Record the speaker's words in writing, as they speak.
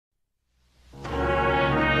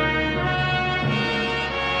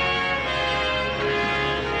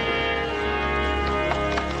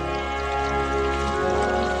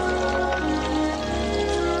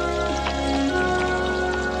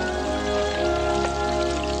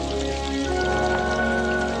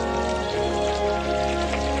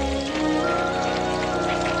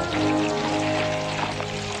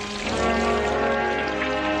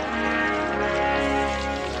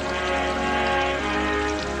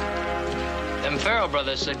Them Farrell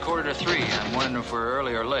brothers said 2:45. I'm wondering if we're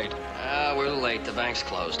early or late. We're late. The bank's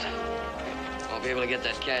closed. Won't be able to get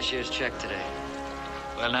that cashier's check today.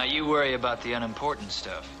 Well, now you worry about the unimportant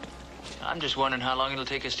stuff. I'm just wondering how long it'll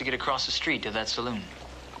take us to get across the street to that saloon.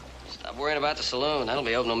 Stop worrying about the saloon. That'll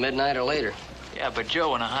be open till midnight or later. Yeah, but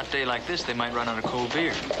Joe, on a hot day like this, they might run out of cold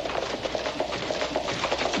beer.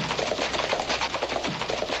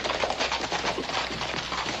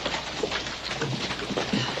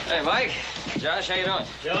 Hey, Mike. Josh, how you doing?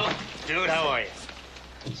 Joe, dude, how are you?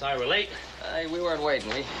 Sorry we're late. Hey, we weren't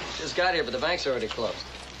waiting. We just got here, but the bank's already closed.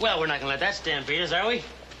 Well, we're not gonna let that stampede us, are we?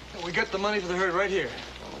 We got the money for the herd right here.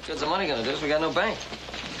 Well, what good's the money gonna do if we got no bank?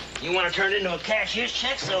 You want to turn it into a cashier's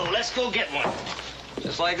check, so let's go get one.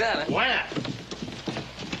 Just like that, huh? Why not?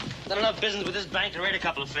 Done enough business with this bank to rate a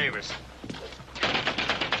couple of favors.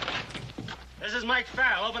 This is Mike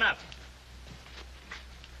Farrell. Open up.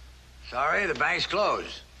 Sorry, the bank's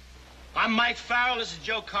closed. I'm Mike Farrell. This is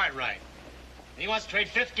Joe Cartwright. He wants to trade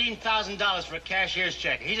 $15,000 for a cashier's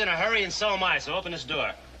check. He's in a hurry, and so am I, so open this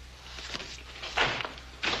door.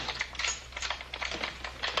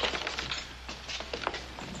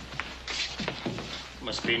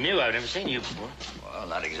 Must be new. I've never seen you before. Well,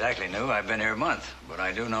 not exactly new. I've been here a month, but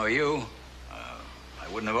I do know you. I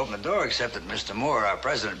wouldn't have opened the door except that Mr. Moore, our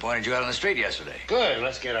president, pointed you out on the street yesterday. Good.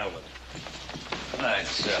 Let's get on with it.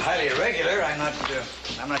 It's highly irregular. I'm not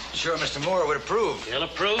sure Mr. Moore would approve. He'll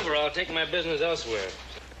approve, or I'll take my business elsewhere.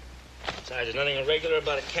 Besides, there's nothing irregular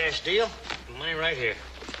about a cash deal. Mine right here.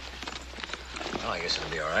 Well, I guess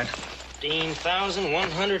it'll be all right.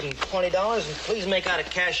 $15,120, and please make out a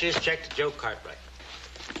cashier's check to Joe Cartwright.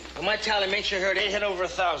 Well, my tally makes sure herd ain't hit over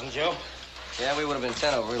 1,000, Joe. Yeah, we would have been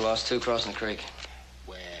 10 over. We lost 2 crossing the creek.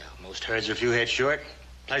 Well, most herds are a few heads short.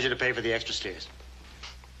 Pleasure to pay for the extra steers.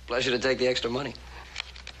 Pleasure to take the extra money.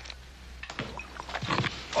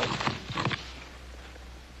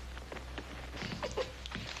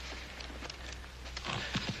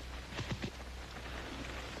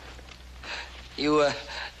 You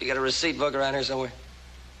got a receipt book around here somewhere?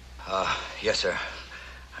 Yes, sir.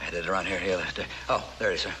 I had it around here the other day. Oh, there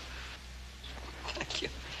it is, sir. Thank you.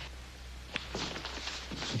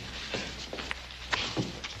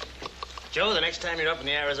 Joe, the next time you're up in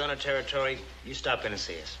the Arizona Territory, you stop in and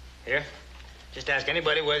see us. Here? Just ask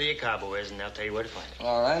anybody where the Cowboy is, and they'll tell you where to find it.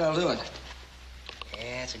 All right, I'll do it.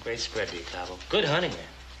 Yeah, it's a great spread, the Cowboy. Good hunting there.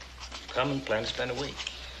 Come and plan to spend a week.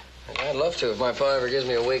 I'd love to if my pa ever gives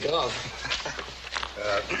me a week off.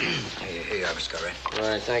 Here you are, Mr. Cartwright. All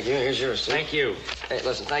right, thank you. Here's yours, sir. Thank you. Hey,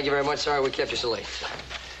 listen, thank you very much. Sorry we kept you so late.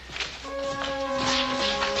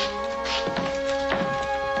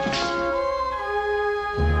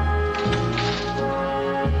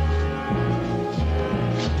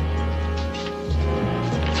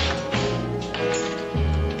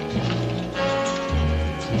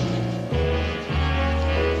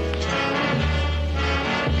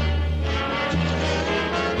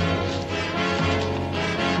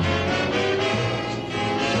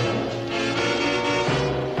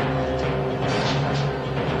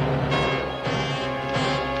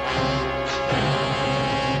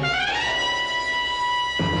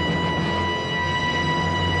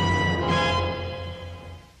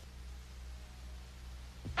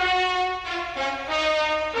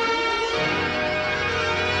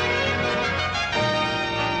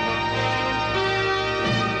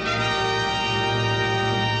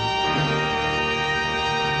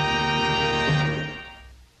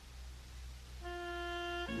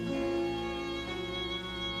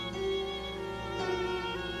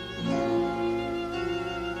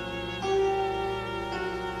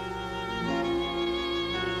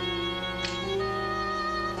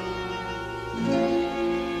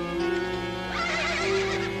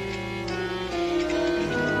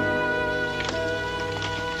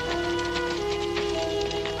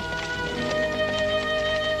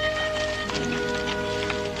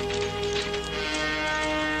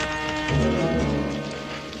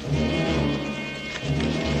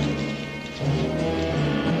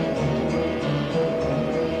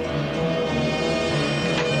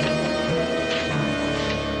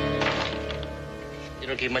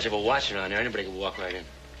 Keep much of a watch around there. Anybody can walk right in.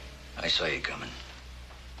 I saw you coming.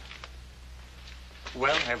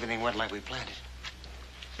 Well, everything went like we planned it.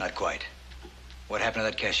 Not quite. What happened to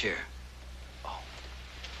that cashier? Oh.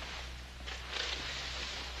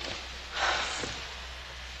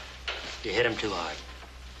 You hit him too hard.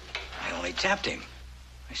 I only tapped him.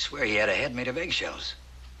 I swear he had a head made of eggshells.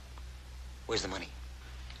 Where's the money?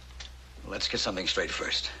 Let's get something straight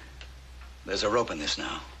first. There's a rope in this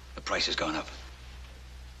now. The price has gone up.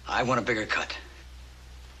 I want a bigger cut.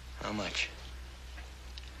 How much?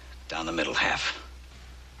 Down the middle, half.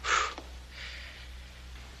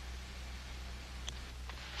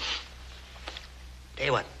 Tell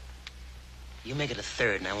you what, you make it a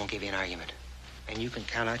third and I won't give you an argument. And you can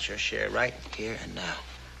count out your share right here and now.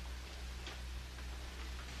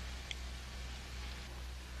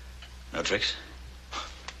 No tricks?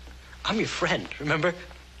 I'm your friend, remember?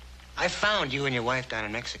 I found you and your wife down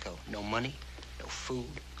in Mexico. No money, no food,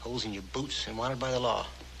 holes in your boots, and wanted by the law.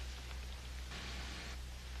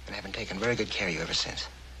 And I've been taking very good care of you ever since.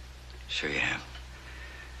 Sure you have.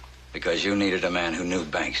 Because you needed a man who knew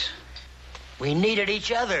banks. We needed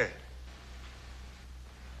each other.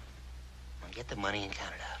 Now get the money and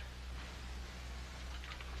count it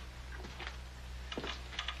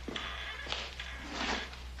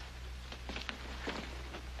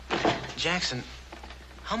out. Jackson,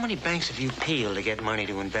 how many banks have you peeled to get money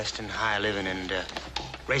to invest in high living and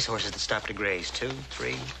racehorses that stop to graze? 2,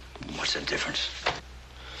 3? What's the difference?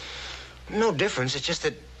 No difference. It's just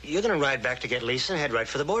that you're going to ride back to get Lisa and head right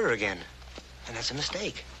for the border again. And that's a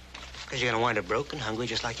mistake. Because you're going to wind up broke and hungry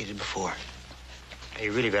just like you did before. Now,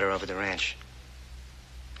 you're really better off at the ranch.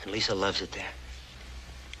 And Lisa loves it there.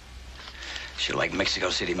 She'll like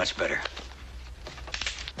Mexico City much better.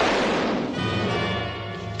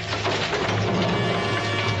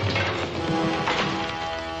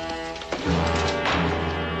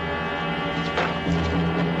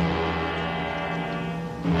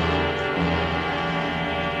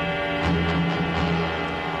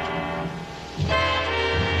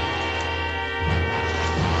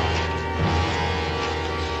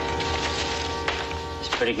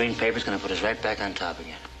 Pretty green paper's gonna put us right back on top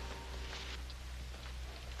again.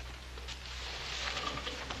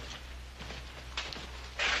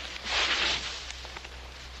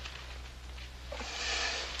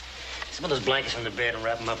 Some of those blankets on the bed and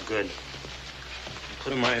wrap him up good.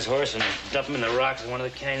 Put him on his horse and dump him in the rocks in one of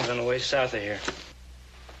the canyons on the way south of here.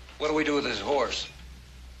 What do we do with his horse?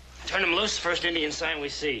 Turn him loose, first Indian sign we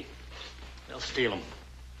see. They'll steal him.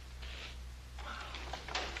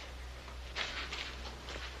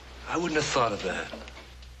 I wouldn't have thought of that.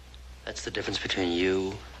 That's the difference between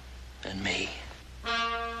you and me.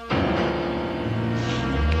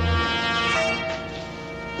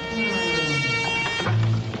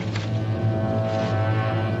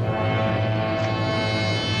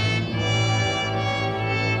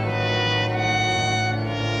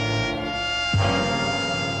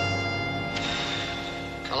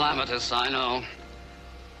 Calamitous, I know.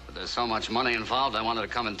 But there's so much money involved, I wanted to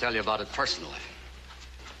come and tell you about it personally.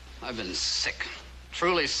 I've been sick,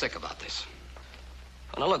 truly sick about this.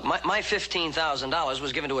 Well, now, look, my $15,000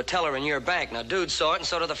 was given to a teller in your bank. Now, dude saw it, and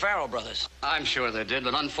so did the Farrell brothers. I'm sure they did,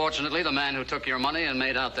 but unfortunately, the man who took your money and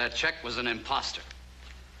made out that check was an imposter.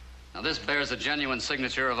 Now, this bears a genuine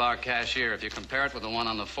signature of our cashier. If you compare it with the one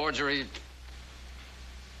on the forgery...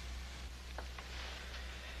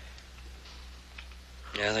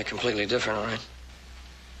 Yeah, they're completely different, all right.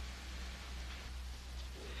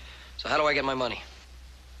 So how do I get my money?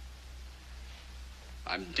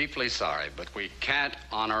 I'm deeply sorry, but we can't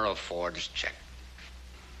honor a forged check.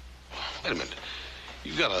 Wait a minute.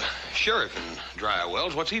 You've got a sheriff in Dry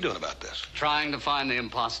Wells. What's he doing about this? Trying to find the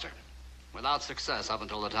imposter. Without success up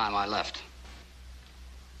until the time I left.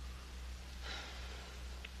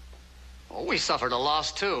 Oh, we suffered a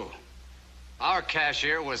loss, too. Our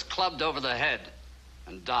cashier was clubbed over the head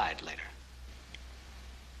and died later.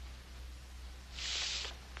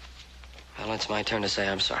 Well, it's my turn to say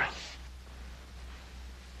I'm sorry.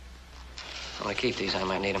 I'm gonna keep these. I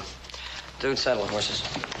might need them. Dude, saddle the horses.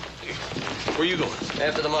 Where are you going?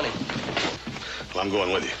 After the money. Well, I'm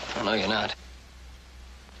going with you. Oh, no, you're not.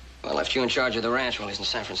 Well, I left you in charge of the ranch while he's in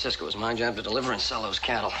San Francisco. It was my job to deliver and sell those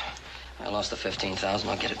cattle. I lost the $15,000.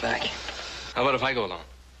 I'll get it back. How about if I go along?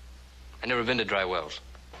 I've never been to Dry Wells.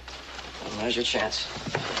 Well, there's your chance.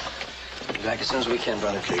 Be back as soon as we can,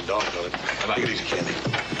 brother. Okay, doggone it. Take it easy, Candy.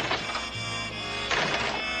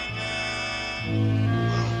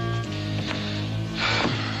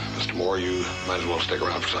 Mr. Moore, you might as well stick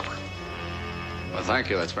around for supper. Well, thank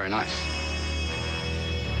you. That's very nice.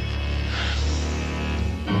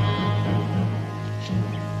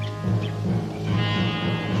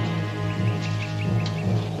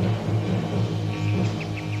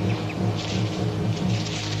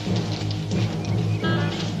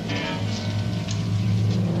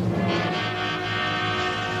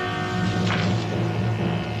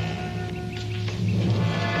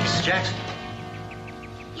 Mrs. Jackson.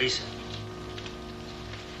 Lisa.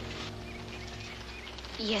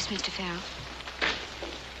 Yes, Mr. Farrell.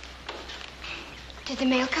 Did the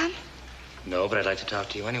mail come? No, but I'd like to talk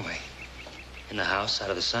to you anyway. In the house, out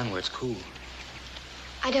of the sun, where it's cool.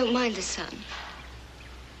 I I don't mind the sun.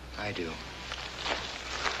 I do.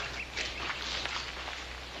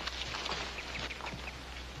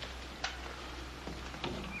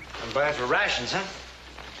 I'm buying for rations, huh?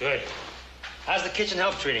 Good. How's the kitchen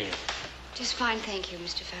help treating you? Just fine, thank you,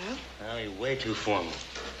 Mr. Farrell. Well, you're way too formal.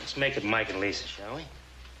 Let's make it Mike and Lisa, shall we?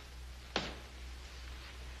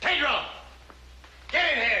 Pedro!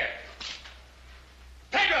 Get in here!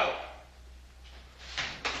 Pedro!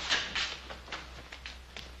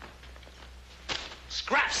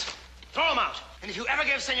 Scraps! Throw them out! And if you ever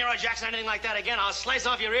give Senora Jackson anything like that again, I'll slice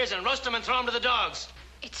off your ears and roast them and throw them to the dogs.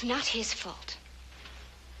 It's not his fault.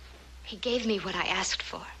 He gave me what I asked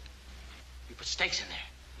for. You put steaks in there.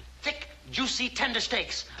 Thick, juicy, tender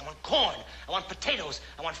steaks. I want corn. I want potatoes.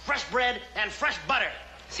 I want fresh bread and fresh butter.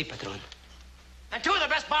 Si, patron. And 2 of the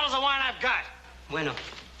best bottles of wine I've got. Bueno.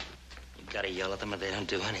 You gotta yell at them or they don't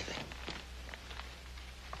do anything.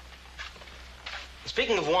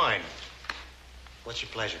 Speaking of wine, what's your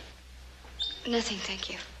pleasure? Nothing, thank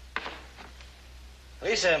you.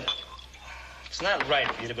 Lisa, it's not right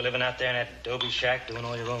for you to be living out there in that adobe shack doing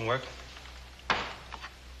all your own work.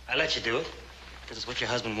 I let you do it because it's what your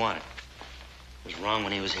husband wanted. It was wrong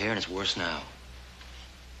when he was here, and it's worse now.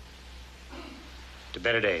 To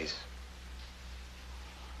better days.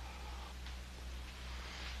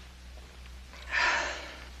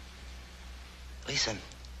 Lisa,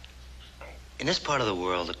 in this part of the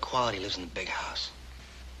world, the quality lives in the big house.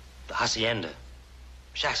 The hacienda.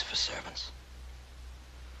 Shacks are for servants.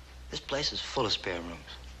 This place is full of spare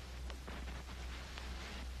rooms.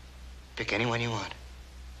 Pick anyone you want.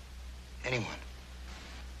 Anyone.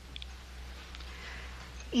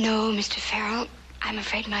 No, Mr. Farrell. I'm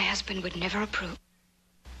afraid my husband would never approve.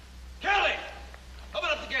 Kelly! Open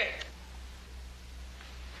up the gate.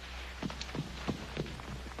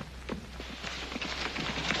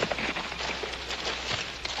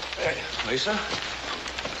 Hey, Lisa?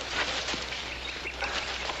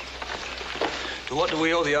 To what do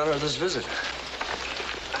we owe the honor of this visit?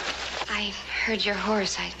 I heard your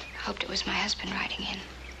horse. I hoped it was my husband riding in.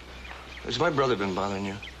 Has my brother been bothering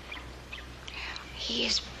you? He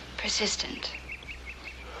is persistent.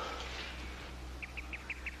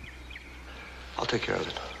 I'll take care of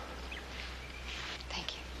it.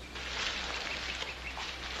 Thank you.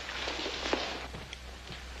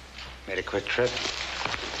 Made a quick trip.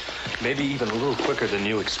 Maybe even a little quicker than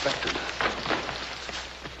you expected.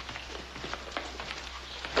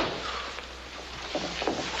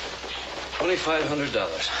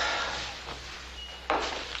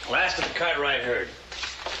 $2,500. Last of the Cartwright herd.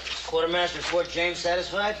 Quartermaster Fort James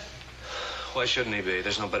satisfied? Why shouldn't he be?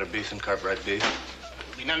 There's no better beef than Cartwright beef.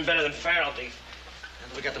 It'll be none better than Farrell beef.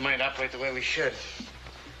 And we got the money to operate the way we should.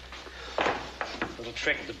 Little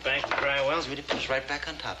trick at the bank with dry wells really put us right back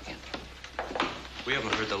on top again. We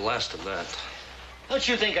haven't heard the last of that. Don't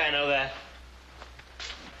you think I know that?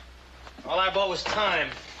 All I bought was time.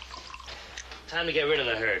 Time to get rid of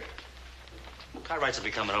the herd. Cartwrights will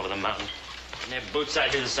be coming over the mountain. And their boots out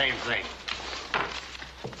do the same thing.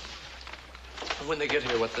 And when they get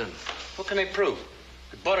here, what then? What can they prove?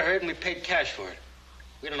 We bought a herd and we paid cash for it.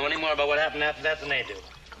 We don't know any more about what happened after that than they do.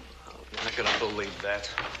 Oh, I'm not gonna believe that.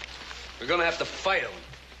 We're gonna have to fight them.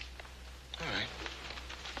 All right.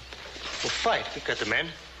 We'll fight. We've got the men.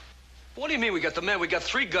 What do you mean we got the men? We got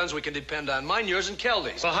 3 guns we can depend on. Mine, yours, and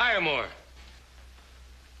Keldy's. Well, hire more.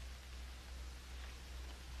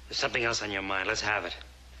 There's something else on your mind. Let's have it.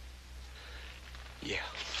 Yeah.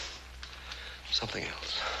 Something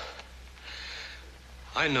else.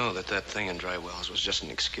 I know that thing in Dry Wells was just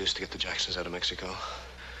an excuse to get the Jacksons out of Mexico.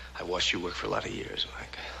 I watched you work for a lot of years,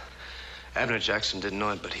 Mike. Abner Jackson didn't know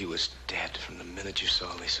it, but he was dead from the minute you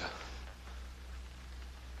saw Lisa.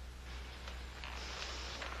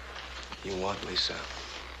 You want Lisa,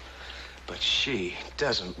 but she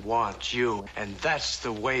doesn't want you, and that's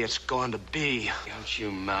the way it's going to be. Don't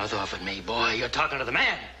you mouth off at me, boy. You're talking to the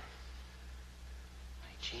man.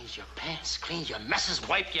 I changed your pants, cleaned your messes,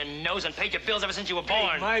 wiped your nose, and paid your bills ever since you were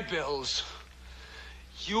born. Paid my bills.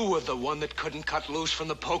 You were the one that couldn't cut loose from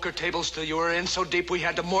the poker tables till you were in so deep we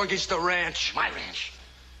had to mortgage the ranch. My ranch.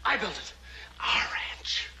 I built it. Our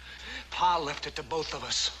ranch. Pa left it to both of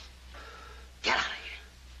us. Get out of here.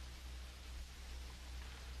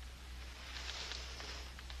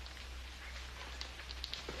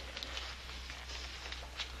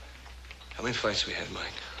 How many fights we had,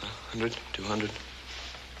 Mike? 100? 200?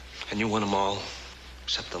 And you won them all,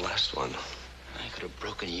 except the last one. I could have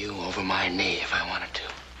broken you over my knee if I wanted to.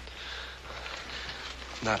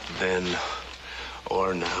 Not then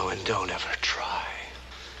or now, and don't ever try.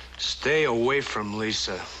 Stay away from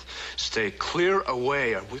Lisa. Stay clear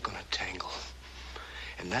away, or we're gonna tangle.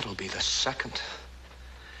 And that'll be the second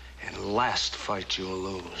and last fight you'll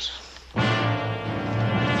lose.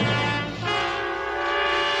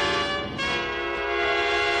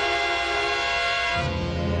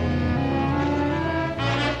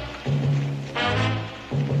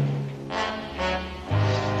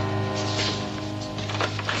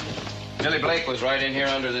 Billy Blake was right in here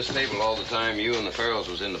under this table all the time you and the Farrells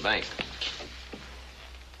was in the bank.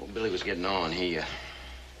 Well, Billy was getting on. He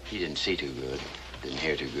didn't see too good. Didn't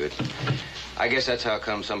hear too good. I guess that's how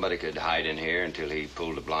come somebody could hide in here until he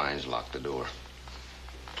pulled the blinds, locked the door.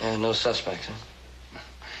 No suspects, huh?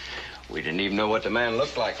 We didn't even know what the man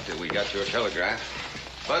looked like until we got your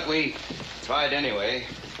telegraph. But we tried anyway,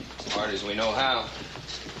 as hard as we know how.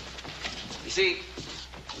 You see,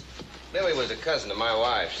 Billy was a cousin of my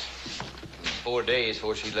wife's. 4 days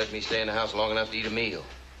before she'd let me stay in the house long enough to eat a meal.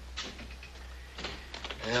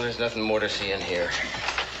 Well, there's nothing more to see in here.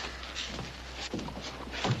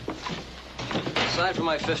 Aside from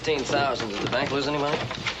my $15,000, did the bank lose any money?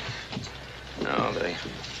 No, the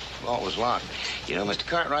vault was locked. You know, Mr.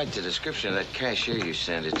 Cartwright, the description of that cashier you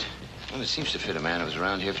sent, it seems to fit a man who was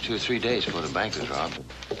around here for 2 or 3 days before the bank was robbed.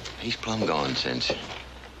 He's plumb gone since.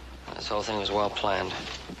 This whole thing was well planned.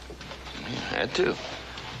 Yeah, had to.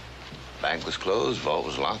 Bank was closed, vault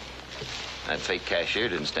was locked. That fake cashier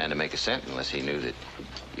didn't stand to make a cent unless he knew that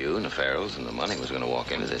you and the Farrells and the money was going to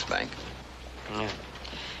walk into this bank. Yeah.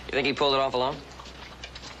 You think he pulled it off alone?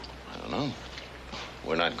 I don't know.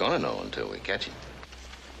 We're not going to know until we catch him.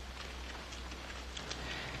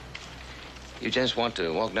 You just want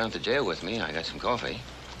to walk down to jail with me? I got some coffee.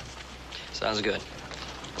 Sounds good.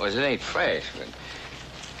 Boys, it ain't fresh, but...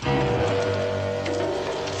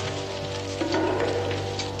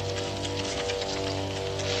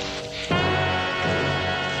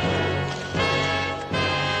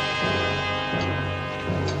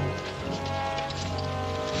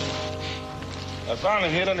 I found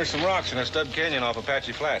him hid under some rocks in a stub canyon off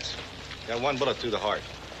Apache Flats. Got 1 bullet through the heart.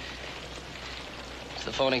 It's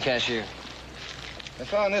the phony cashier. I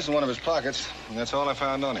found this in one of his pockets, and that's all I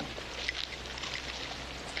found on him.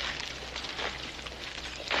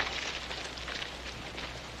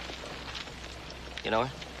 You know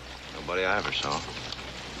her? Nobody I ever saw.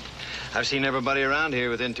 I've seen everybody around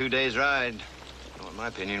here within 2 days' ride. Well, in my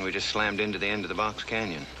opinion, we just slammed into the end of the box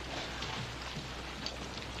canyon.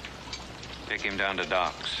 Take him down to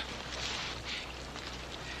docks.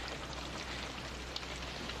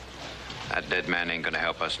 That dead man ain't gonna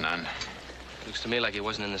help us none. Looks to me like he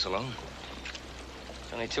wasn't in this alone.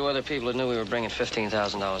 There's only 2 other people that knew we were bringing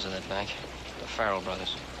 $15,000 in that bank. The Farrell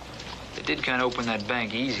brothers. They did kind of open that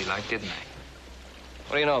bank easy, like, didn't they?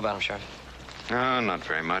 What do you know about them, Sheriff? No, not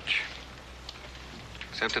very much.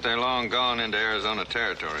 Except that they're long gone into Arizona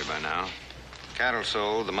territory by now. Cattle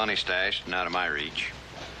sold, the money stashed, and out of my reach.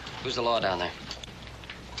 Who's the law down there?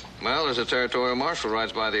 Well, there's a territorial marshal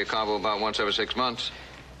rides by the Cabo about once every 6 months.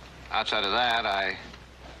 Outside of that,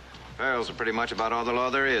 Farrells are pretty much about all the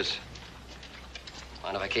law there is.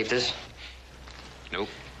 Mind if I keep this? Nope.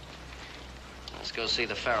 Let's go see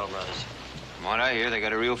the Farrell brothers. From what I hear, they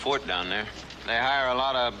got a real fort down there. They hire a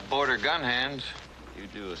lot of border gun hands.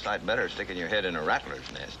 You'd do a sight better sticking your head in a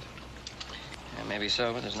rattler's nest. Yeah, maybe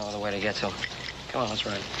so, but there's no other way to get to them. Come on, let's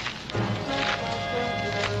ride.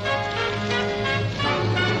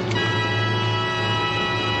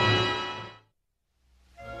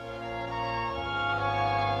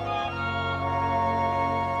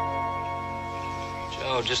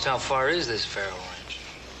 Joe, just how far is this Farrell ranch?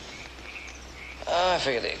 I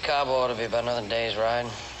figure the Cabo ought to be about another day's ride.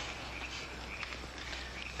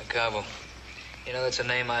 Cabo. You know, that's a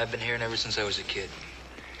name I've been hearing ever since I was a kid.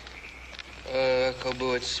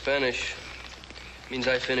 Cabo, it's Spanish. Means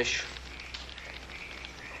I finish.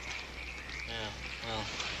 Yeah, well,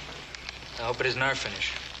 I hope it isn't our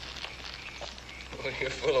finish. Well, you're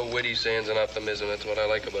full of witty sayings and optimism. That's what I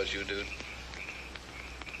like about you, dude.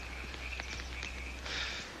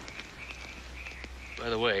 By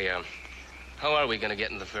the way, how are we gonna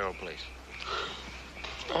get in the Farrell place?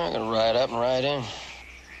 I'm gonna ride up and ride in.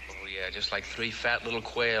 Oh, yeah, just like 3 fat little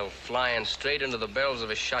quail flying straight into the barrels of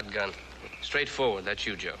a shotgun. Straightforward, that's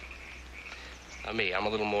you, Joe. Not me, I'm a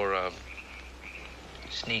little more,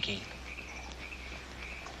 Sneaky.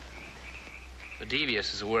 The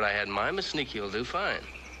devious is the word I had in mind, but sneaky will do fine.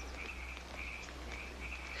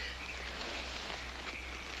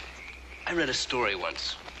 I read a story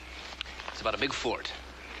once. It's about a big fort.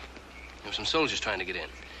 There were some soldiers trying to get in.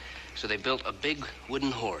 So they built a big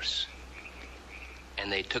wooden horse.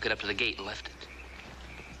 And they took it up to the gate and left it.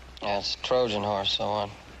 Yeah, it's a Trojan horse, so on.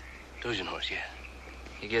 Trojan horse, yeah.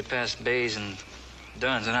 You get past bays and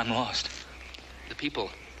duns and I'm lost. The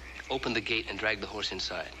people opened the gate and dragged the horse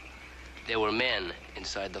inside. There were men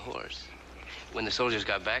inside the horse. When the soldiers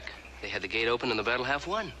got back, they had the gate open and the battle half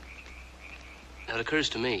won. Now, it occurs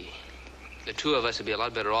to me, the two of us would be a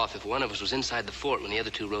lot better off if one of us was inside the fort when the other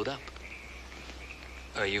two rode up.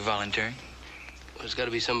 Are you volunteering? Well, there's got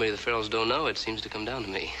to be somebody the Farrells don't know. It seems to come down to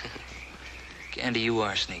me. Candy, you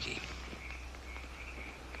are sneaky.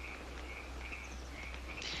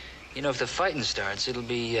 You know, if the fighting starts, it'll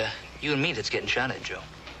be you and me that's getting shot at, Joe.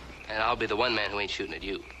 And I'll be the one man who ain't shooting at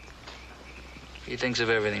you. He thinks of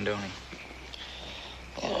everything, don't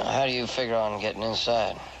he? You know, how do you figure on getting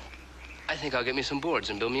inside? I think I'll get me some boards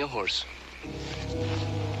and build me a horse.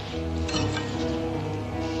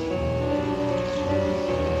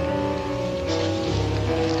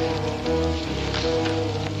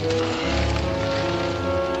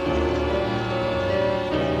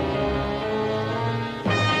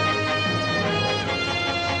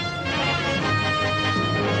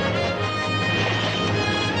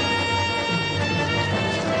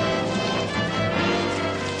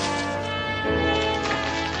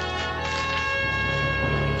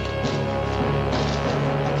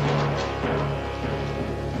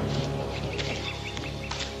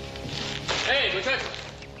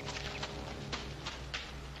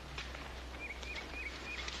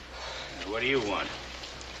 What do you want?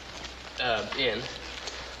 Ian,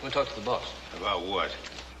 we'll talk to the boss. About what?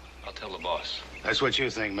 I'll tell the boss. That's what you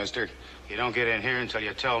think, mister. You don't get in here until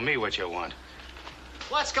you tell me what you want.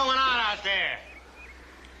 What's going on out there?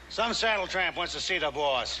 Some saddle tramp wants to see the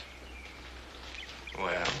boss.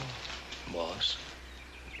 Well, boss.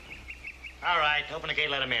 All right, open the gate,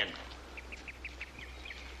 let him in.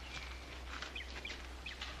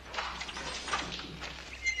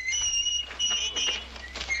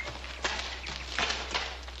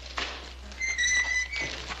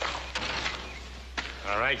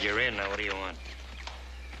 All right, you're in. Now, what do you want?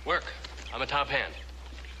 Work. I'm a top hand.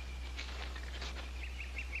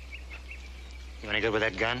 You any good with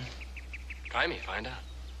that gun? Try me, find out.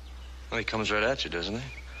 Well, he comes right at you, doesn't he?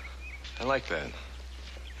 I like that.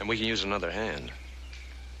 And we can use another hand.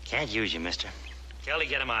 Can't use you, mister. Kelly,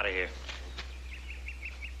 get him out of here.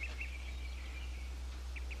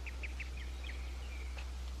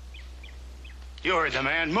 You heard the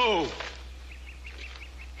man. Move!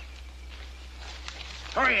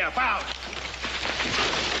 Hurry up, out!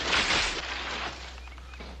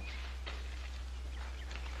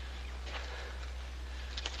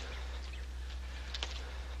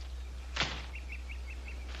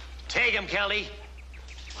 Take him, Kelly.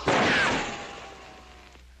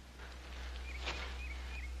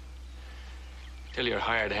 Tell your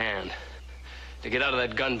hired hand to get out of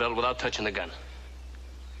that gun belt without touching the gun.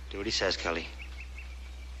 Do what he says, Kelly.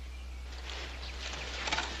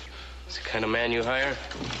 It's the kind of man you hire.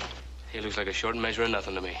 He looks like a short measure of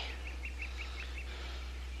nothing to me.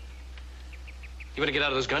 You better get out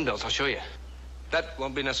of those gun belts. I'll show you. That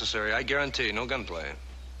won't be necessary. I guarantee no gunplay.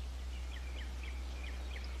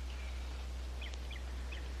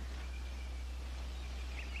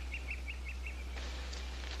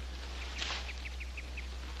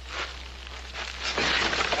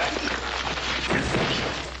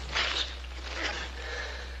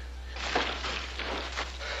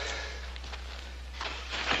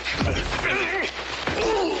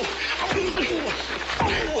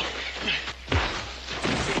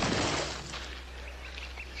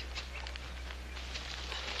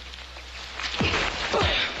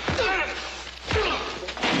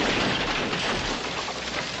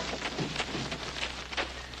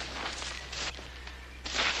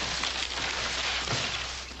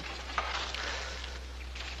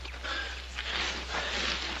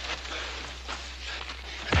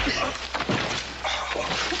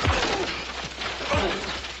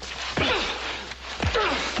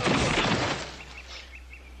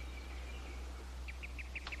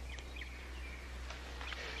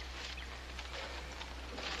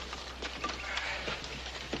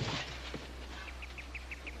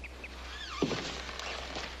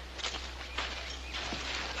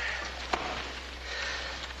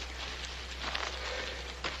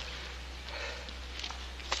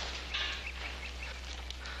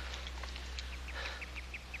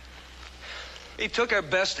 He took our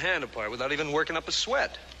best hand apart without even working up a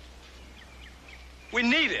sweat. We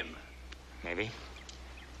need him. Maybe.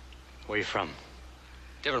 Where you from?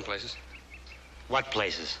 Different places. What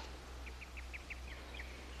places?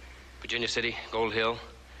 Virginia City, Gold Hill,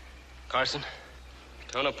 Carson,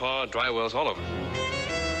 Tonopah, Dry Wells, all over.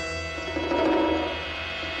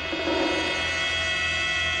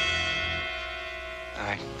 All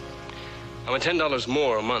right. I want $10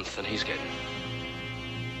 more a month than he's getting.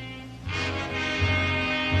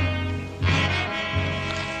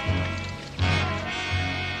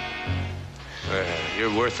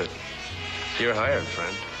 You're worth it. You're hired,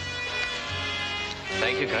 friend.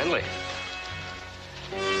 Thank you kindly.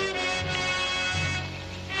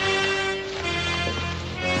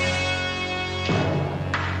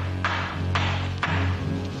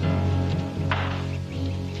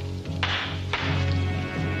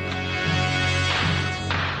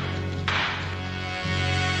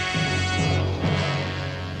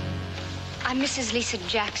 I'm Mrs. Lisa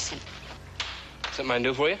Jackson. Something I can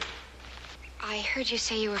do for you? I heard you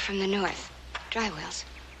say you were from the north. Dry Wells.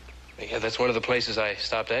 Yeah, that's one of the places I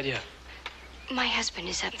stopped at, yeah. My husband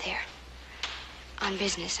is up there. On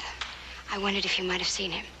business. I wondered if you might have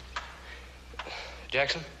seen him.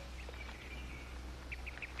 Jackson?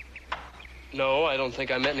 No, I don't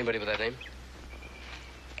think I met anybody with that name.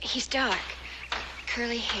 He's dark.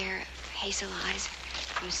 Curly hair, hazel eyes,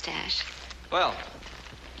 mustache. Well,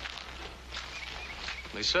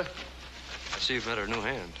 Lisa, I see you've met her new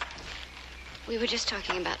hand. We were just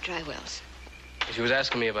talking about Dry Wells. She was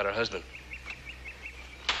asking me about her husband.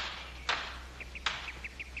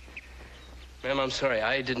 Ma'am, I'm sorry.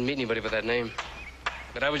 I didn't meet anybody with that name.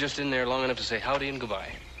 But I was just in there long enough to say howdy and goodbye.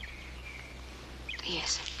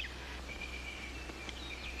 Yes.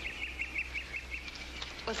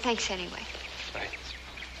 Well, thanks anyway. Right.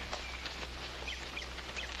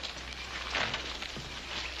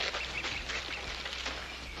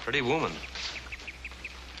 Pretty woman.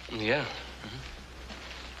 Yeah.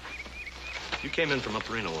 You came in from up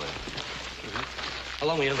Reno way. How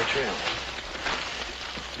long were you on the trail?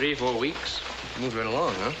 3 or 4 weeks. Moved right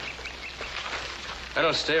along, huh? I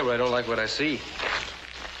don't stay where I don't like what I see.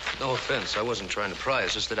 No offense. I wasn't trying to pry.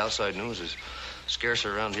 It's just that outside news is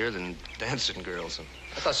scarcer around here than dancing girls. And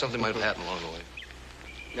I thought something might have happened along the way.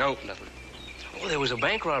 No, nothing. Oh, there was a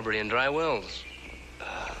bank robbery in Dry Wells.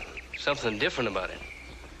 Something different about it.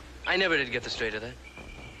 I never did get the straight of that.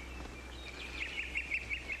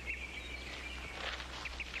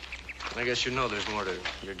 I guess you know there's more to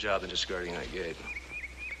your job than just guarding that gate.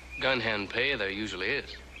 Gun hand pay, there usually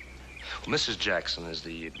is. Well, Mrs. Jackson is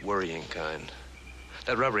the worrying kind.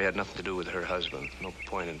 That robbery had nothing to do with her husband. No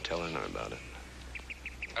point in telling her about it.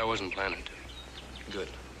 I wasn't planning to. Good.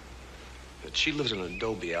 But she lives in an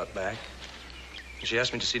adobe out back. And she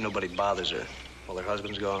asked me to see nobody bothers her while her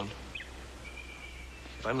husband's gone.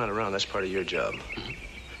 If I'm not around, that's part of your job. Mm-hmm.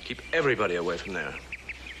 Keep everybody away from there,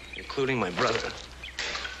 including my brother.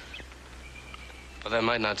 Well, that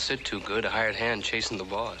might not sit too good, a hired hand chasing the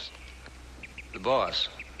boss. The boss?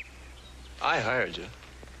 I hired you.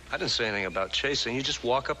 I didn't say anything about chasing. You just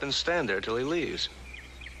walk up and stand there till he leaves.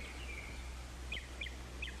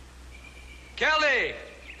 Kelly!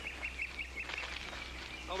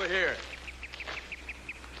 Over here.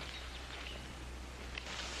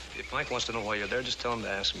 If Mike wants to know why you're there, just tell him to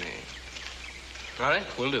ask me. All right,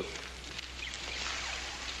 will do.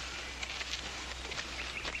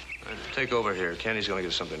 All right, take over here. Candy's gonna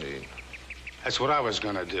get something to eat. That's what I was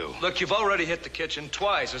gonna do. Look, you've already hit the kitchen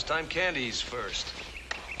twice. It's time Candy's first.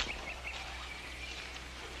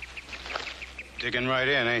 Digging right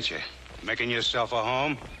in, ain't you? Making yourself a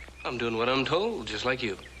home? I'm doing what I'm told, just like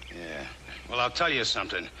you. Yeah. Well, I'll tell you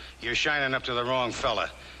something. You're shining up to the wrong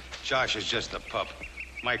fella. Josh is just the pup.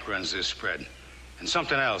 Mike runs this spread. And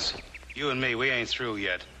something else. You and me, we ain't through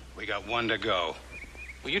yet. We got one to go.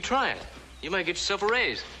 Well, you try it. You might get yourself a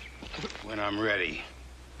raise. When I'm ready.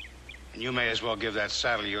 And you may as well give that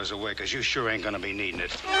saddle of yours away, because you sure ain't gonna be needing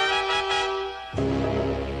it.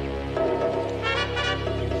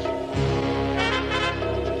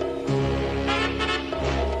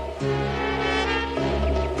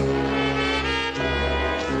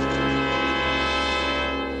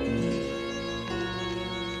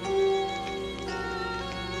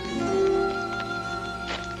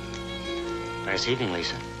 Nice evening,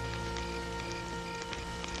 Lisa.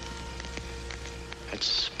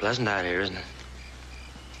 It's pleasant out here, isn't it?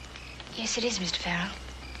 Yes, it is, Mr. Farrell.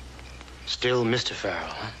 Still Mr. Farrell,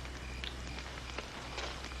 huh?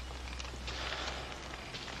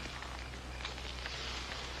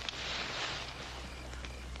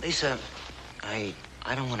 Lisa, I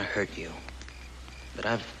don't want to hurt you, but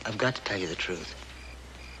I've got to tell you the truth.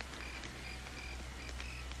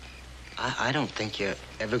 I don't think you're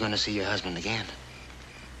ever going to see your husband again.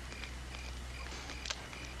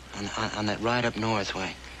 On that ride up north,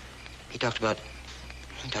 why, he talked about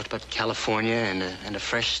California and a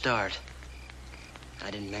fresh start.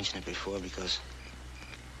 I didn't mention it before because,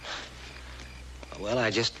 well,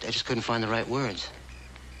 I just couldn't find the right words.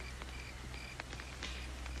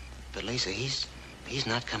 But Lisa, he's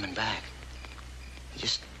not coming back. He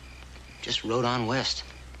just rode on west.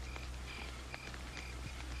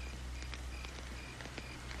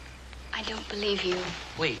 I I don't believe you.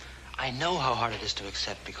 Wait, I know how hard it is to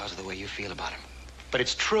accept because of the way you feel about him. But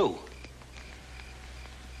it's true.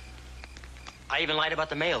 I even lied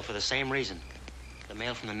about the mail for the same reason. The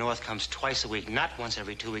mail from the north comes twice a week, not once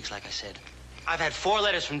every 2 weeks like I said. I've had 4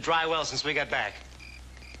 letters from Dry Well since we got back.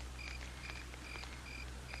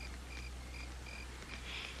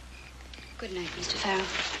 Good night, Mr. Farrell.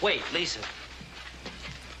 Wait, Lisa.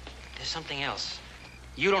 There's something else.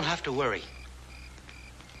 You don't have to worry.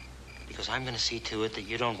 Because I'm going to see to it that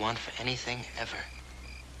you don't want for anything ever.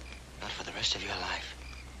 Not for the rest of your life.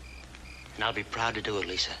 And I'll be proud to do it,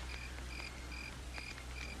 Lisa.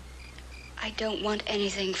 I don't want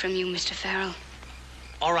anything from you, Mr. Farrell.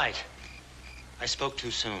 All right. I spoke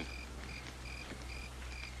too soon.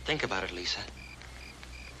 Think about it, Lisa.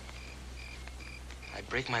 I'd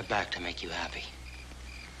break my back to make you happy.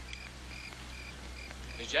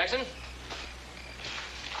 Miss Jackson?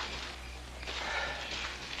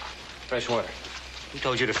 Fresh water. Who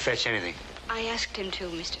told you to fetch anything? I asked him to,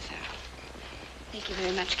 Mr. Farrell. Thank you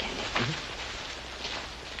very much, Candy.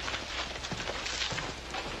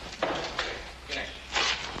 Good night.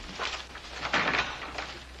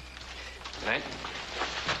 Good night.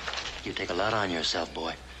 You take a lot on yourself,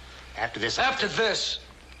 boy. After this... After this!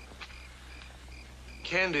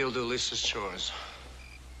 Candy will do Lisa's chores.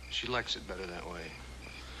 She likes it better that way.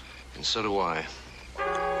 And so do I.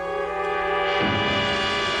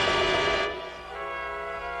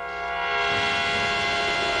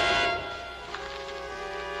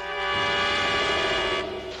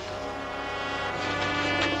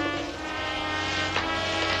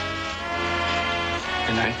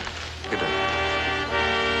 Good night. Good night.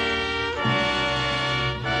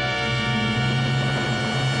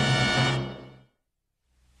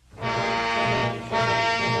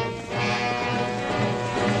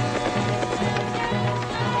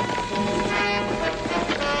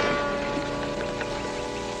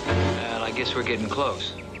 Well, I guess we're getting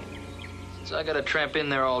close. Since I gotta tramp in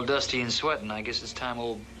there all dusty and sweating, I guess it's time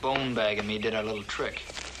old Bone Bag and me did our little trick.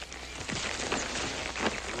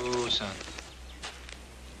 Ooh, son.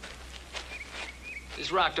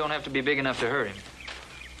 This rock don't have to be big enough to hurt him.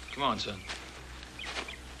 Come on, son.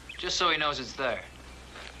 Just so he knows it's there.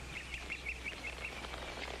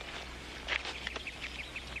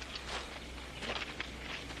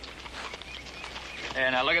 There,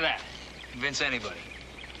 now look at that. Convince anybody.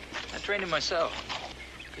 I trained him myself.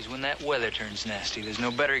 Because when that weather turns nasty, there's no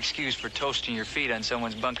better excuse for toasting your feet on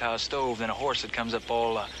someone's bunkhouse stove than a horse that comes up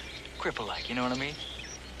all cripple-like, you know what I mean?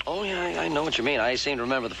 Oh, yeah, I know what you mean. I seem to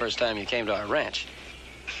remember the first time you came to our ranch.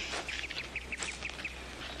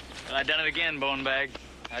 Well, I done it again, Bone Bag.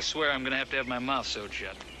 I swear I'm gonna have to have my mouth sewed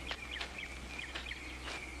shut.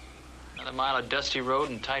 Another mile of dusty road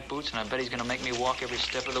and tight boots, and I bet he's gonna make me walk every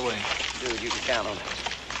step of the way. Dude, you can count on it.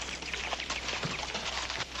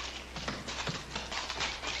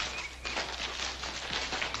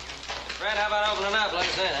 Fred, how about opening up like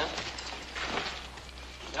I said, huh?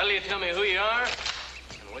 Now you tell me who you are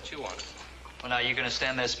and what you want. Well, now, you gonna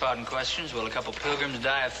stand there spouting questions? Will a couple pilgrims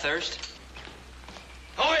die of thirst?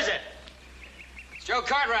 Who is it? It's Joe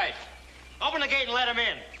Cartwright. Open the gate and let him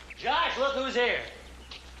in. Josh, look who's here.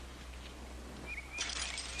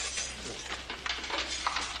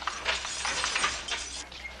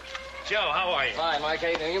 Joe, how are you? Fine, Mike.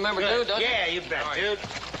 Hey, you remember Good. Dude, don't you? Yeah, you bet, dude.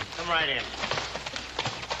 Come right in.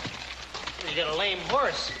 You got a lame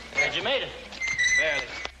horse. How'd you made it? Barely.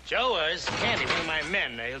 Joe is Candy, one of my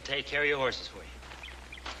men. He'll take care of your horses for you.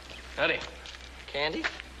 Howdy. Candy?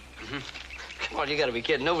 Come on, you gotta be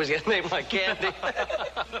kidding. Nobody's got a name like Candy.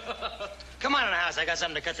 Come on in the house. I got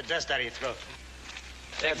something to cut the dust out of your throat.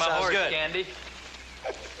 Take my sounds horse, good. Candy.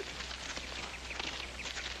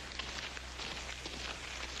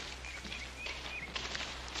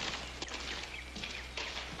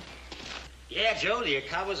 Yeah, Joe, the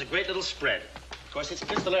Cowboys a great little spread. Of course, it's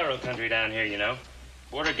pistolero country down here, you know.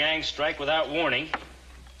 Border gangs strike without warning.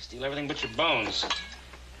 Steal everything but your bones.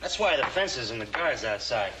 That's why the fences and the guards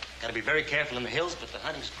outside. Gotta be very careful in the hills, but the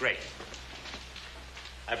hunting's great.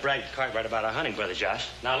 I bragged to Cartwright about our hunting, Brother Josh.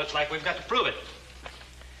 Now it looks like we've got to prove it.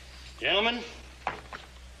 Gentlemen,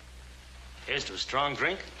 here's to a strong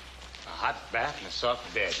drink, a hot bath, and a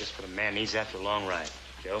soft bed, just what a man needs after a long ride.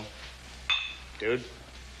 Joe, dude.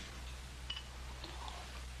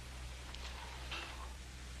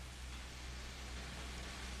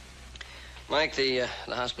 Mike, the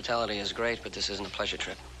hospitality is great, but this isn't a pleasure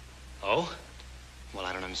trip. Oh? Well,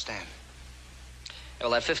 I don't understand. Well,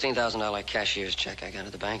 that $15,000 cashier's check I got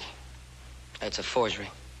at the bank, it's a forgery.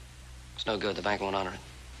 It's no good. The bank won't honor it.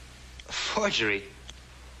 A forgery?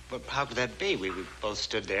 But how could that be? We both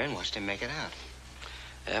stood there and watched him make it out.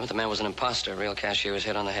 Yeah, but the man was an imposter. A real cashier was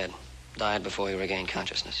hit on the head. Died before he regained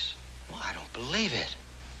consciousness. Well, I don't believe it.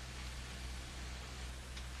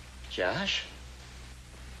 Josh?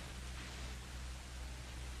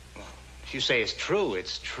 Well, if you say it's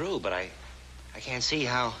true, but I can't see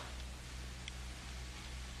how...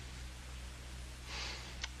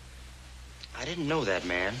 I didn't know that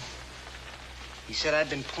man. He said I'd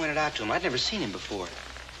been pointed out to him. I'd never seen him before.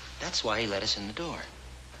 That's why he let us in the door.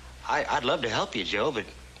 I'd love to help you, Joe, but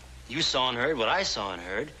you saw and heard what I saw and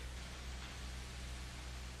heard.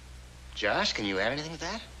 Josh, can you add anything to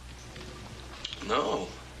that? No,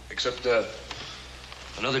 except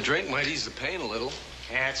another drink might ease the pain a little.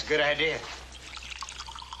 Yeah, it's a good idea.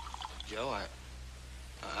 Joe,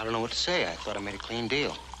 I don't know what to say. I thought I made a clean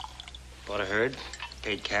deal. Bought a herd,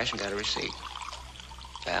 paid cash, and got a receipt.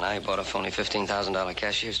 And I bought a phony $15,000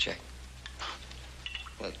 cashier's check.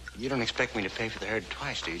 Well, you don't expect me to pay for the herd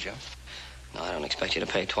twice, do you, Joe? No, I don't expect you to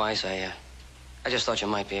pay twice. I just thought you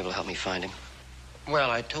might be able to help me find him.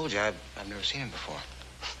 Well, I told you I've never seen him before.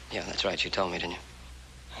 Yeah, that's right. You told me, didn't you?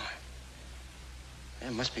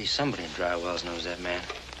 There must be somebody in Dry Wells knows that man.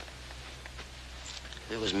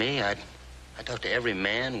 If it was me, I'd talk to every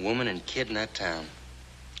man, woman, and kid in that town.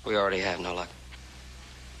 We already have no luck.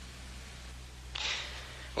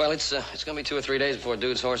 Well, it's gonna be 2 or 3 days before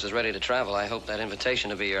Dude's horse is ready to travel. I hope that invitation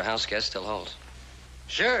to be your house guest still holds.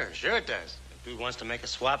 Sure it does. If Dude wants to make a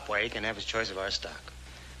swap, why, he can have his choice of our stock.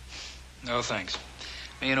 No, thanks.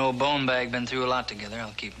 Me and old Bonebag been through a lot together.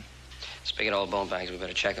 I'll keep him. Speaking of old bone bags, we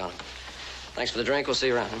better check on him. Thanks for the drink. We'll see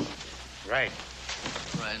you around. Huh? Right.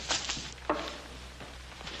 Right.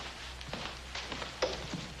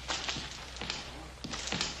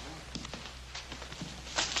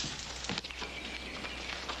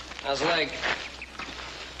 How's the leg?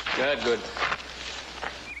 Good.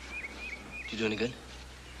 Did you do any good?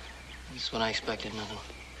 That's what I expected, nothing.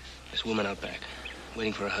 This woman out back,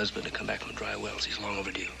 waiting for her husband to come back from Dry Wells. He's long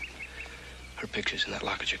overdue. Her picture's in that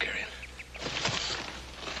locket you're carrying.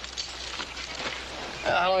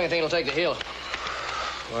 How long do you think it'll take to heal?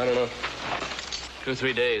 Well, I don't know. 2 or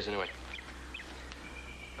 3 days, anyway.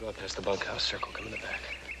 Go up past the bunkhouse, circle, come in the back.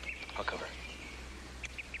 I'll cover.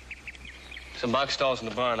 Some box stalls in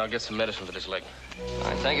the barn. I'll get some medicine for this leg. All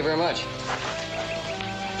right, thank you very much.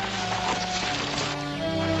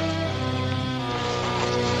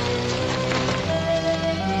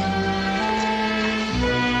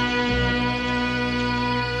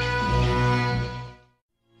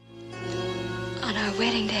 On our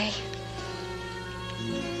wedding day,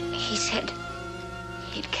 he said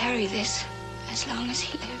he'd carry this as long as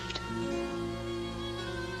he lived.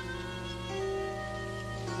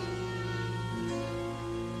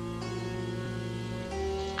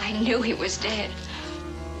 I knew he was dead.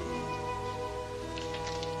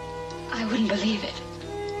 I wouldn't believe it,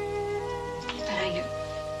 but I knew.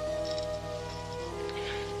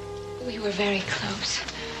 We were very close.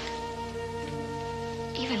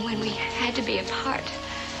 Even when we had to be apart,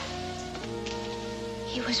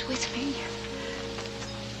 he was with me.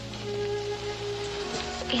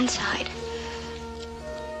 Inside,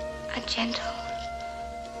 a gentle,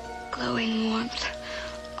 glowing warmth,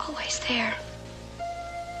 always there.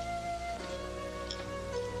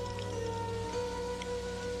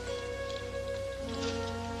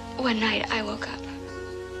 One night I woke up,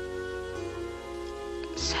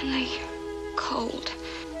 suddenly cold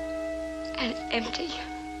and empty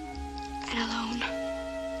and alone.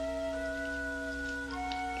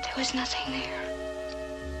 There was nothing there,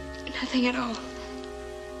 nothing at all.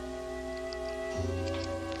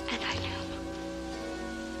 And I knew.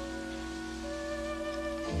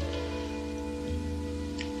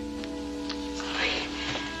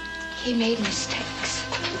 He made mistakes.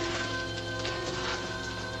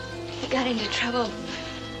 He got into trouble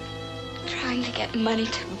trying to get money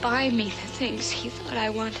to buy me the things he thought I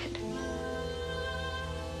wanted.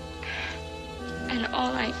 And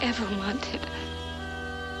all I ever wanted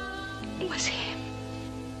was him.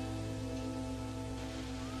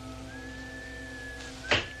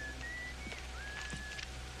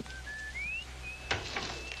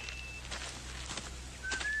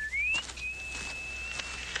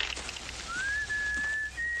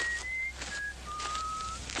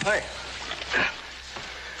 Hi.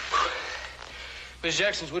 Miss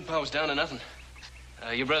Jackson's wood pile was down to nothing.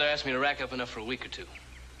 Your brother asked me to rack up enough for a week or two.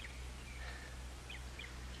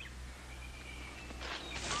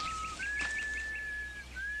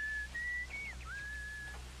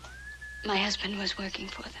 My husband was working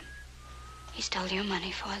for them. He stole your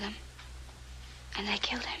money for them. And they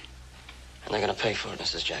killed him. And they're gonna pay for it,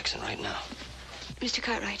 Mrs. Jackson, right now. Mr.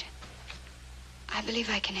 Cartwright, I believe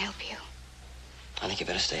I can help you. I think you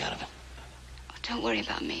better stay out of it. Oh, don't worry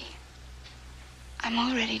about me. I'm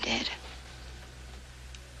already dead.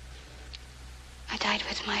 I died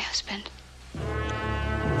with my husband.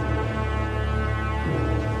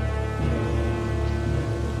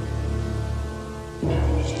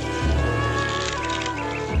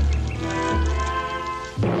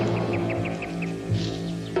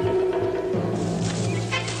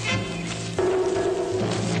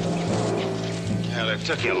 Well, it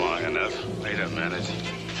took you long enough. Wait a minute.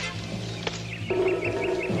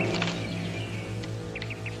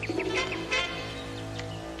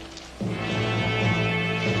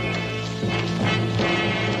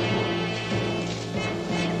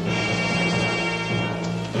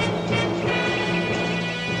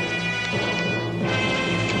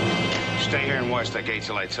 Stay here and watch the gate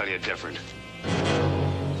till I tell you different.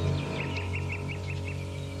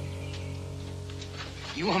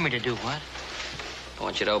 You want me to do what? I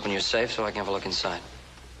want you to open your safe so I can have a look inside.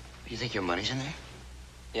 You think your money's in there?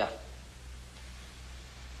 Yeah.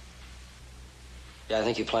 Yeah, I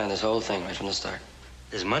think you planned this whole thing right from the start.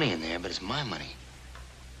 There's money in there, but it's my money.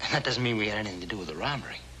 And that doesn't mean we had anything to do with the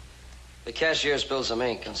robbery. The cashier spilled some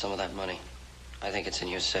ink on some of that money. I think it's in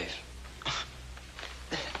your safe.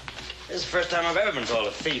 This is the first time I've ever been called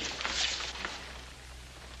a thief.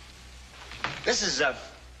 This is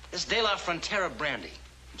De La Frontera brandy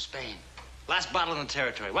from Spain. Last bottle in the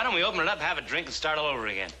territory. Why don't we open it up, have a drink, and start all over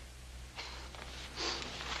again?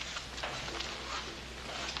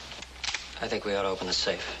 I think we ought to open the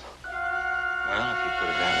safe. Well, if you put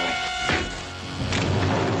it that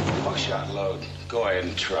way. Buckshot load. Go ahead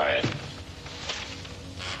and try it.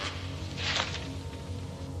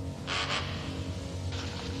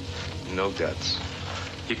 No guts.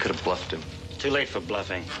 You could have bluffed him. Too late for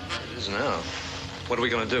bluffing. It is now. What are we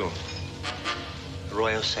gonna do?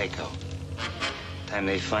 Arroyo Seco. Time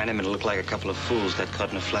they find him, it'll look like a couple of fools got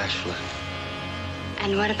caught in a flash flood.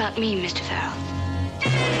 And what about me, Mr. Farrell?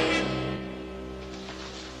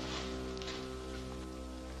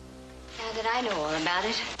 Now that I know all about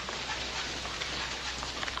it,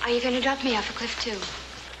 are you going to drop me off a cliff, too?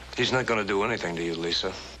 He's not gonna do anything to you,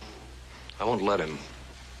 Lisa. I won't let him.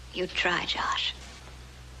 You'd try, Josh.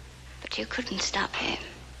 But you couldn't stop him.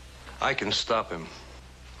 I can stop him.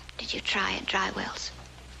 Did you try at Dry Wells?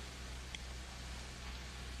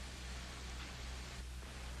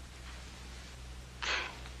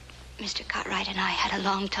 Mr. Cartwright and I had a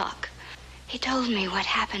long talk. He told me what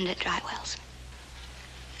happened at Dry Wells.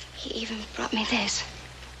 He even brought me this.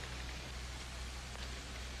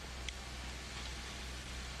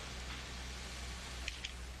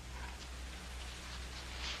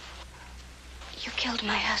 You killed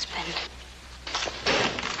my husband.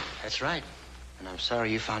 That's right. And I'm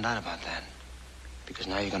sorry you found out about that. Because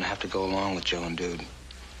now you're gonna have to go along with Joe and Dude.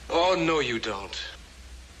 Oh, no, you don't.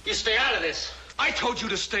 You stay out of this. I told you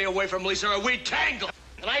to stay away from Lisa or we'd tangle.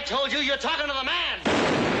 And I told you you're talking to the man.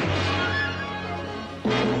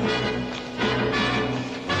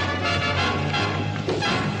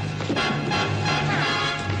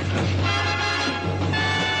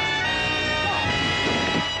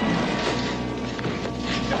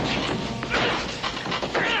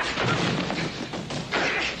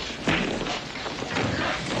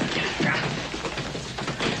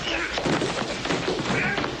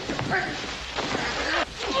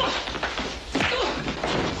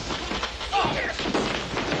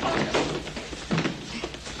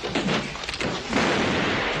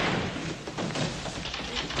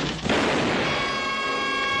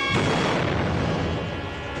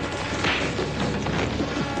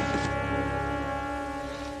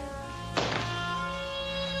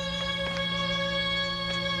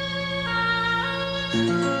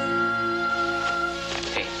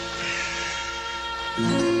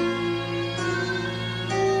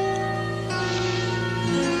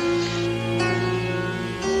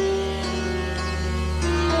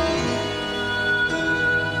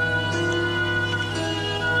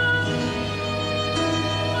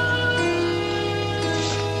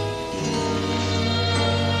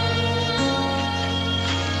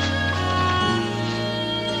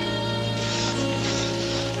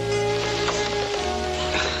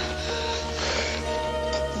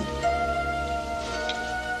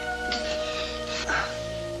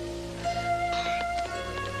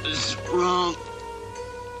 This is wrong.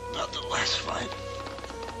 About the last fight.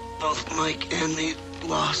 Both Mike and me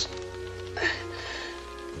lost.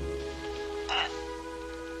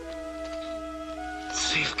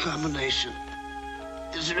 Safe combination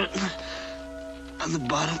is written on the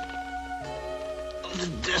bottom of the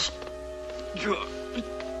desk drawer.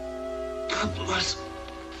 God bless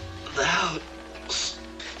the house.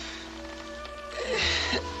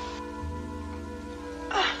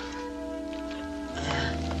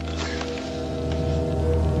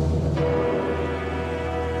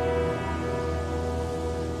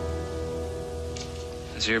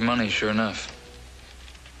 It's your money, sure enough.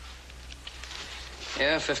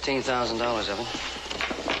 Yeah, $15,000 of it.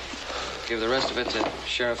 Give the rest of it to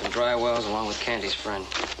Sheriff in Dry Wells along with Candy's friend.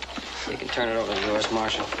 He can turn it over to the U.S.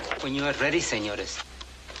 Marshal. When you are ready, senores.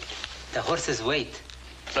 The horses wait.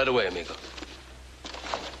 Right away, amigo.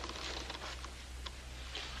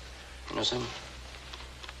 You know something?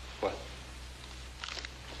 What?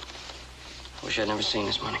 I wish I'd never seen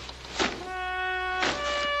this money.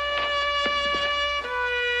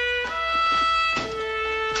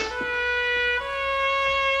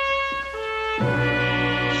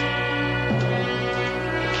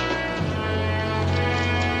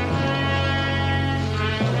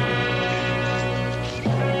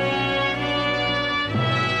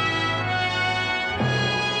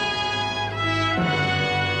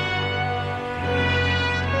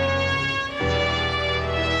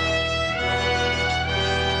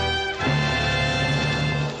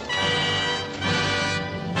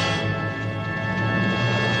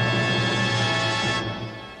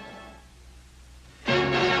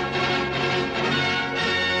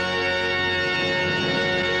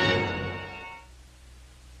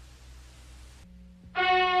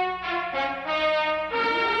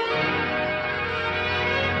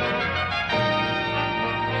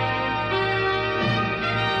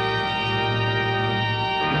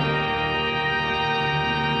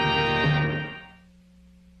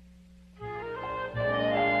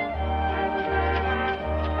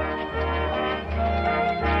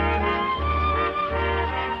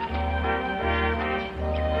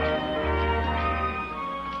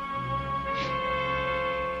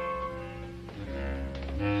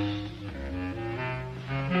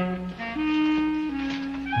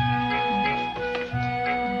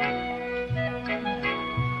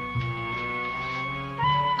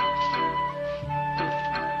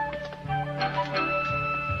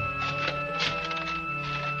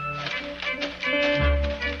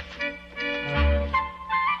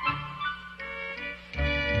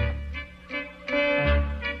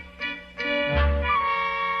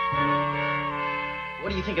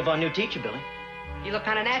 Of our new teacher, Billy. You look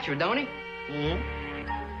kind of natural, don't he? Mm-hmm.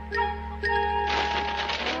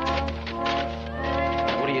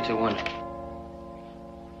 What do you two want?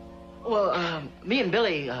 Well, me and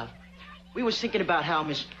Billy, we was thinking about how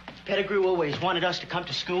Miss Pettigrew always wanted us to come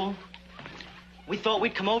to school. We thought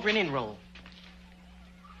we'd come over and enroll.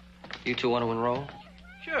 You two want to enroll?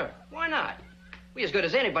 Sure, why not? We as good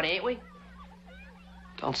as anybody, ain't we?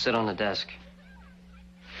 Don't sit on the desk.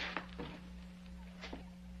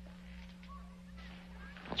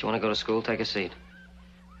 Don't you want to go to school? Take a seat.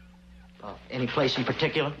 Any place in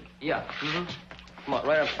particular? Yeah. Mm-hmm. Come on,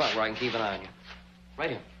 right up front where I can keep an eye on you.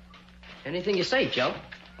 Right here. Anything you say, Joe.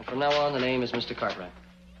 And from now on, the name is Mr. Cartwright.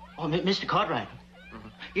 Oh, Mr. Cartwright. Mm-hmm.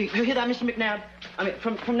 You hear that, Mr. McNabb? I mean,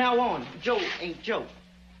 from now on, Joe ain't Joe.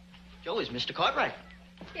 Joe is Mr. Cartwright.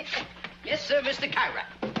 Yes, sir, Mr. Cartwright.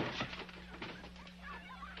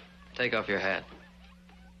 Take off your hat.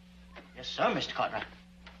 Yes, sir, Mr. Cartwright.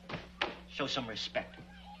 Show some respect.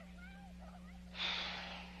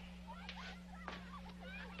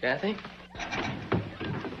 Kathy?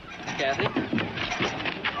 Kathy?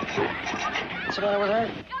 What's the matter with her?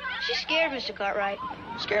 She's scared, Mr. Cartwright.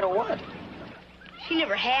 Scared of what? She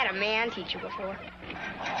never had a man teacher before.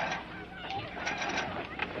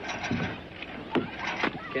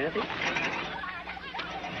 Kathy?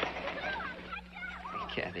 Hey,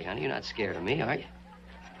 Kathy, honey, you're not scared of me, are you?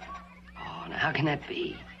 Oh, now how can that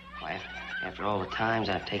be? Why, after all the times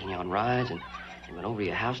I've taken you on rides and been over to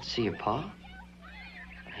your house to see your pa?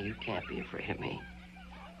 Now, you can't be afraid of me.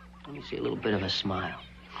 Let me see a little bit of a smile.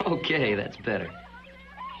 Okay, that's better.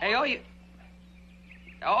 Hey, all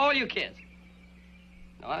you kids.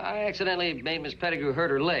 No, I accidentally made Miss Pettigrew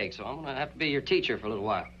hurt her leg, so I'm going to have to be your teacher for a little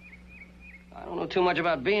while. I don't know too much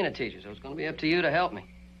about being a teacher, so it's going to be up to you to help me.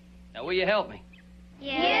 Now, will you help me?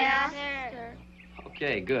 Yes, sir.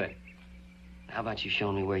 Okay, good. How about you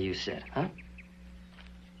show me where you sit, huh?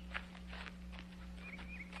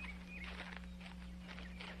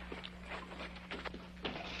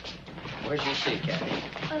 Where's your seat, Kathy?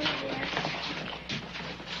 Over there.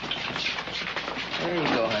 There you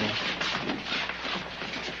go, honey.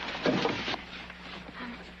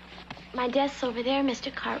 My desk's over there,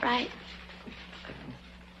 Mr. Cartwright.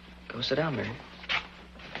 Go sit down, Mary.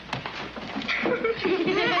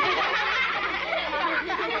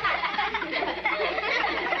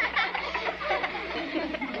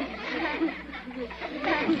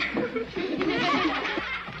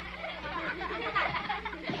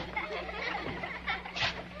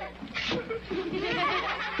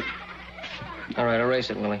 All right, erase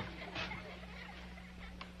it, Willie.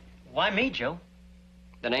 Why me, Joe?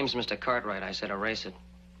 The name's Mr. Cartwright. I said erase it.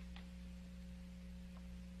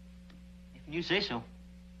 If you say so.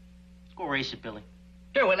 Let's go erase it, Billy.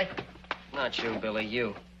 Here, Willie. Not you, Billy,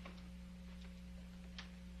 you.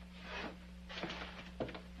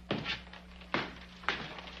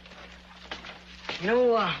 You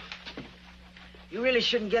know, you really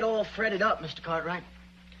shouldn't get all fretted up, Mr. Cartwright.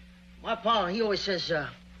 My pa, he always says,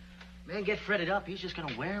 man, get fretted up, he's just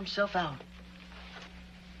gonna wear himself out.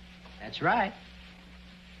 That's right.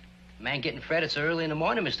 Man getting fretted so early in the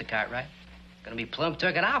morning, Mr. Cartwright. Gonna be plumb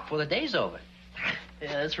turking out before the day's over.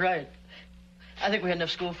 Yeah, that's right. I think we had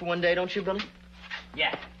enough school for one day, don't you, Billy?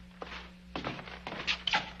 Yeah.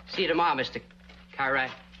 See you tomorrow, Mr.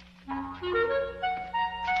 Cartwright.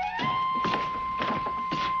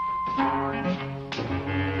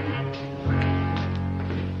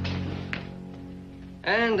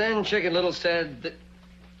 And then Chicken Little said...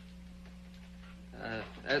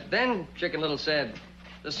 then Chicken Little said,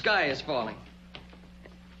 the sky is falling.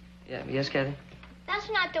 Yeah, yes, Kathy? That's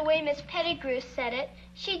not the way Miss Pettigrew said it.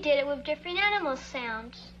 She did it with different animal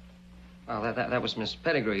sounds. Well, that was Miss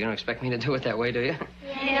Pettigrew. You don't expect me to do it that way, do you?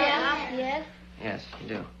 Yeah. Yes. Yes, you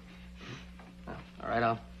do. Well, all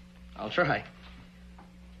right, I'll try.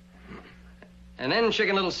 And then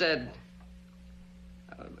Chicken Little said,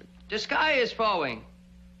 the sky is falling.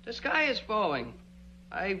 The sky is falling.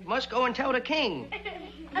 I must go and tell the king.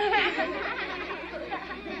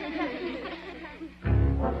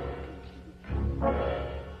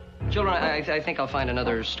 Children, I think I'll find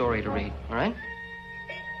another story to read, all right?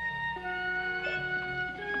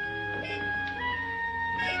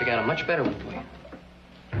 I got a much better one for you.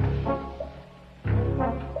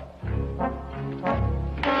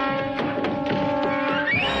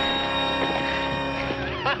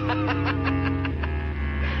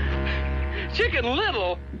 Chicken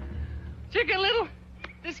Little? Chicken Little?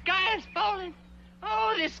 The sky is falling.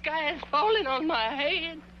 Oh, the sky is falling on my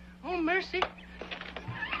head. Oh, mercy.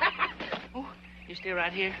 Oh, you stay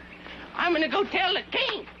right here. I'm gonna go tell the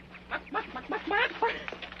king.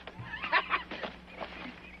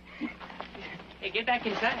 Hey, get back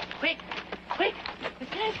inside. Quick, quick. The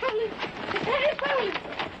sky is falling. The sky is falling.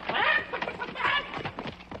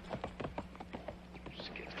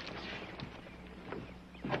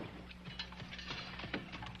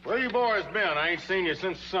 Where you boys been? I ain't seen you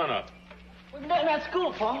since sunup. We've been at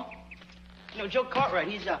school, Paul. You know, Joe Cartwright,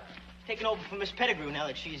 he's taking over for Miss Pettigrew now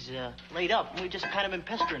that she's laid up. We've just kind of been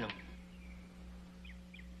pestering him.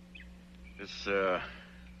 This,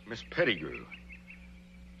 Miss Pettigrew.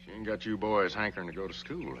 She ain't got you boys hankering to go to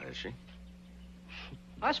school, has she?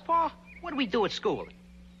 Us, Pa? What do we do at school?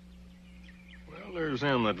 Well, there's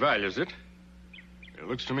them that values it. It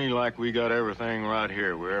looks to me like we got everything right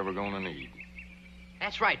here we're ever gonna need.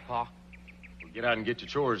 That's right, Pa. Well, get out and get your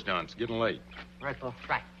chores done. It's getting late. Right, Pa.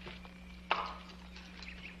 Right.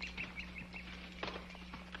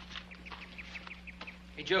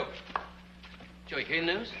 Hey, Joe. Joe, you hear the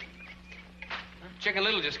news? Chicken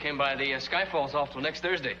Little just came by. The sky falls off till next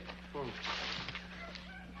Thursday.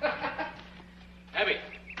 Abby.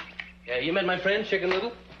 Yeah, you met my friend, Chicken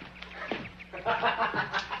Little? What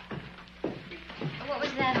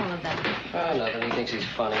was that all about? Oh, nothing. He thinks he's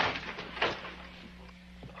funny.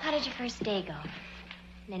 How did your first day go?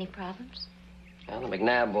 Any problems? Well, the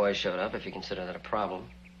McNabb boys showed up, if you consider that a problem.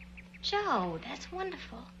 Joe, that's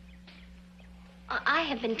wonderful. I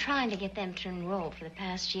have been trying to get them to enroll for the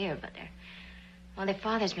past year, but their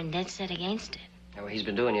father's been dead set against it. Oh, well, he's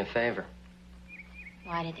been doing you a favor.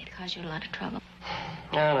 Why did it cause you a lot of trouble?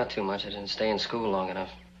 No, not too much. I didn't stay in school long enough.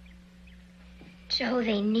 Joe,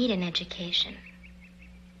 they need an education.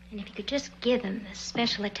 And if you could just give them the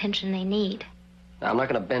special attention they need. Now, I'm not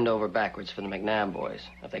going to bend over backwards for the McNabb boys.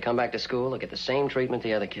 If they come back to school, they'll get the same treatment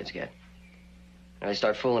the other kids get. If they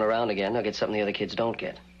start fooling around again, they'll get something the other kids don't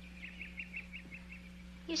get.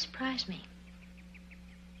 You surprised me.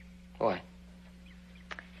 Why?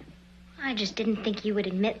 I just didn't think you would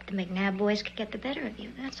admit the McNabb boys could get the better of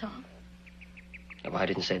you, that's all. Well, I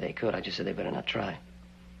didn't say they could. I just said they better not try.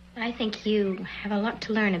 But I think you have a lot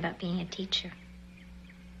to learn about being a teacher.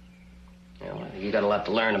 Yeah, well, you got a lot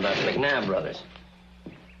to learn about the McNabb brothers.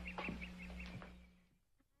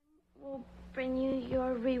 We'll bring you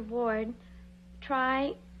your reward.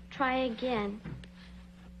 Try again.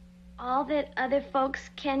 All that other folks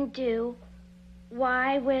can do,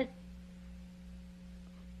 why with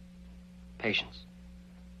Patience.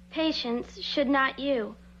 patience should not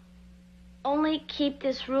you. Only keep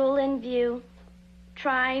this rule in view.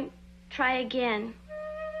 Try again.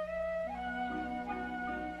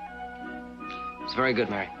 It's very good,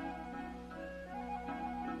 Mary.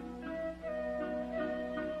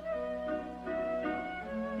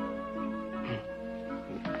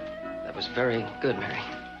 was very good, Mary.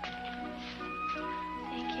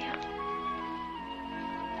 Thank you.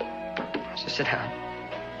 Just sit down.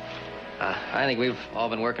 I think we've all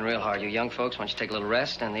been working real hard. You young folks, why don't you take a little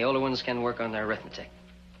rest, and the older ones can work on their arithmetic.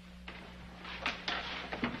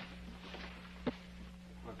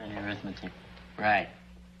 Work on your arithmetic. Right.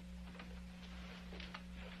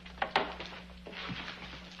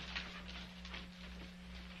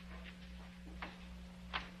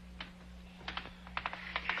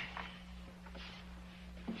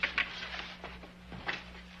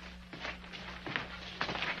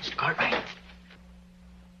 Mr. Cartwright.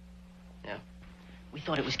 Yeah? We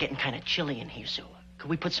thought it was getting kind of chilly in here, so could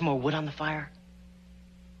we put some more wood on the fire?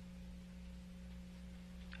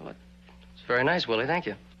 Well, it's very nice, Willie. Thank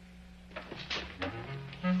you.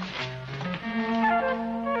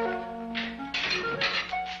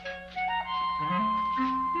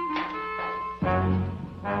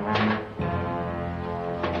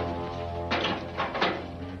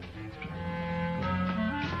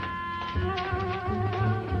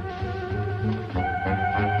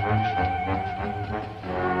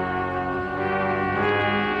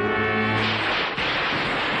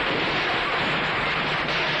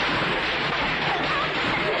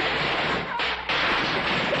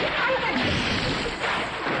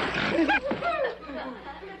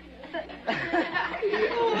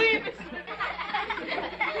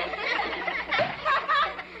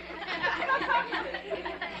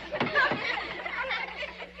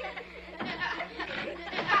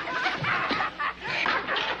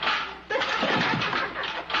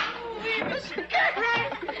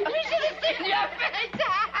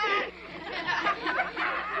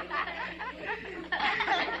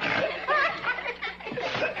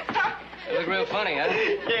 You look real funny, huh?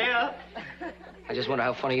 Yeah. I just wonder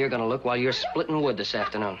how funny you're going to look while you're splitting wood this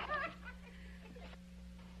afternoon.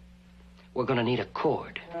 We're going to need a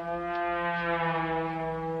cord.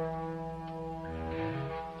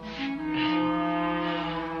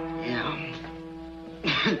 Yeah.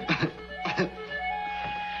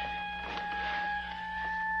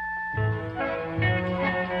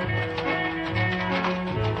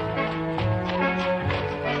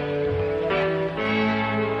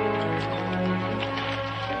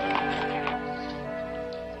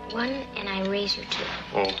 One, and I raise you two.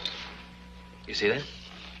 Oh. You see that?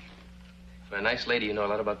 For a nice lady, you know a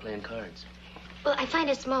lot about playing cards. Well, I find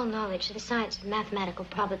a small knowledge of the science of mathematical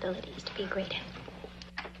probabilities to be a great help.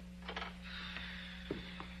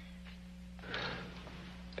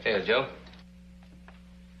 Hey, Joe.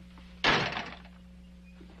 A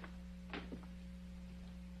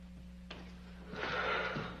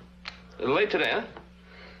little late today, huh?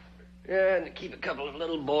 Yeah, and to keep a couple of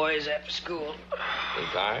little boys after school. You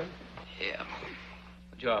tired? Yeah.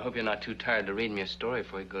 Joe, I hope you're not too tired to read me a story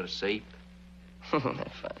before you go to sleep. Fine.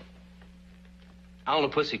 Owl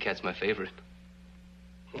and Pussycat's my favorite.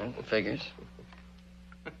 Well, it figures.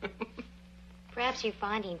 Perhaps you're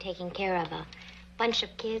finding taking care of a bunch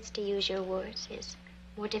of kids, to use your words, is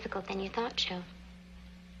more difficult than you thought, Joe.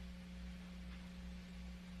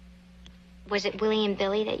 Was it Willie and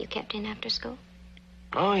Billy that you kept in after school?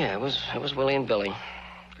 Oh, yeah, it was Willie and Billy.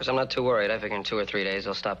 Of course, I'm not too worried. I figure in 2 or 3 days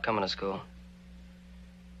they'll stop coming to school.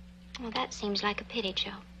 Well, that seems like a pity,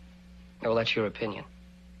 Joe. Well, that's your opinion.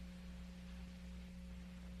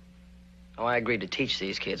 Oh, I agreed to teach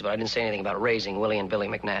these kids, but I didn't say anything about raising Willie and Billy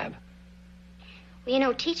McNabb. Well, you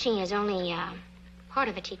know, teaching is only part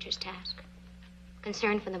of a teacher's task.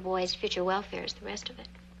 Concern for the boys' future welfare is the rest of it.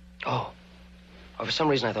 Oh, for some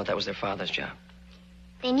reason I thought that was their father's job.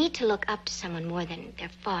 They need to look up to someone more than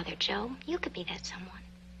their father, Joe. You could be that someone.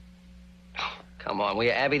 Come on, will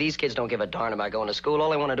you, Abby? These kids don't give a darn about going to school.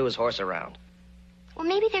 All they want to do is horse around. Well,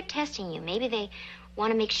 maybe they're testing you. Maybe they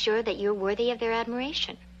want to make sure that you're worthy of their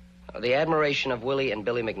admiration. The admiration of Willie and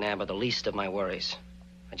Billy McNabb are the least of my worries.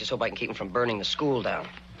 I just hope I can keep them from burning the school down.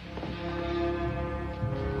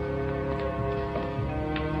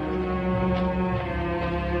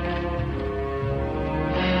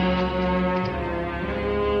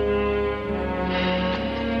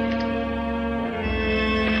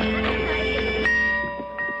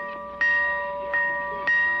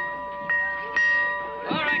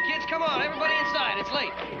 All right, kids, come on. Everybody inside. It's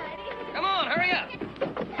late. Come on, hurry up.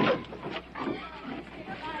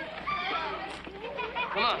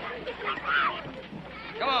 Come on.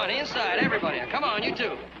 Come on, inside, everybody. Come on, you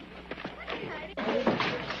two.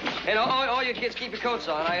 Hey, all you kids, keep your coats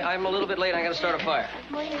on. I'm a little bit late. I gotta start a fire.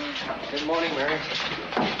 Morning. Good morning, Mary.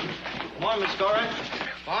 Morning, Miss Cora.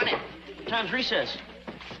 Morning. What time's recess?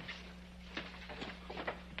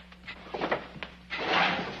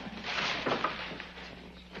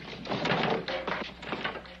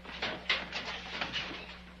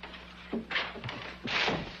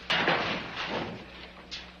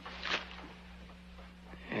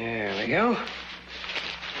 go.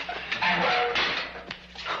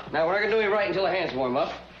 Now, we're not going to do any writing until the hands warm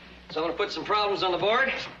up. So I'm going to put some problems on the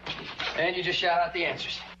board, and you just shout out the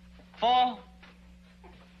answers. 4.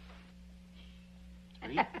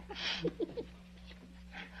 3.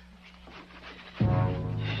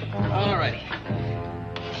 All righty.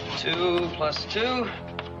 2 plus 2.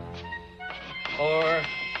 4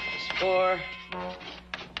 plus 4.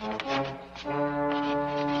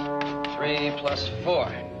 3 plus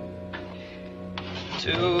 4.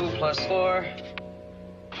 2 plus 4.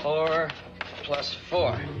 4 plus 4.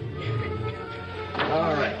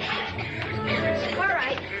 All right. All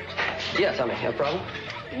right. Yeah, tell me, you have a problem?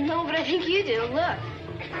 No, but I think you do. Look.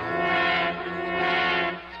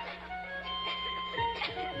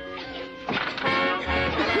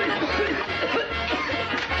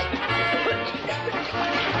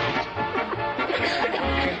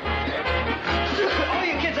 All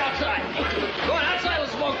you kids outside. Go on, outside till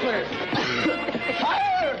the smoke clears.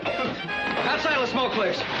 Fire! Outside till the smoke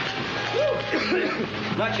clears.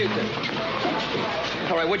 Not you two.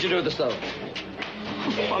 All right, what'd you do with the stove?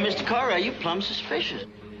 Well, Mr. Cartwright, you plumb suspicious.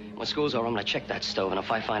 When school's over, I'm gonna check that stove, and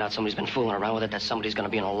if I find out somebody's been fooling around with it, that somebody's gonna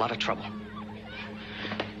be in a lot of trouble.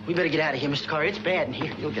 We better get out of here, Mr. Cartwright. It's bad in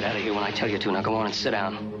here. You'll get out of here when I tell you to. Now go on and sit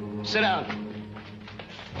down. Sit down.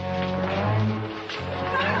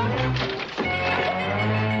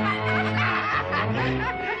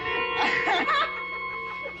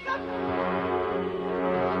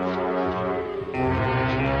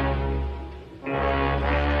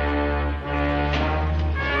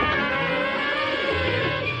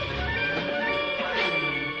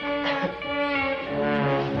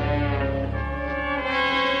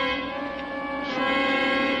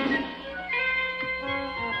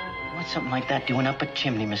 What's something like that doing up a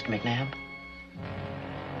chimney, Mr. McNabb?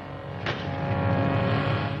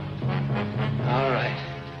 All right.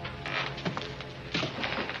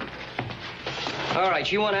 All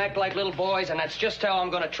right, you want to act like little boys, and that's just how I'm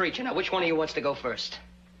going to treat you. Now, which one of you wants to go first?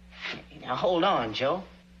 Now, hold on, Joe.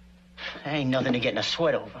 There ain't nothing to get in a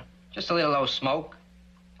sweat over. Just a little old smoke.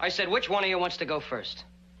 I said, which one of you wants to go first?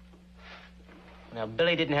 Now,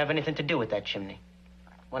 Billy didn't have anything to do with that chimney.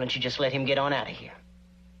 Why don't you just let him get on out of here?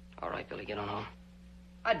 All right, Billy, get on home.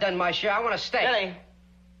 I've done my share. I want to stay. Billy,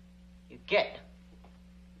 you get.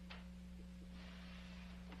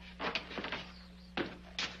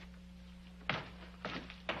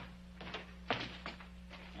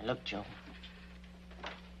 Now, look, Joe.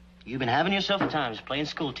 You've been having yourself a time just playing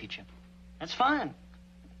school teacher. That's fine.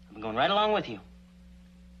 I'm going right along with you.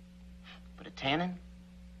 But a tanning?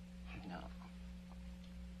 No.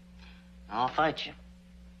 I'll fight you.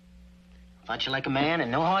 I'll fight you like a man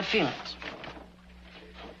and no hard feelings.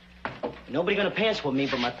 Nobody gonna pants with me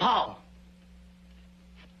but my pa.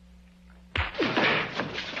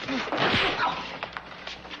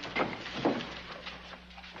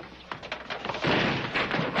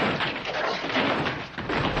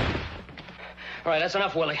 All right, that's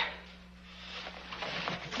enough, Willie.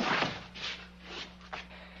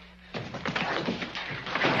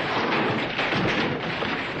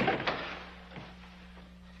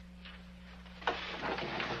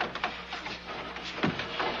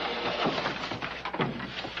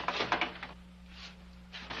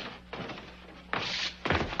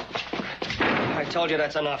 I told you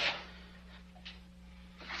that's enough.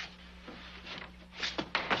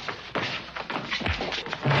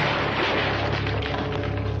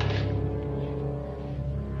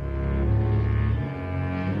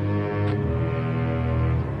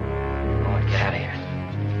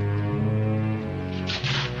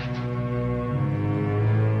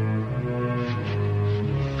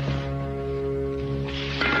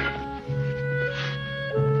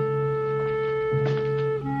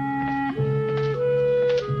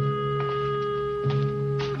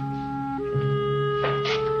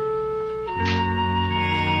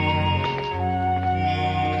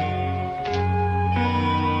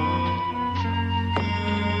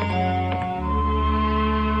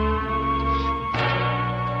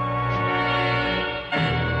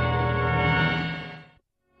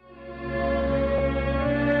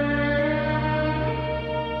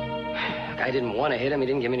 I didn't want to hit him. He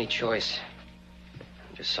didn't give me any choice.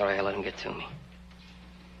 I'm just sorry I let him get to me.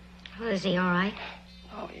 Well, is he all right?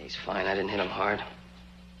 Oh, yeah, he's fine. I didn't hit him hard.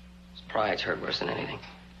 His pride's hurt worse than anything.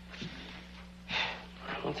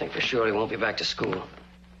 I don't think for sure he won't be back to school.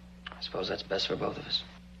 I suppose that's best for both of us.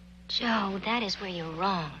 Joe, that is where you're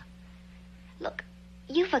wrong. Look,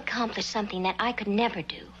 you've accomplished something that I could never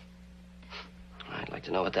do. I'd like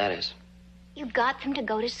to know what that is. You got them to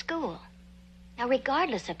go to school. Now,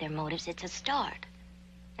 regardless of their motives, it's a start.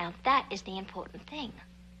 Now, that is the important thing.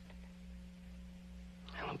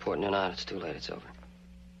 Well, important or not, it's too late. It's over.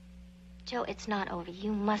 Joe, it's not over.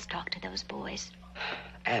 You must talk to those boys.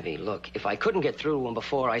 Abby, look, if I couldn't get through to him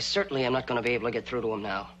before, I certainly am not going to be able to get through to him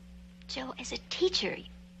now. Joe, as a teacher...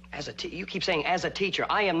 You keep saying as a teacher.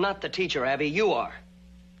 I am not the teacher, Abby. You are.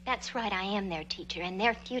 That's right, I am their teacher, and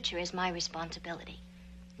their future is my responsibility.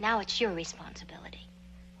 Now it's your responsibility.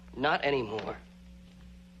 Not anymore.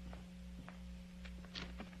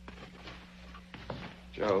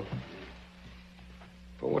 Joe,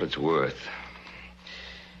 for what it's worth,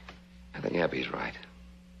 I think Abby's right.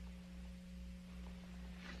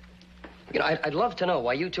 You know, I'd love to know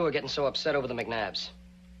why you two are getting so upset over the McNabbs.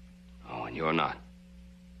 Oh, and you're not.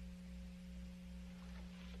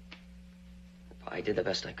 I did the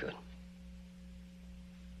best I could.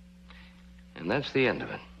 And that's the end of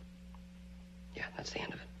it. Yeah, that's the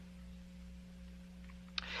end of it.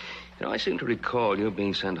 You know, I seem to recall you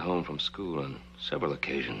being sent home from school on several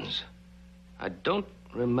occasions. I don't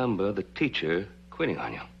remember the teacher quitting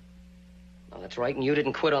on you. No, that's right, and you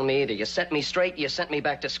didn't quit on me either. You set me straight, you sent me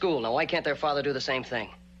back to school. Now, why can't their father do the same thing?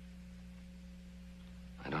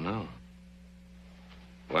 I don't know.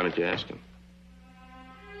 Why don't you ask him?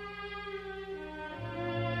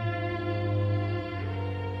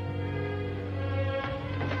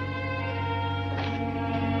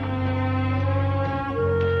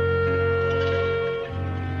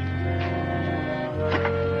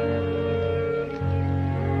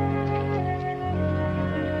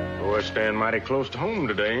 Staying mighty close to home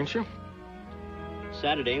today, ain't you?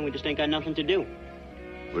 Saturday, and we just ain't got nothing to do.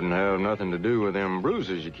 Wouldn't have nothing to do with them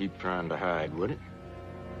bruises you keep trying to hide, would it?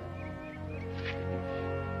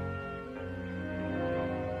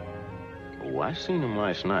 Oh, I seen them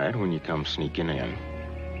last night when you come sneaking in.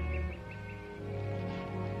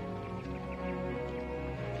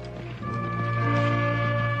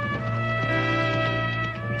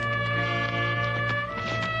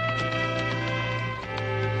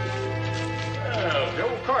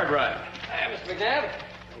 Hi, Mr. McNabb.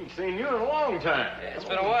 Haven't seen you in a long time. Yeah, it's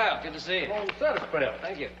been a while. Good to see you. Long set of spell.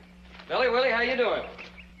 Thank you. Billy, Willie, how you doing?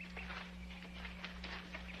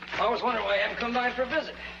 I was wondering why you haven't come by for a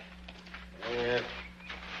visit. Yeah,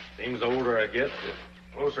 seems the older I get,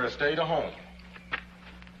 the closer I stay to home.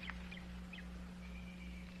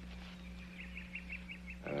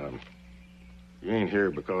 You ain't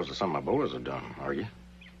here because of something my boys have done, are you?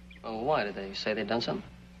 Oh, why? Did they say they'd done something?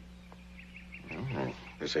 Well,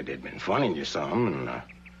 they said they'd been funning you some, and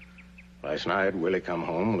last night Willie come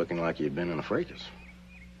home looking like he'd been in a fracas.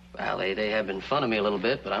 Well, they have been funning me a little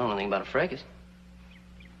bit, but I don't know anything about a fracas.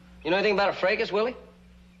 You know anything about a fracas, Willie?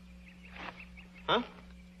 Huh?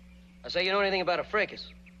 I say, you know anything about a fracas?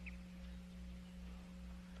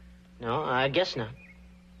 No, I guess not.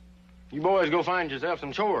 You boys go find yourself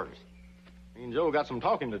some chores. Me and Joe got some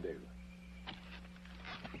talking to do.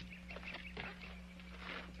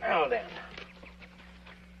 Now then.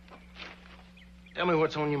 Tell me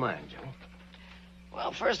what's on your mind, Joe.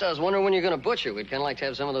 Well, first I was wondering when you're going to butcher. We'd kind of like to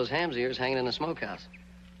have some of those hams of yours hanging in the smokehouse.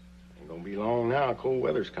 Ain't gonna be long now. Cold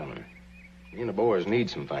weather's coming. Me and the boys need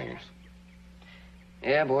some things.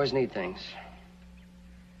 Yeah, boys need things.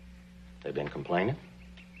 They been complaining?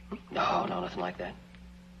 No, nothing like that.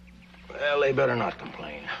 Well, they better not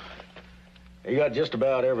complain. They got just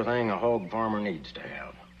about everything a hog farmer needs to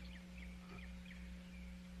have.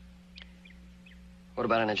 What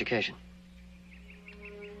about an education?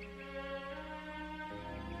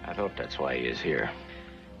 I thought that's why he is here.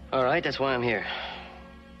 All right, that's why I'm here.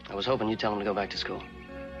 I was hoping you'd tell him to go back to school.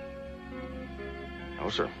 No,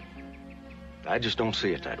 sir. I just don't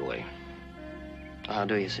see it that way. How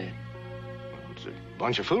do you see it? It's a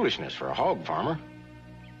bunch of foolishness for a hog farmer.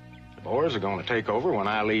 The boys are going to take over when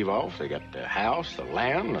I leave off. They got the house, the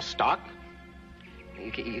land, the stock.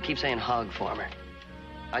 You keep saying hog farmer.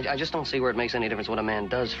 I just don't see where it makes any difference what a man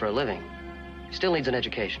does for a living. He still needs an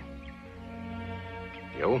education.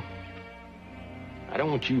 Joe, I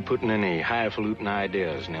don't want you putting any highfalutin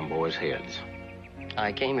ideas in them boys' heads.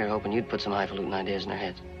 I came here hoping you'd put some highfalutin ideas in their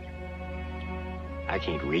heads. I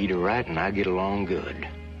can't read or write, and I get along good.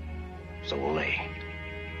 So will they.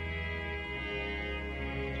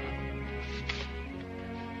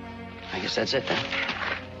 I guess that's it, then.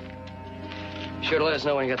 Be sure to let us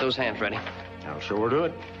know when you got those hams ready. I'll sure do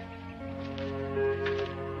it.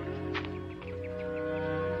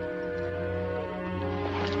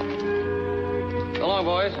 So long,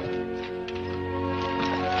 boys.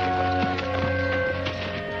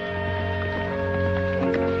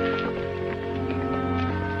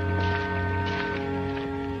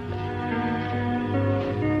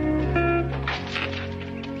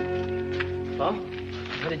 Well,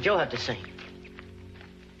 what did Joe have to say?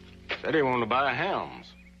 Said he wanted to buy hams.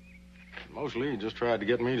 Mostly he just tried to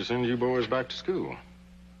get me to send you boys back to school.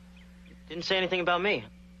 Didn't say anything about me.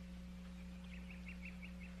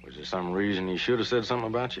 Was there some reason he should have said something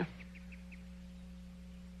about you?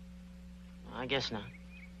 I guess not.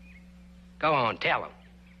 Go on, tell him.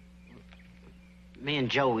 Me and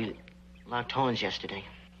Joe, we locked horns yesterday.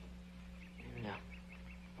 And,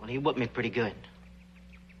 well, he whipped me pretty good.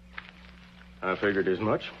 I figured as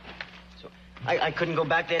much. So I couldn't go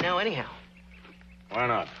back there now anyhow. Why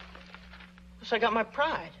not? Because I got my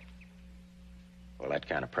pride. Well, that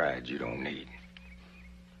kind of pride you don't need.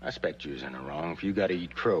 I expect you was in the wrong. If you gotta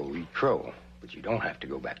eat crow, eat crow. But you don't have to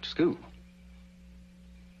go back to school.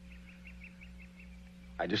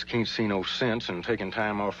 I just can't see no sense in taking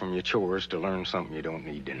time off from your chores to learn something you don't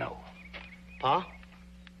need to know. Pa?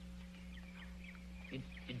 You're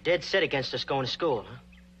dead set against us going to school, huh?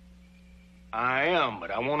 I am,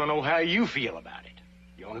 but I want to know how you feel about it.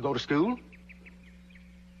 You want to go to school?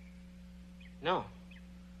 No.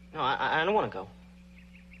 No, I don't want to go.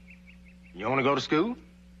 You want to go to school?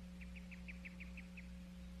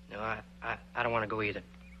 No, I don't want to go either.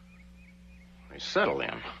 Hey, settle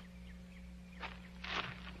in.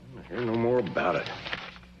 I hear no more about it.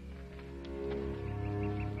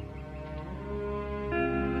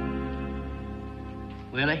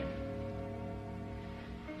 Willie?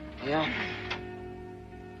 Yeah?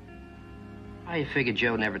 How you figure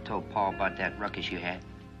Joe never told Paul about that ruckus you had?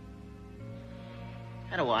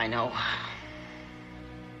 How do I know?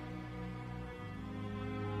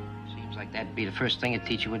 Seems like that'd be the first thing a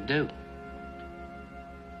teacher would do.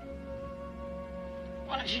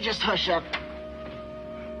 Why don't you just hush up?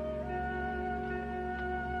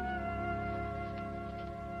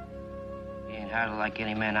 He ain't hardly like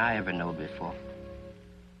any man I ever knowed before.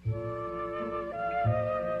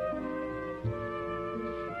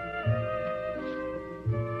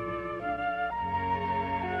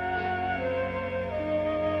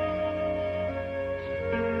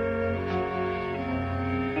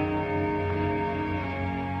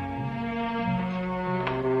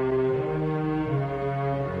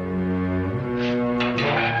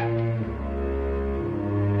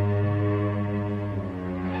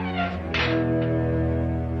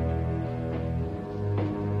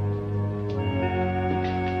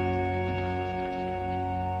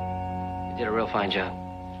 Fine job.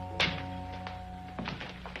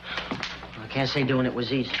 I can't say doing it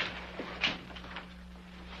was easy.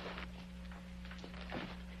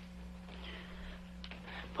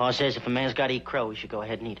 Pa says if a man's got to eat crow, he should go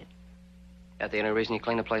ahead and eat it. That the only reason you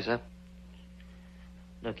cleaned the place up?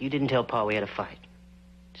 Look, you didn't tell Pa we had a fight.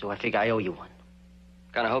 So I figure I owe you one.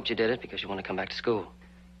 Kind of hoped you did it because you want to come back to school.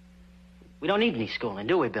 We don't need any schooling,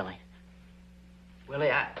 do we, Billy? Willie,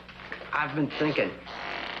 I've been thinking.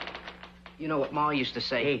 You know what Ma used to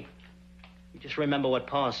say? Hey, you just remember what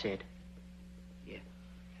Pa said. Yeah.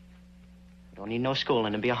 Don't need no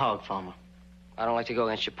schooling to be a hog farmer. I don't like to go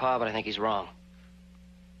against your Pa, but I think he's wrong.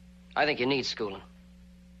 I think you need schooling.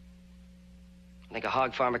 I think a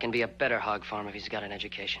hog farmer can be a better hog farmer if he's got an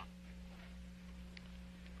education.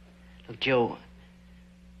 Look, Joe,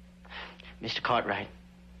 Mr. Cartwright,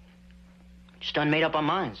 just done made up our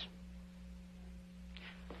minds.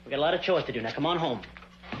 We got a lot of chores to do. Now, come on home.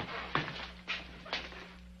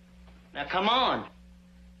 Now, come on.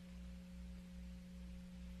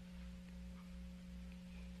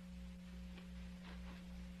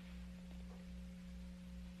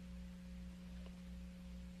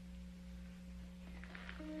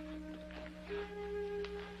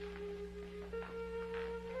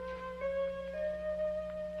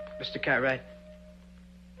 Mr. Cartwright,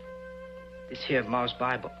 this here Ma's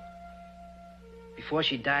Bible. Before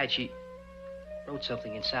she died, she wrote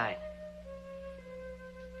something inside.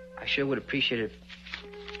 I sure would appreciate it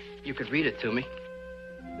if you could read it to me.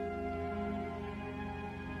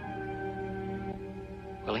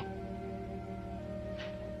 Willie?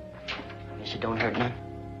 I guess it don't hurt none.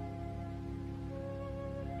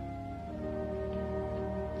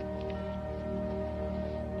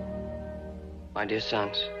 My dear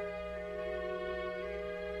sons,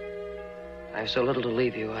 I have so little to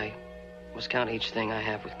leave you, I must count each thing I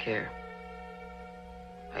have with care.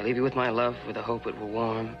 I leave you with my love, with the hope it will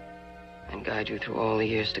warm and guide you through all the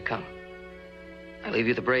years to come. I leave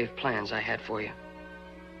you the brave plans I had for you,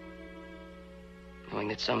 knowing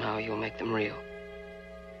that somehow you'll make them real.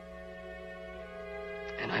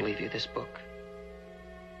 And I leave you this book,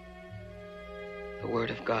 the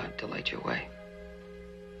Word of God to light your way.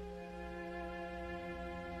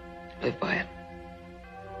 Live by it.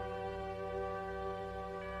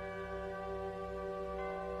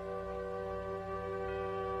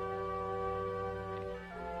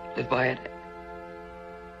 Live by it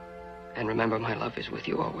And remember, my love is with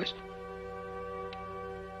you always.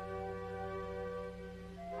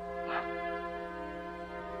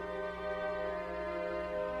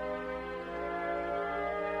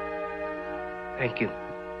 Thank you,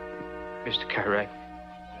 Mr. Cartwright.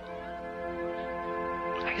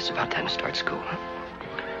 I guess it's about time to start school, huh?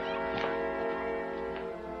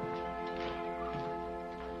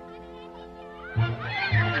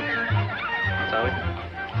 Tommy?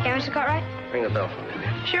 Yeah, Mr. Cartwright? Ring the bell for me,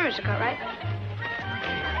 man. Sure, Mr. Cartwright.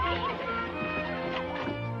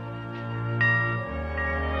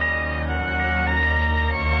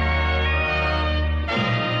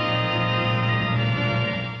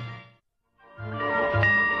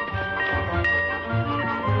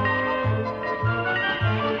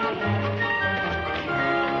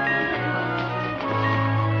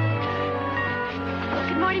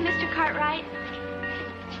 Good morning, Mr. Cartwright.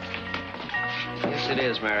 Yes, it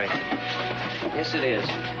is, Mary. Yes, it is.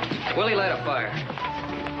 Willie, light a fire.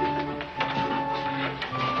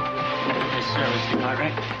 Yes, sir, Mr.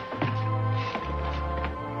 Cartwright.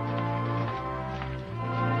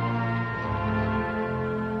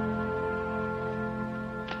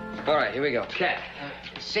 All right, here we go. Cat.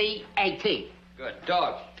 C-A-T. Good.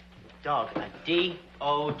 Dog. Dog.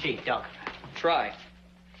 D-O-G. Dog. Try.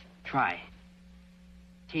 Try.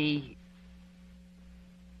 T-R-I.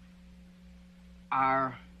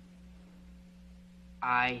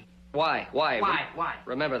 Why? Why?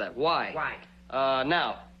 Remember that. Why? Why?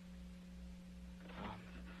 Now.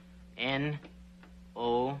 N-O-W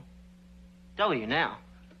now.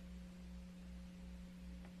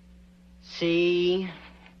 C.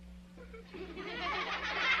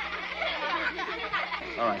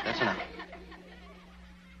 All right, that's enough.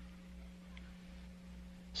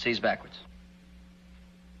 C's backwards.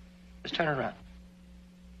 Just turn it around.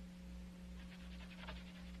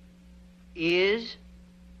 Is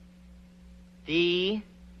the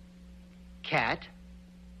cat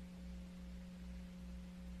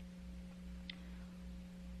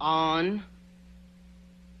on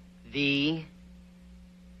the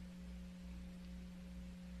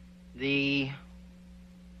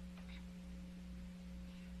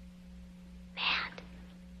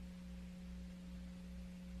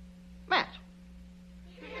mat?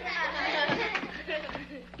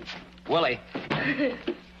 Willie.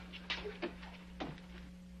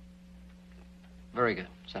 Very good.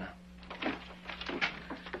 Sit down.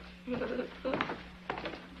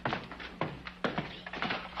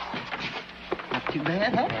 Not too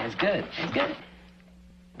bad, huh? That's good. That's good.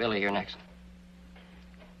 Billy, you're next.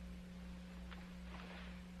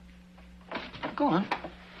 Go on.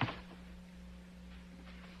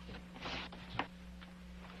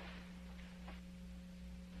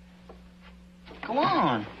 Go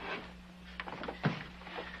on.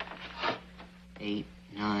 8,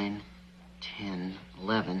 9, 10,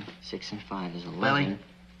 11. 6 and 5 is 11. Lily?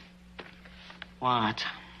 What?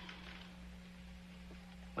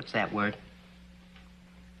 What's that word?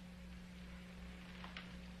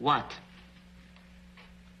 What?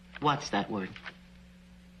 What's that word?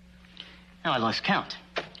 Now I lost count.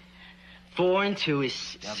 4 and 2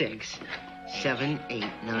 is 6. 7, 8,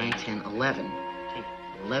 9, 10, 11.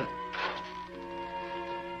 11.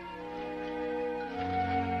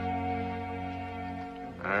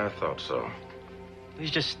 I thought so. He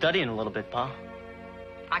was just studying a little bit, Pa.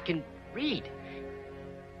 I can read.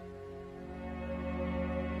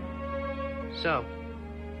 So,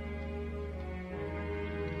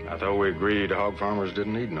 I thought we agreed hog farmers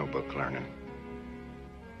didn't need no book learning.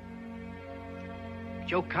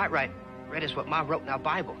 Joe Cartwright read us what Ma wrote in our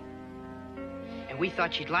Bible. And we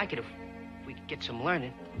thought she'd like it if we could get some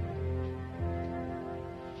learning.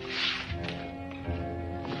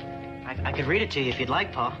 I could read it to you if you'd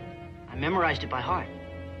like, Pa. I memorized it by heart.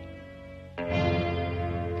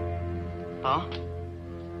 Pa?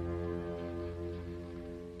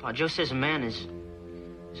 Pa, Joe says a man is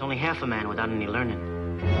only half a man without any learning.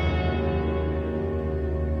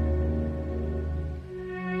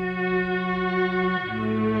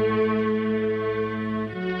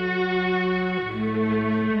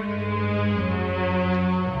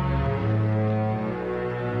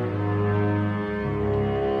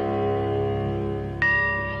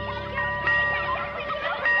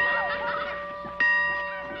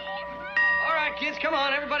 All right, kids, come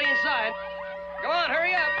on. Everybody inside. Come on,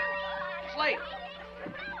 hurry up. It's late.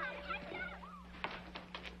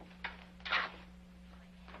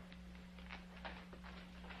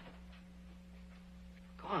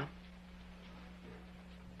 Go on.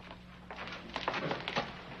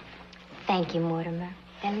 Thank you, Mortimer.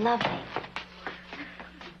 They're lovely.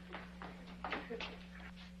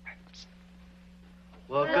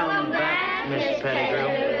 Welcome back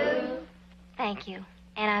Thank you.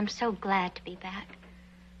 And I'm so glad to be back.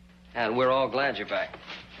 And we're all glad you're back.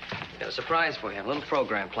 Got a surprise for you, a little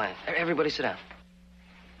program planned. Everybody sit down.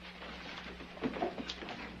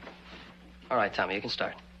 All right, Tommy, you can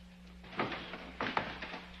start.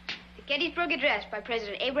 The Gettysburg Address by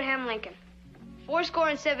President Abraham Lincoln.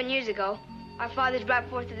 7 years ago, our fathers brought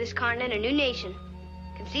forth to this continent a new nation,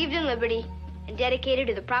 conceived in liberty and dedicated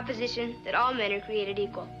to the proposition that all men are created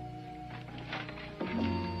equal.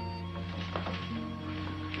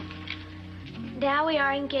 Now we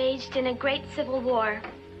are engaged in a great civil war,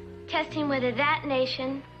 testing whether that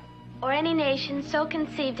nation, or any nation so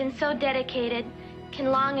conceived and so dedicated, can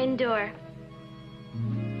long endure.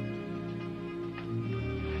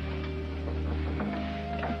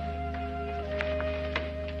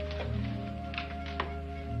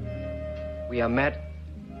 We are met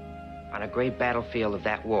on a great battlefield of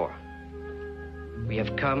that war. We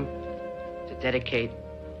have come to dedicate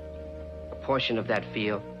a portion of that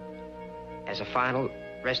field as a final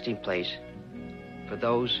resting place for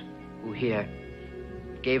those who here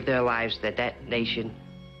gave their lives that that nation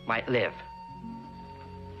might live.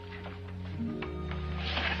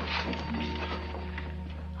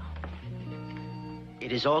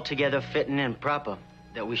 It is altogether fitting and proper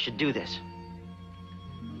that we should do this.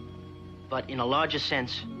 But in a larger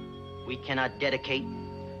sense, we cannot dedicate,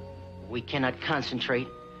 we cannot concentrate.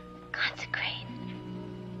 Consecrate.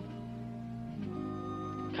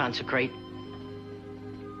 Consecrate.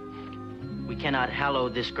 We cannot hallow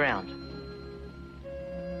this ground.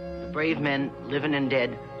 The brave men, living and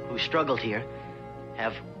dead, who struggled here,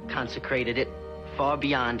 have consecrated it far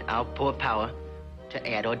beyond our poor power to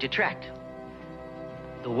add or detract.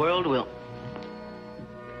 The world will...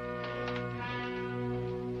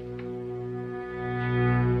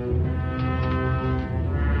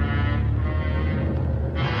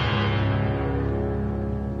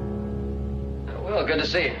 Well, good to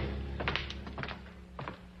see you.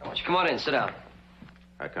 Why don't you come on in, sit down.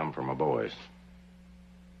 I come from my boys.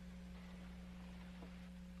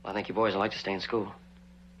 Well, I think you boys will like to stay in school.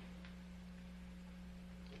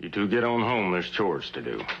 You two get on home. There's chores to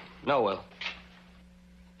do. No, Will.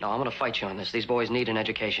 No, I'm gonna fight you on this. These boys need an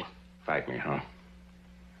education. Fight me, huh?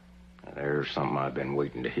 Now, there's something I've been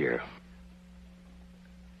waiting to hear.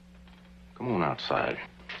 Come on outside.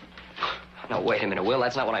 No, wait a minute, Will.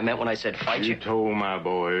 That's not what I meant when I said fight you. You told my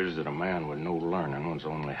boys that a man with no learning was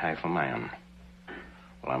only half a man.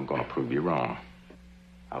 Well, I'm gonna prove you wrong.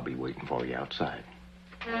 I'll be waiting for you outside.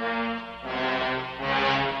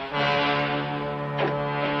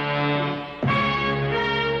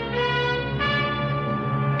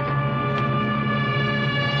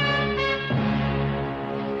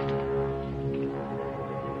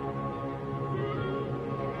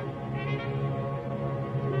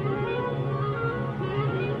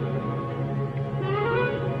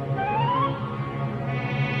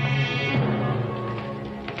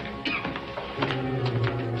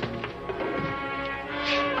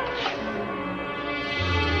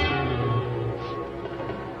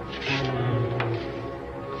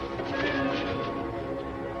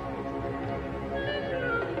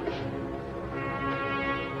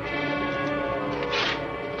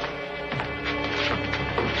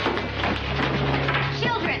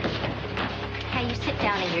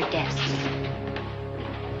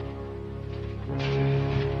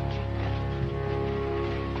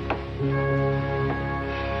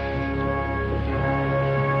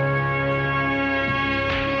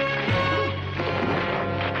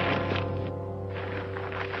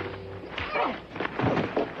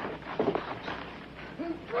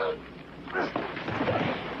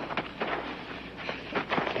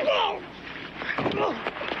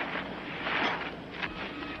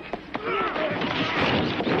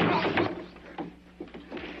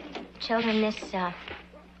 Children, this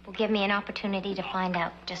will give me an opportunity to find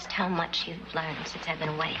out just how much you've learned since I've been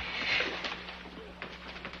away.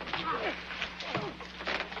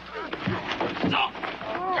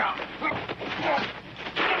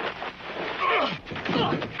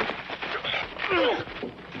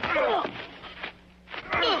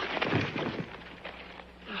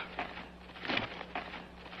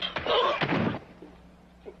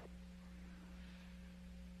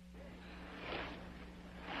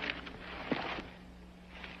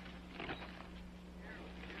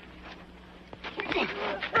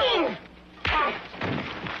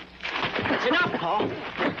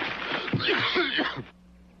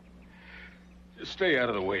 Just stay out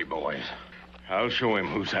of the way, boys. I'll show him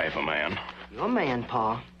who's half a man. You're a man,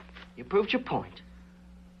 Pa. You proved your point.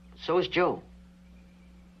 So is Joe.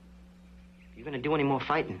 If you're gonna do any more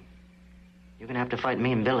fighting, you're gonna have to fight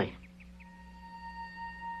me and Billy.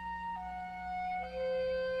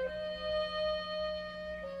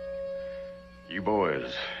 You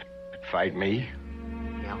boys fight me?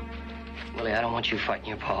 Yeah. Willie, I don't want you fighting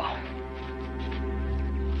your pa.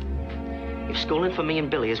 If schooling for me and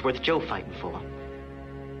Billy is worth Joe fighting for,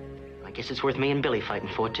 I guess it's worth me and Billy fighting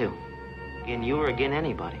for, too. Again you or again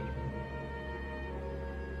anybody.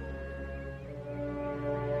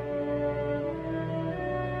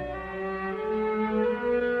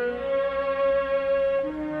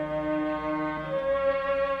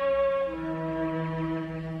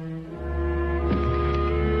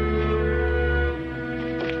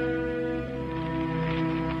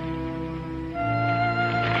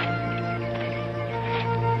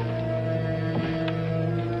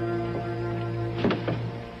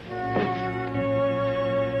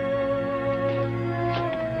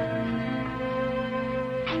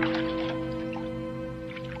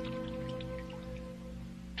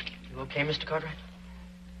 Okay, Mr. Cartwright?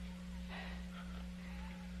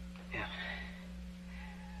 Yeah.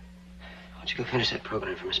 Why don't you go finish that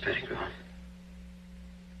program for Miss Pettigrew?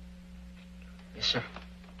 Yes, sir.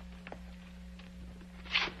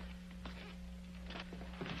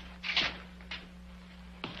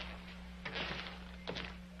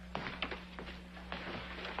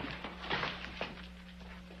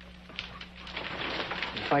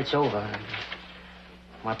 The fight's over. And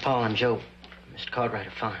my pa and Joe, Mr. Cartwright,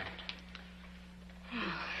 are fine.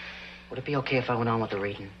 Would it be okay if I went on with the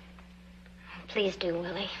reading? Please do,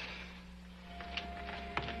 Willie.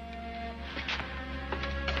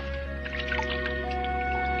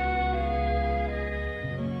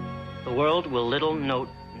 The world will little note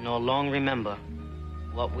nor long remember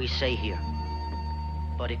what we say here,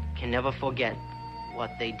 but it can never forget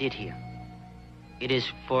what they did here. It is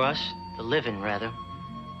for us, the living rather,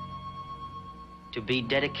 to be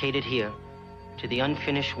dedicated here to the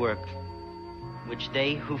unfinished work which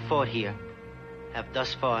they who fought here have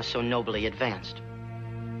thus far so nobly advanced.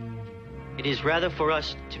 It is rather for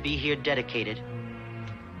us to be here dedicated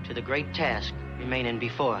to the great task remaining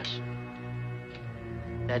before us,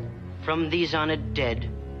 that from these honored dead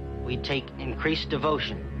we take increased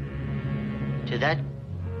devotion to that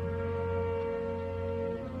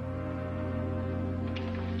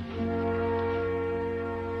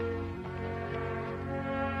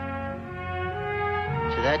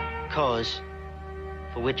cause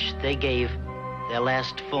for which they gave their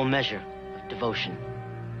last full measure of devotion.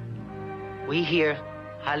 We here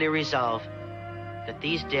highly resolve that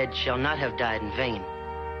these dead shall not have died in vain,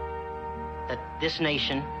 that this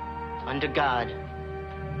nation, under God,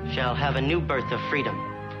 shall have a new birth of freedom,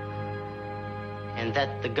 and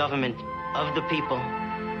that the government of the people,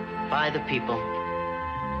 by the people,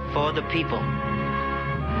 for the people,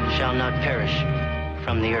 shall not perish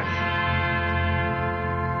from the earth.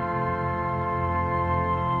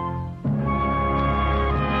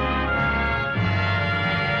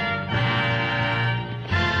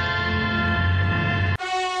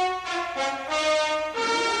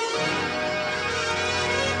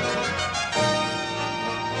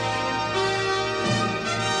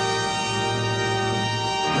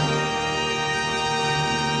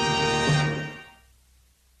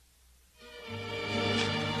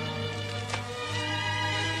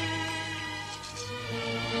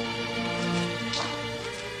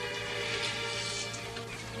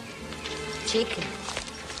 Chicken.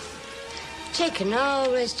 Chicken,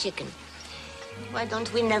 always chicken. Why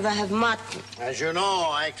don't we never have mutton? As you know,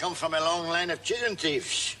 I come from a long line of chicken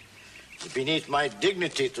thieves. It's beneath my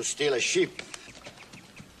dignity to steal a sheep.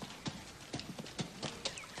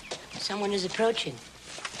 Someone is approaching.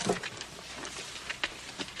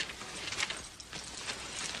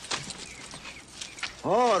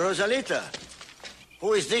 Oh, Rosalita.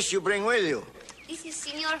 Who is this you bring with you? This is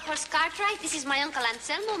Senor Horse Cartwright. This is my Uncle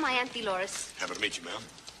Anselmo, my Aunt Dolores. Happy to meet you, ma'am.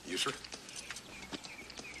 You, sir?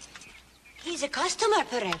 He's a customer,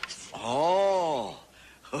 perhaps. Oh,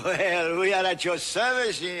 well, we are at your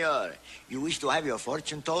service, senor. You wish to have your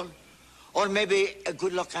fortune told? Or maybe a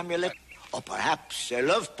good luck amulet? Or perhaps a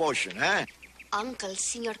love potion, huh? Uncle,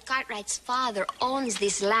 Senor Cartwright's father owns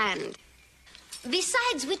this land.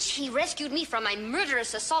 Besides which, he rescued me from my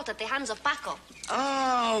murderous assault at the hands of Paco.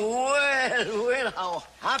 Oh, well, how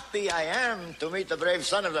happy I am to meet the brave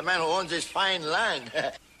son of the man who owns this fine land.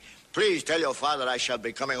 Please tell your father I shall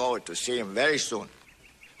be coming over to see him very soon.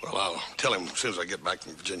 Well, I'll tell him as soon as I get back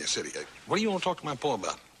from Virginia City. What do you want to talk to my pa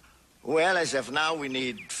about? Well, as of now, we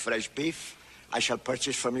need fresh beef. I shall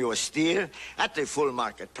purchase from you a steer at the full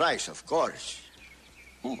market price, of course.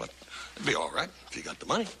 Oh, but it'd be all right if you got the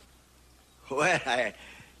money. Well, I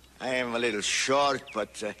am a little short,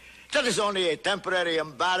 but that is only a temporary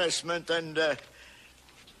embarrassment, and...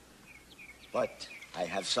 But I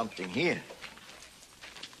have something here.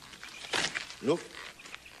 Look.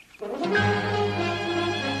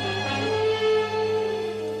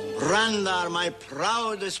 Randa are my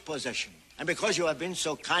proudest possession. And because you have been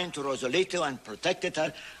so kind to Rosalito and protected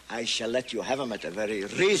her, I shall let you have them at a very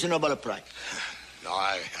reasonable price. No,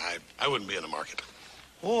 I wouldn't be in the market.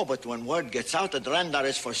 Oh, but when word gets out that Randar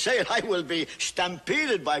is for sale, I will be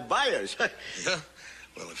stampeded by buyers. Yeah?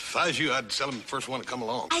 Well, if I was you, I'd sell him the first one to come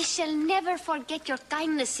along. I shall never forget your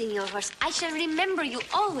kindness, Senor Horse. I shall remember you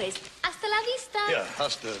always. Hasta la vista. Yeah,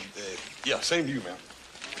 hasta, yeah, same to you, ma'am.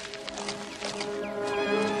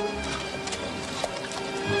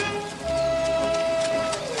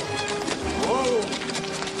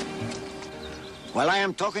 While I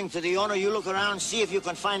am talking to the owner, you look around, see if you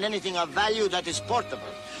can find anything of value that is portable.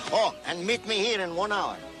 Oh, and meet me here in 1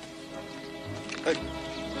 hour. Good.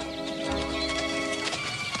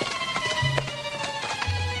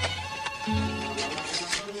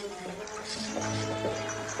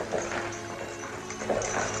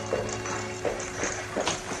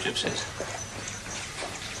 Gypsies.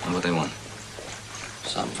 Wonder what they want.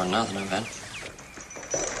 Something for nothing, I bet.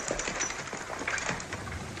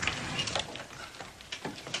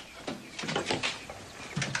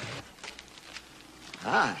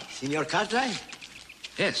 Ah, Senor Cartwright?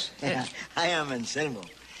 Yes, yes. I am Anselmo.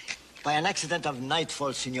 By an accident of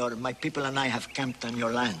nightfall, Senor, my people and I have camped on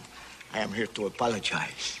your land. I am here to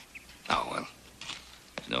apologize. Oh, well,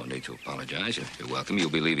 there's no need to apologize. You're welcome. You'll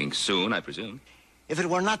be leaving soon, I presume. If it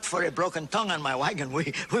were not for a broken tongue on my wagon,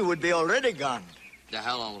 we would be already gone. Now,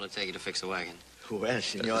 how long will it take you to fix the wagon? Well,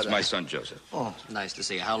 Senor... It's my son, Joseph. Oh. Nice to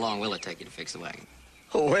see you. How long will it take you to fix the wagon?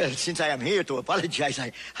 Oh, well, since I am here to apologize,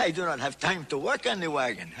 I do not have time to work on the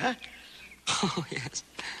wagon, huh? Oh, yes.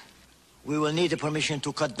 We will need a permission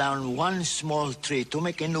to cut down one small tree to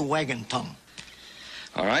make a new wagon tongue.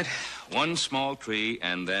 All right. One small tree,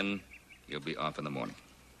 and then you'll be off in the morning.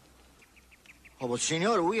 Oh, but,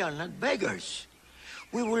 Senor, we are not beggars.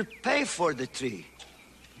 We will pay for the tree.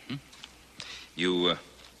 Mm-hmm.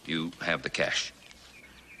 You have the cash.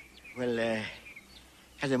 Well,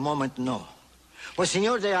 at the moment, no. Well,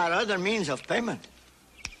 Senor, there are other means of payment.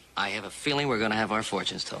 I have a feeling we're going to have our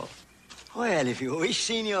fortunes told. Well, if you wish,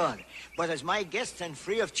 Senor. But as my guest and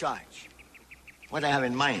free of charge. What I have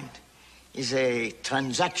in mind is a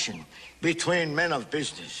transaction between men of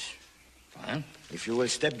business. Fine. If you will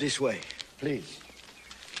step this way, please.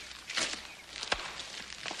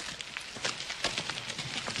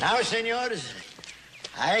 Now, senors,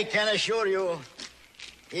 I can assure you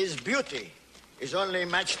his beauty is only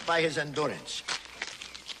matched by his endurance.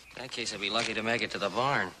 In that case, I'd be lucky to make it to the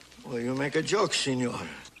barn. Well, you make a joke, senor.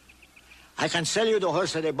 I can sell you the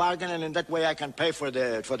horse at a bargain, and in that way I can pay for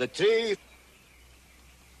the tree.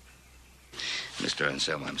 Mr.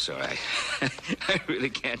 Anselmo, I'm sorry. I really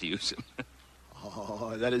can't use him.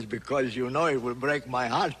 Oh, that is because you know it will break my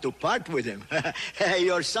heart to part with him.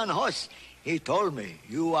 Your son, Hoss, he told me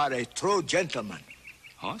you are a true gentleman.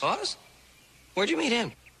 Hoss? Hoss? Where'd you meet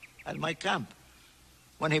him? At my camp.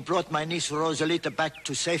 When he brought my niece Rosalita back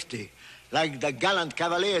to safety, like the gallant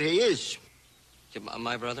cavalier he is.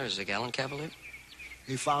 My brother is a gallant cavalier?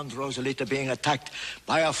 He found Rosalita being attacked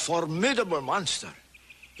by a formidable monster.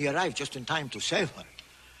 He arrived just in time to save her.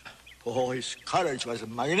 Oh, his courage was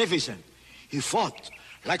magnificent. He fought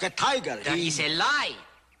like a tiger. That is a lie.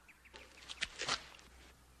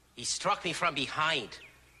 He struck me from behind.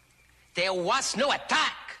 There was no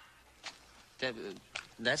attack.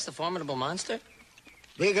 That's the formidable monster?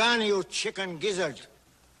 Begone, you chicken gizzard.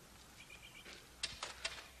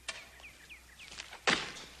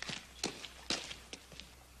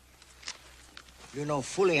 You know,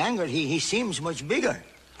 fully angered, he seems much bigger.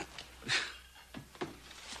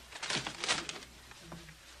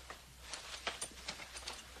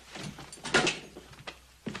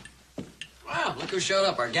 Wow, look who showed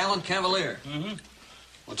up, our gallant cavalier. Mm-hmm.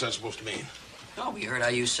 What's that supposed to mean? Oh, we heard how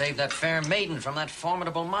you saved that fair maiden from that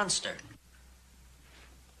formidable monster.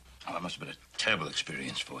 Oh, that must have been a terrible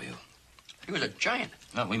experience for you. He was a giant.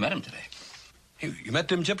 Well, we met him today. You met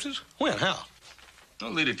them gypsies? When? How? The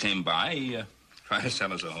leader came by. He tried to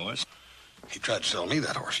sell us a horse. He tried to sell me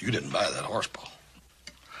that horse. You didn't buy that horse, Paul.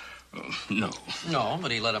 Oh, no. No,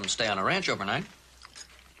 but he let him stay on a ranch overnight.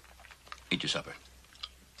 Eat your supper.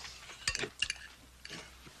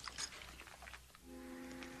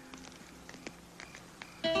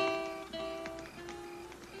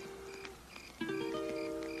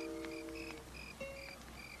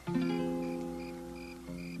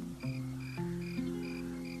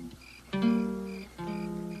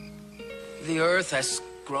 The earth has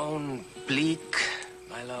grown bleak,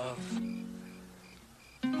 my love.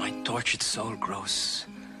 My tortured soul grows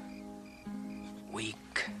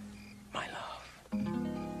weak, my love.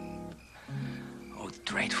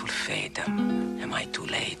 dreadful fate. Am I too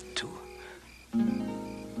late to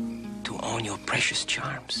own your precious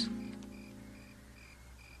charms?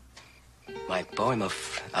 My poem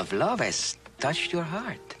of love has touched your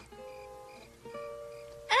heart.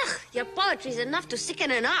 Ugh, your poetry's enough to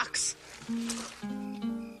sicken an ox.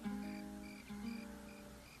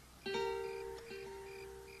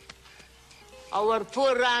 Our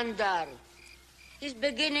poor Randall is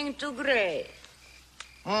beginning to gray.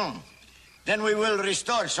 Then we will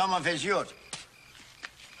restore some of his youth.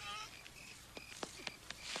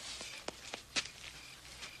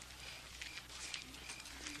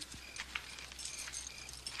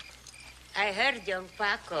 I heard young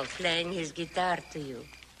Paco playing his guitar to you.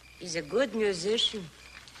 He's a good musician.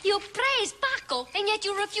 You praise Paco, and yet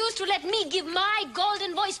you refuse to let me give my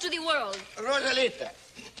golden voice to the world. Rosalita,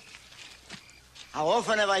 how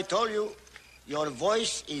often have I told you your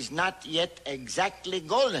voice is not yet exactly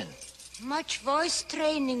golden? Much voice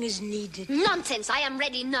training is needed. Nonsense. I am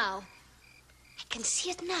ready now. I can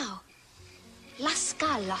see it now. La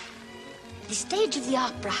Scala, the stage of the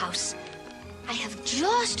opera house. I have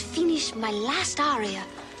just finished my last aria.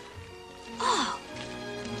 Oh,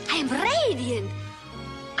 I am radiant.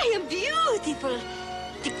 I am beautiful.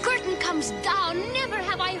 The curtain comes down. Never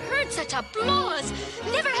have I heard such applause.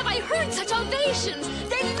 Never have I heard such ovations.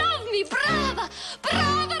 They love me. Brava!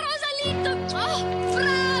 Brava, Rosalito! Oh,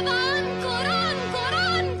 brava! Encore, encore,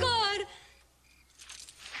 encore!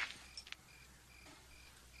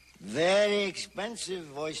 Very expensive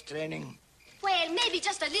voice training. Well, maybe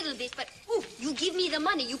just a little bit, but you give me the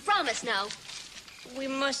money. You promise now. We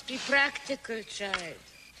must be practical, child.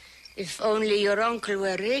 If only your uncle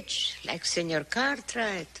were rich, like Senor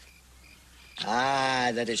Cartwright.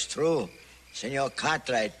 Ah, that is true. Senor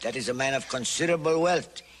Cartwright, that is a man of considerable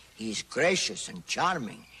wealth. He is gracious and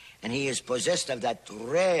charming, and he is possessed of that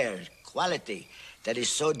rare quality that is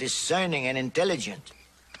so discerning and intelligent.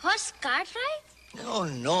 Horse Cartwright?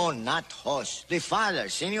 No, not Hoss. The father,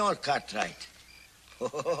 Senor Cartwright.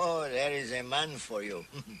 Oh, there is a man for you.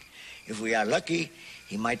 If we are lucky,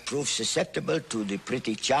 he might prove susceptible to the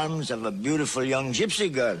pretty charms of a beautiful young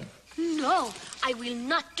gypsy girl. No, I will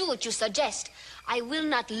not do what you suggest. I will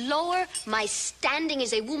not lower my standing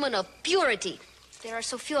as a woman of purity. There are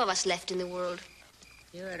so few of us left in the world.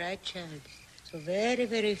 You are right, child. So very,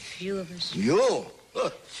 very few of us. You?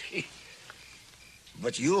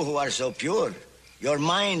 But you who are so pure, your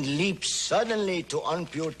mind leaps suddenly to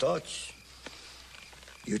impure thoughts.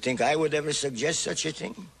 You think I would ever suggest such a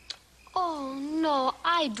thing? Oh, no,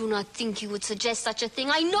 I do not think you would suggest such a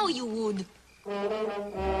thing. I know you would.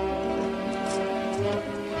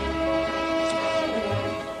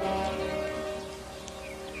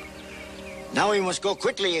 Now we must go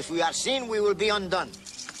quickly. If we are seen, we will be undone.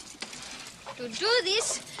 To do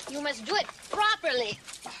this, you must do it properly.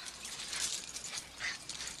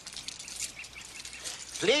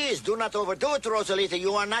 Please, do not overdo it, Rosalita.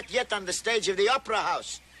 You are not yet on the stage of the opera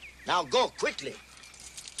house. Now go, quickly.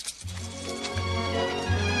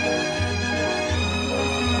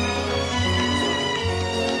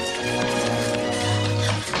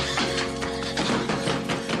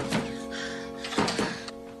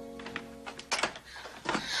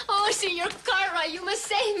 Oh, Senor Cartwright, you must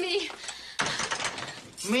save me.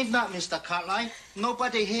 Me not, Mr. Cartwright.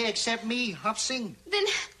 Nobody here except me, Hop Sing. Then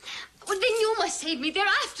you must save me. They're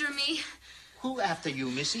after me. Who after you,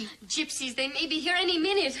 Missy? Gypsies, they may be here any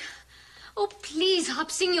minute. Oh, please,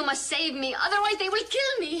 Hop Sing, you must save me. Otherwise, they will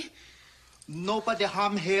kill me. Nobody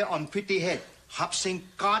harm here on pretty head. Hop Sing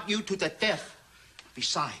guard you to the death.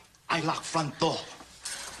 Besides, I lock front door.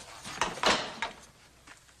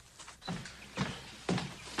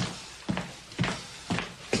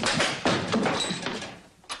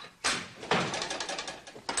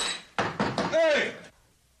 Hey!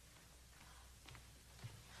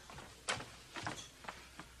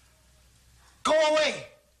 Go away,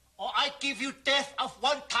 or I give you death of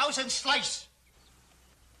 1,000 slice.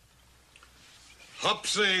 Hop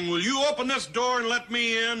Sing, will you open this door and let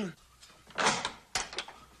me in?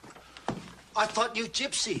 I thought you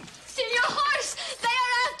gypsy. Senor Horse, they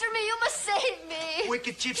are after me. You must save me.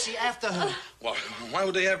 Wicked gypsy after her. Well, why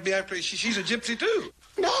would they have to be after her? She's a gypsy, too.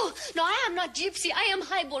 No, I am not gypsy. I am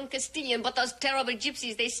highborn Castilian, but those terrible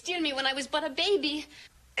gypsies, they steal me when I was but a baby.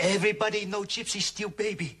 Everybody know gypsy steal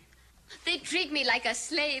baby. They treat me like a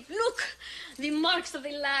slave. Look, the marks of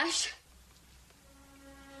the lash.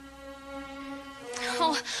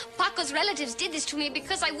 Oh, Paco's relatives did this to me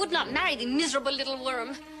because I would not marry the miserable little worm.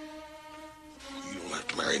 You don't have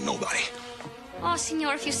to marry nobody. Oh,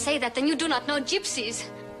 Senor, if you say that, then you do not know gypsies.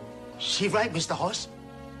 She right, Mr. Horse?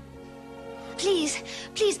 Please,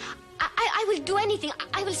 I will do anything.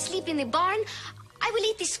 I will sleep in the barn. I will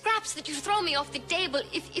eat the scraps that you throw me off the table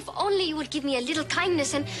if only you would give me a little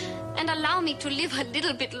kindness and allow me to live a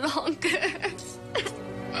little bit longer.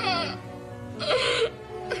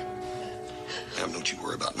 Ma'am, don't you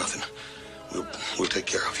worry about nothing. We'll take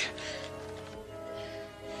care of you.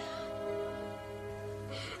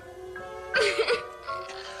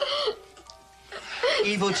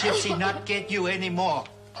 Evil gypsy not get you anymore.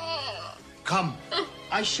 Come,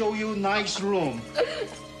 I show you nice room.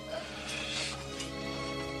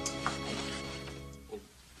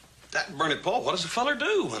 That Bernard Paul, what does a feller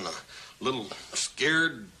do when a little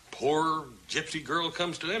scared, poor gypsy girl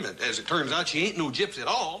comes to him? As it turns out, she ain't no gypsy at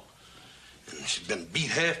all. And she's been beat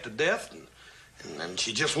half to death, and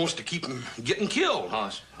she just wants to keep him getting killed.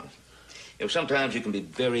 Hoss. You know, sometimes you can be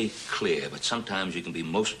very clear, but sometimes you can be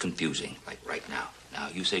most confusing, like right now. Now,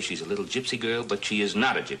 you say she's a little gypsy girl, but she is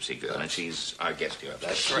not a gypsy girl, and she's our guest here.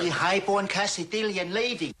 That's She high-born Castilian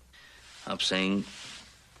lady. I'm saying,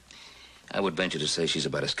 I would venture to say she's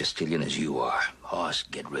about as Castilian as you are. Hoss,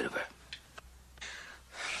 get rid of her.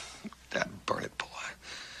 That Bernard boy.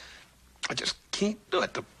 I just can't do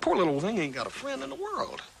it. The poor little thing ain't got a friend in the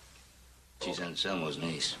world. She's Anselmo's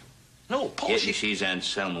niece. No, Paul, Yes, she's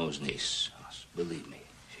Anselmo's niece. Hoss, believe me,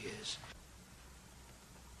 she is.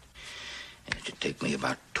 And it should take me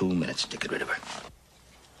about 2 minutes to get rid of her.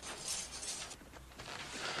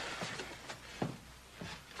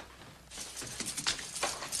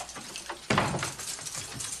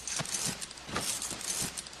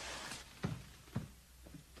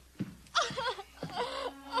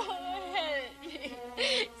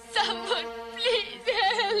 Someone, please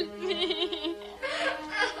help me.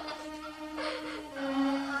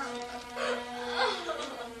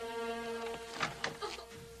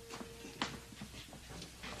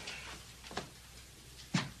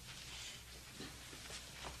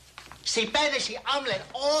 Si bed si omelet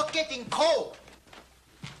all getting cold.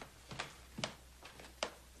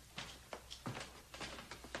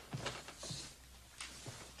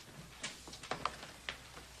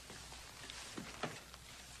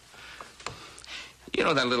 You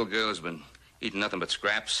know that little girl's been eating nothing but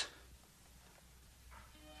scraps?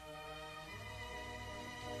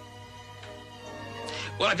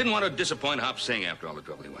 Well, I didn't want to disappoint Hop Sing after all the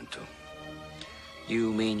trouble he went to.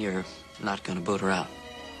 You mean you're not going to boot her out?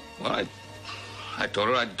 Well, I told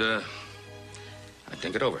her I'd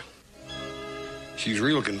think it over. She's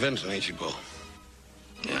real convincing, ain't she, Paul?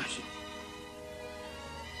 Yeah, she...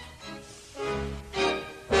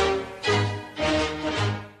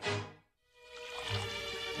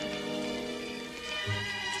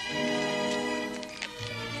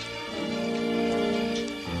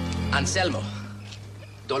 Anselmo,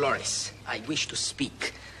 Dolores, I wish to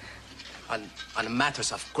speak on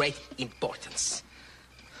matters of great importance.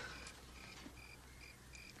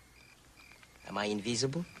 Am I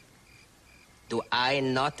invisible? Do I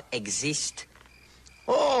not exist?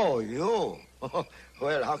 Oh, you.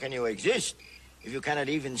 Well, how can you exist if you cannot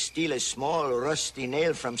even steal a small rusty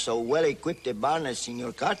nail from so well-equipped a barn as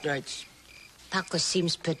Senor Cartwright's? Paco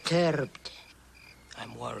seems perturbed.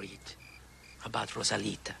 I'm worried about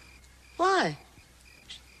Rosalita. Why?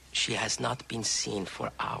 She has not been seen for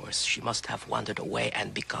hours. She must have wandered away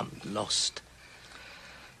and become lost.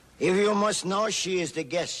 If you must know, she is the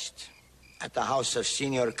guest at the house of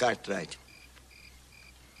Senor Cartwright.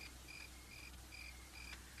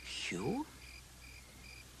 You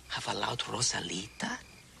have allowed Rosalita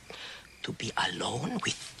to be alone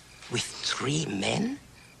with 3 men?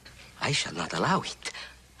 I shall not allow it.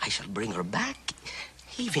 I shall bring her back,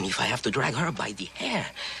 even if I have to drag her by the hair.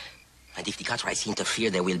 And if the Cartwrights interfere,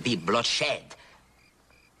 there will be bloodshed.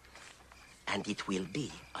 And it will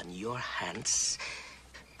be on your hands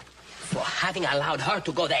for having allowed her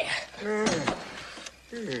to go there.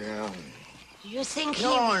 Yeah. You think he...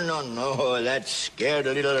 No. That scared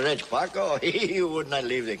a little wretch, Paco. He would not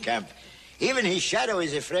leave the camp. Even his shadow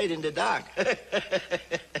is afraid in the dark.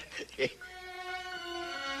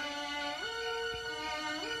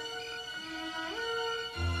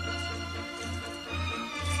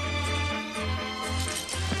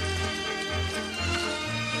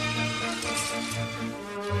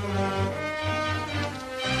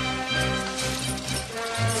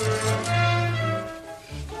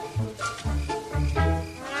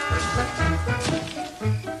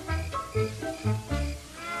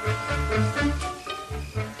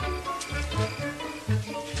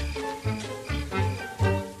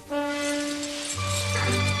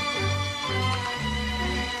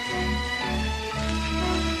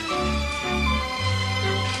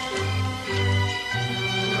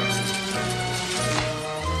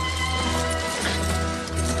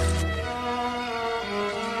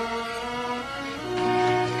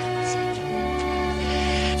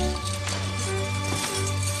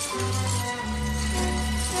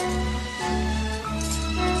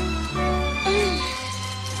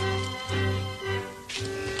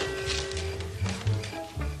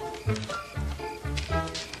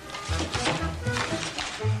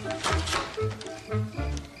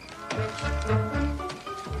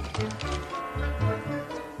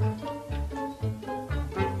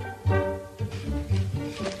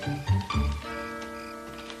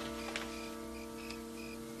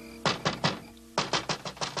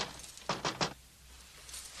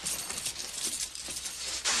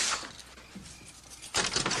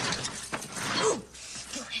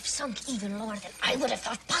 sunk even lower than I would have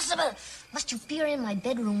thought possible. Must you peer in my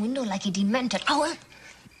bedroom window like a demented owl?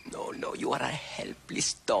 No, you are a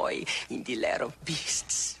helpless toy in the lair of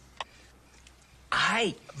beasts.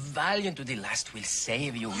 I, valiant to the last, will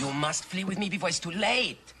save you. You must flee with me before it's too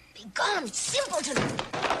late. Be gone, simpleton!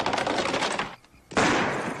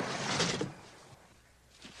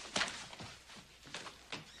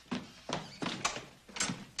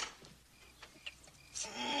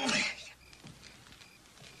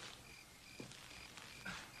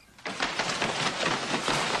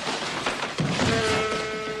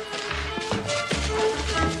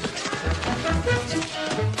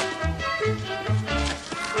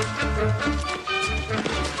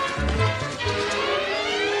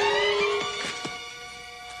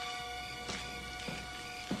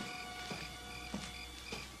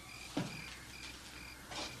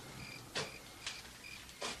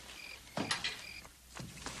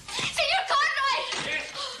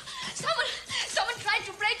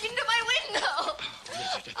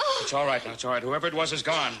 It's all right now. It's all right. Whoever it was is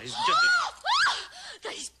gone. He's just...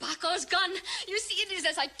 That is Paco's gun. You see, it is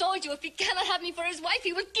as I told you. If he cannot have me for his wife,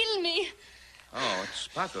 he will kill me. Oh, it's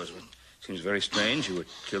Paco's. Well, seems very strange. He would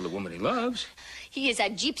kill the woman he loves. He is a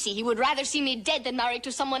gypsy. He would rather see me dead than married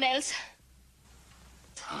to someone else.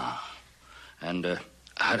 Ah. And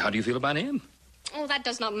how do you feel about him? Oh, that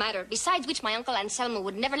does not matter. Besides which, my uncle Anselmo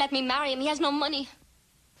would never let me marry him. He has no money.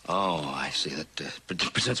 Oh, I see. That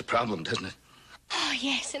presents a problem, doesn't it? Oh,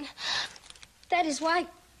 yes, and that is why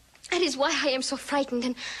I am so frightened,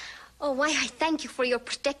 and why I thank you for your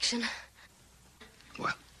protection.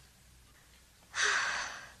 Well?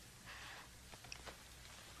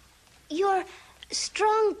 Your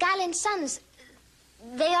strong, gallant sons,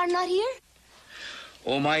 they are not here?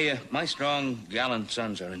 Oh, my strong, gallant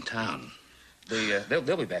sons are in town. They'll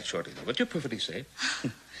be back shortly, though, but you're perfectly safe.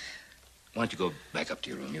 Why don't you go back up to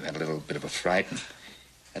your room? You had a little bit of a fright, and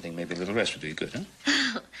I think maybe a little rest would do you good, huh?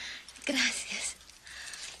 Oh, gracias.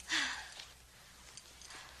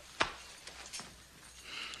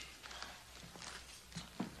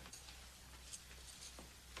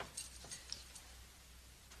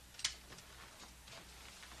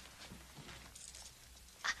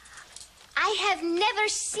 I have never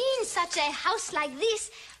seen such a house like this.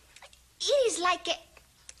 It is like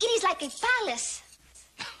a palace.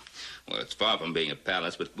 Well, it's far from being a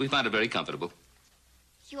palace, but we find it very comfortable.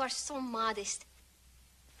 You are so modest.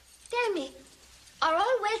 Tell me, are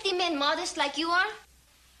all wealthy men modest like you are?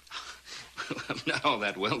 I'm not all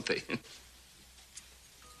that wealthy.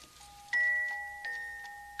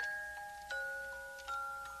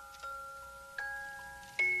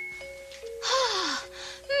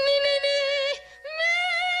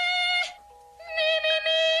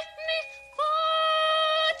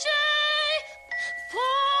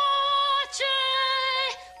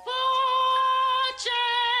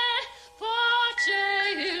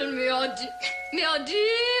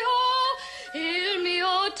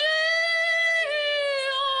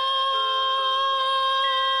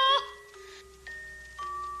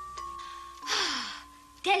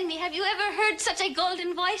 Tell me, have you ever heard such a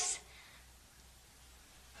golden voice?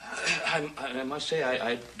 I must say,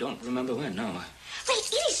 I don't remember when, no. Well,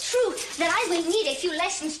 it is true that I will need a few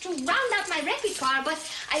lessons to round out my repertoire, but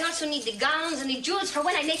I also need the gowns and the jewels for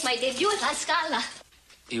when I make my debut at La Scala.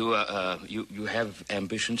 You have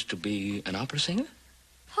ambitions to be an opera singer?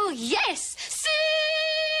 Oh, yes. Si.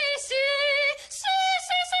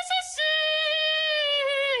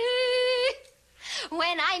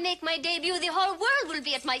 When I make my debut, the whole world will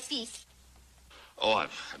be at my feet. Oh,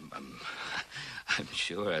 I'm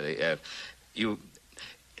sure. Do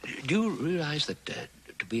you realize that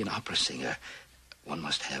to be an opera singer, one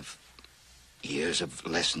must have years of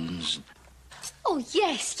lessons? Oh,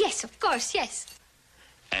 yes, of course, yes.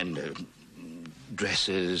 And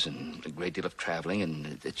dresses and a great deal of traveling,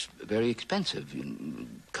 and it's very expensive.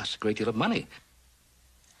 It costs a great deal of money.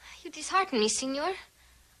 You dishearten me, senor.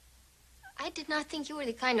 I did not think you were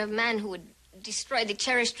the kind of man who would destroy the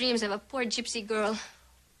cherished dreams of a poor gypsy girl.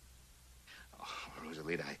 Oh,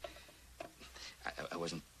 Rosalita, I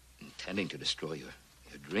wasn't intending to destroy your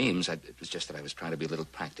dreams. It was just that I was trying to be a little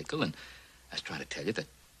practical, and I was trying to tell you that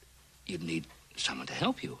you'd need someone to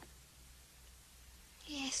help you.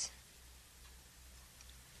 Yes.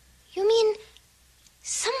 You mean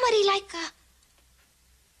somebody like a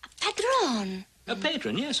patron? A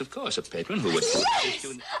patron, yes, of course, a patron who would... Yes!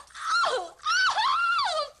 Oh,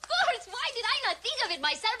 of course! Why did I not think of it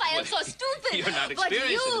myself? I feel so stupid. You're not But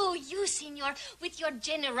experienced. you, senor, with your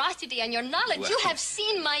generosity and your knowledge, Well. you have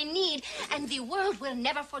seen my need, and the world will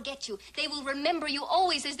never forget you. They will remember you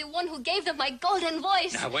always as the one who gave them my golden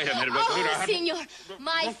voice. Now, wait a minute, Oh, Rosalita. senor,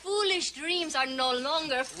 my foolish dreams are no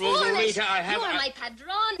longer Rosalita, foolish. I have- You are my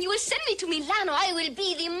padron. You will send me to Milano. I will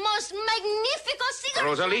be the most magnificent singer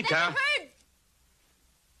you've Rosalita. ever heard.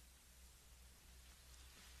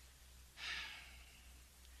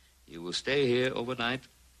 You will stay here overnight,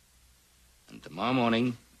 and tomorrow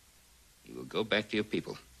morning, you will go back to your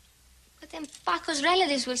people. But then Paco's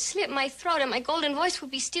relatives will slit my throat and my golden voice will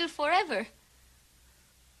be still forever.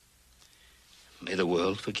 May the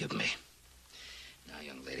world forgive me. Now,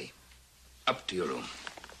 young lady, up to your room.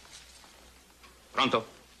 Pronto.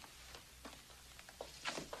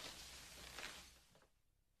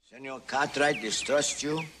 Senor Cartwright distrusts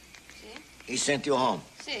you. He sent you home.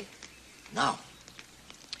 See. Now,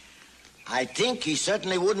 I think he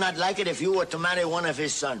certainly would not like it if you were to marry one of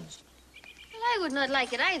his sons. Well, I would not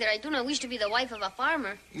like it either. I do not wish to be the wife of a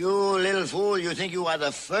farmer. You little fool, you think you are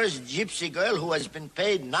the first gypsy girl who has been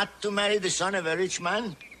paid not to marry the son of a rich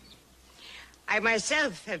man? I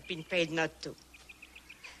myself have been paid not to.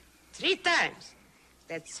 3 times.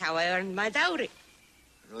 That's how I earned my dowry.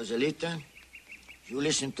 Rosalita, you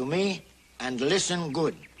listen to me and listen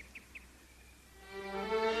good.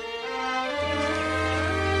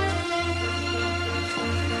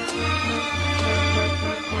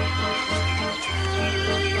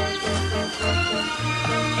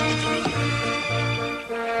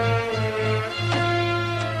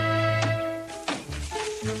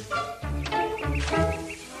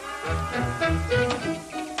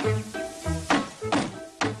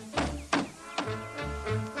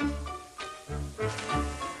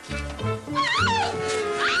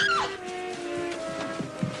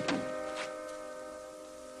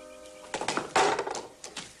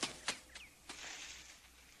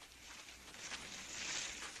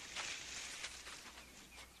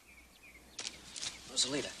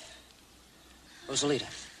 Rosalita. Rosalita.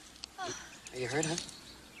 Are you hurt, huh?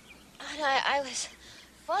 Oh, no, I was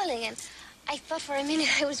falling, and I thought for a minute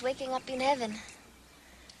I was waking up in heaven.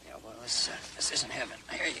 Yeah, well, this isn't heaven.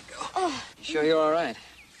 Here you go. Oh. You sure you're all right?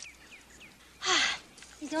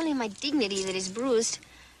 It's only my dignity that is bruised.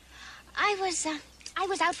 I was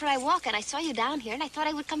out for a walk, and I saw you down here, and I thought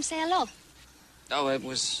I would come say hello. Oh, it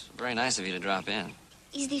was very nice of you to drop in.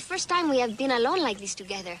 It's the first time we have been alone like this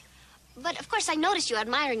together. But, of course, I noticed you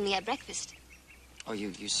admiring me at breakfast. Oh,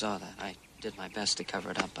 you saw that. I did my best to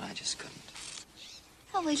cover it up, but I just couldn't.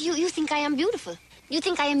 Oh, well, you think I am beautiful. You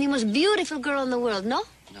think I am the most beautiful girl in the world, no?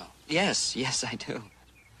 No. Yes, I do.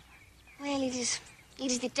 Well, it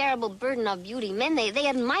is the terrible burden of beauty. Men, they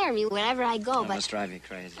admire me wherever I go, That but... must drive you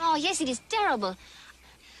crazy. Oh, yes, it is terrible.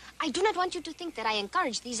 I do not want you to think that I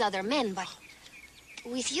encourage these other men, but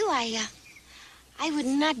with you, I would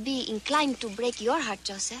not be inclined to break your heart,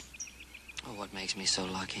 Joseph. Oh, what makes me so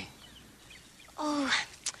lucky? Oh,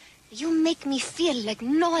 you make me feel like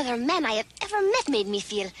no other man I have ever met made me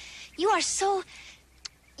feel. You are so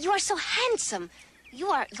handsome. You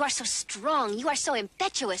are so strong. You are so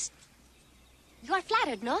impetuous. You are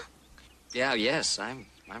flattered, no? Yeah, yes, I'm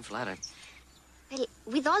flattered. Well,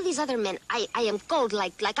 with all these other men, I am cold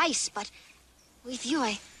like ice, but with you,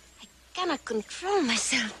 I cannot control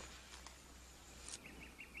myself.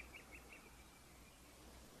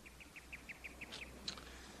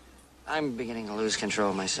 I'm beginning to lose control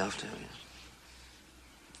of myself, too.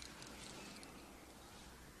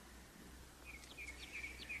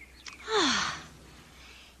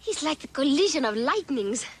 He's like the collision of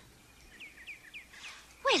lightnings.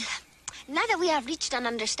 Well, now that we have reached an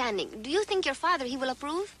understanding, do you think your father, he will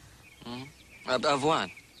approve? Hmm? Of what?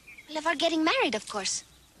 Well, of our getting married, of course.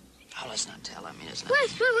 Oh, let's not tell him. He doesn't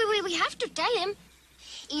Well, we have to tell him.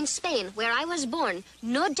 In Spain, where I was born,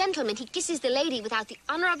 no gentleman, he kisses the lady without the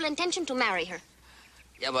honorable intention to marry her.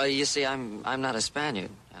 Yeah, well, you see, I'm not a Spaniard,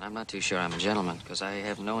 and I'm not too sure I'm a gentleman, because I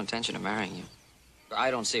have no intention of marrying you.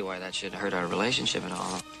 I don't see why that should hurt our relationship at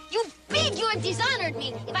all. You pig, you have dishonored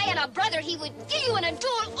me. If I had a brother, he would kill you in a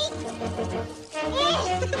duel.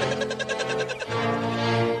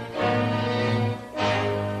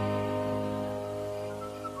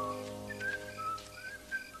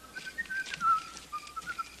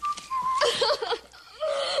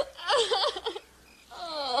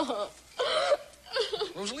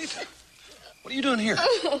 Rosalita, what are you doing here?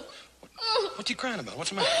 What you crying about?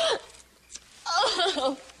 What's the matter?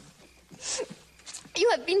 Oh, you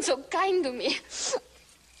have been so kind to me.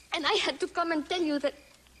 And I had to come and tell you that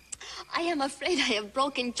I am afraid I have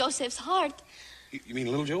broken Joseph's heart. You mean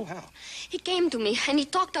little Joe? How? He came to me and he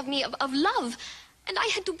talked of me, of love. And I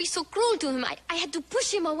had to be so cruel to him. I had to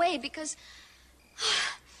push him away because...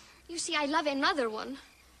 You see, I love another one.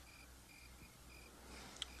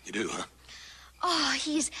 You do, huh? Oh,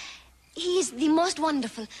 he is the most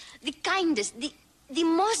wonderful, the kindest, the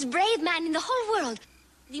most brave man in the whole world.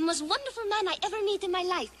 The most wonderful man I ever meet in my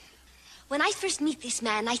life. When I first meet this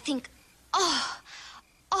man, I think, oh,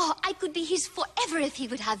 I could be his forever if he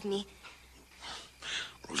would have me.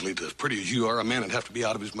 Rosalita, as pretty as you are, a man would have to be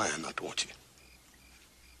out of his mind not to want you.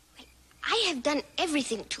 I have done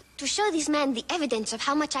everything to show this man the evidence of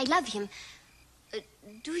how much I love him.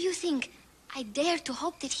 Do you think I dare to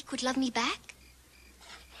hope that he could love me back?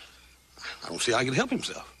 I don't see how he could help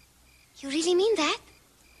himself. You really mean that?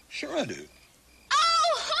 Sure I do.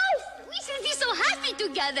 Oh, Horst! We shall be so happy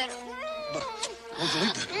together. But,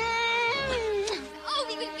 Rosalita... Oh,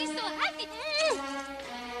 we will be so happy.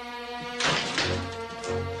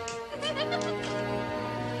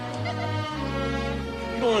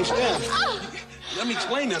 You don't understand. Let me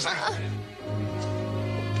explain this. Hey,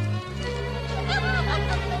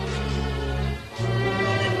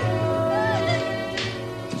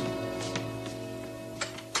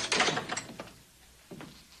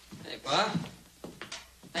 Pa.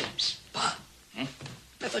 Hey, Pa. I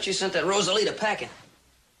thought you sent that Rosalita packing.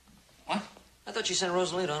 What? I thought you sent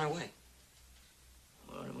Rosalita on her way.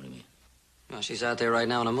 What do you mean? Well, she's out there right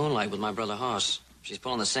now in the moonlight with my brother Hoss. She's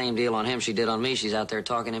pulling the same deal on him she did on me. She's out there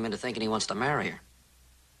talking him into thinking he wants to marry her.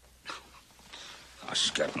 Hoss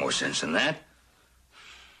has got more sense than that.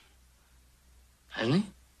 Hasn't he?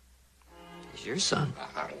 He's your son.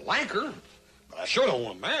 I don't like her, but I sure don't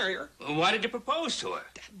want to marry her. Well, why did you propose to her?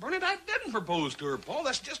 Bernard, I didn't propose to her, Paul.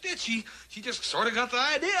 That's just it. She just sort of got the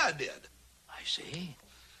idea I did. I see.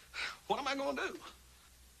 What am I going to do?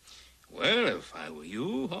 Well, if I were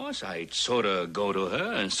you, Hoss, I'd sort of go to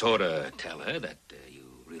her and sort of tell her that you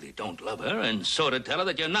really don't love her and sort of tell her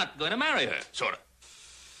that you're not going to marry her, sort of.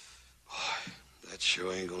 Boy, that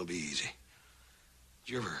sure ain't going to be easy.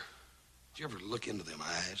 Did you ever look into them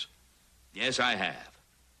eyes? Yes, I have.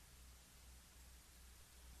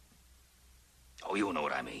 Oh, you know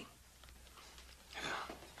what I mean.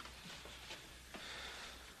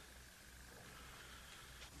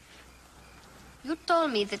 You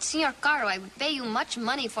told me that Senor Caro, I would pay you much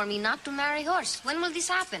money for me not to marry Horst. When will this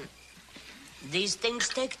happen? These things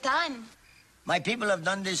take time. My people have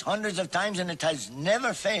done this hundreds of times, and it has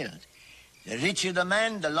never failed. The richer the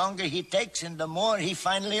man, the longer he takes, and the more he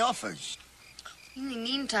finally offers. In the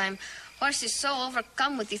meantime, Horst is so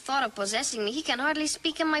overcome with the thought of possessing me, he can hardly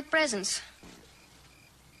speak in my presence.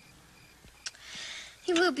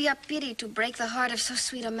 It will be a pity to break the heart of so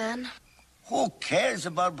sweet a man. Who cares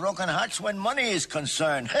about broken hearts when money is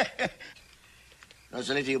concerned?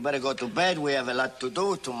 Rosalita, you better go to bed. We have a lot to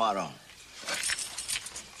do tomorrow.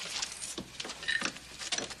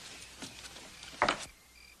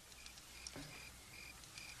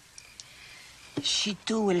 She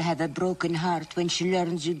too will have a broken heart when she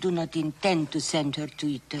learns you do not intend to send her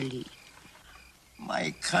to Italy.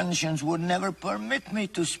 My conscience would never permit me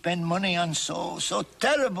to spend money on so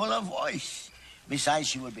terrible a voice. Besides,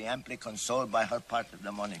 she will be amply consoled by her part of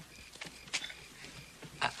the money.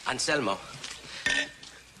 Anselmo.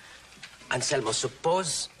 Anselmo,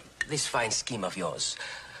 suppose this fine scheme of yours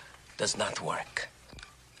does not work.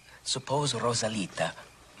 Suppose Rosalita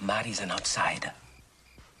marries an outsider.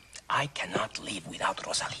 I cannot live without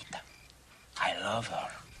Rosalita. I love her.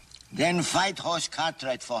 Then fight Horse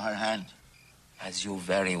Cartwright for her hand. As you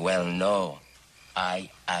very well know, I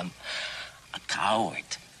am a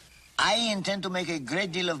coward. I intend to make a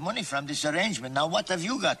great deal of money from this arrangement. Now, what have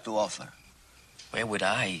you got to offer? Where would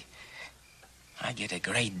I get a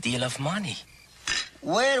great deal of money.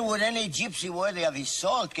 Where would any gypsy worthy of his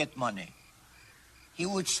salt get money? He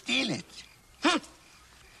would steal it.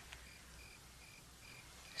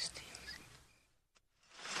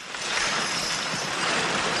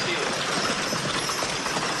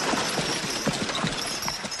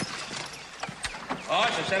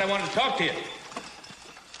 I said I wanted to talk to you.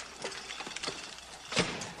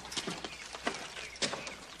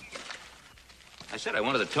 I said I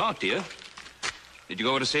wanted to talk to you. Did you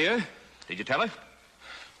go over to see her? Did you tell her?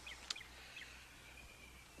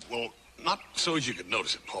 Well, not so as you could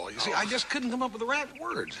notice it, Paul. You see, I just couldn't come up with the right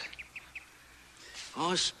words.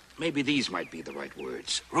 Hoss, maybe these might be the right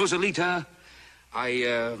words. Rosalita,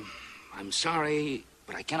 I'm sorry,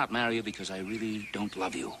 but I cannot marry you because I really don't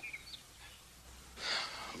love you.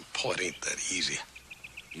 Paul, it ain't that easy.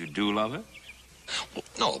 You do love her? Well,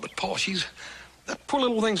 no, but Paul, that poor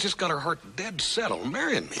little thing's just got her heart dead set on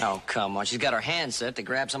marrying me. Oh, come on. She's got her hand set to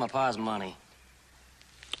grab some of Pa's money.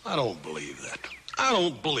 I don't believe that. I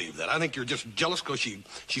don't believe that. I think you're just jealous because she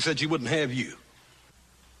said she wouldn't have you.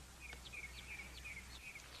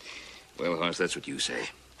 Well, Horace, that's what you say.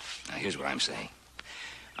 Now, here's what I'm saying.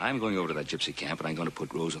 I'm going over to that gypsy camp, and I'm going to put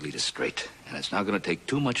Rosalita straight. And it's not going to take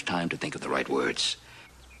too much time to think of the right words.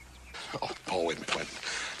 Oh, Paul, wait a minute.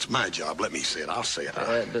 It's my job. Let me say it. I'll say it.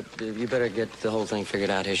 But you better get the whole thing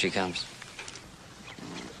figured out. Here she comes.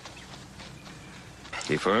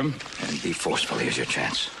 Be firm and be forceful. Here's your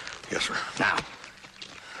chance. Yes, sir. Now.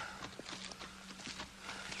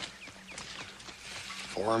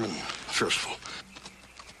 Firm and forceful.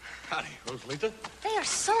 Howdy, Rosalita. They are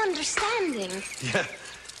so understanding. Yeah.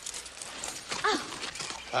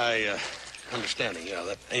 Oh. Understanding, yeah,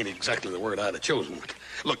 that ain't exactly the word I'd have chosen.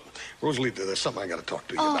 Look, Rosalita, there's something I got to talk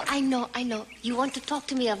to you about. I know. You want to talk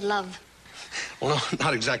to me of love. Well, no,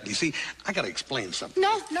 not exactly. See, I got to explain something.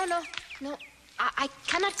 No. I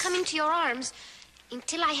cannot come into your arms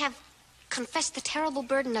until I have confessed the terrible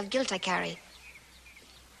burden of guilt I carry.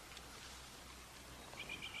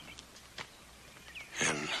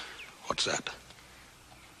 And what's that?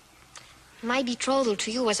 My betrothal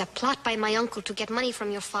to you was a plot by my uncle to get money from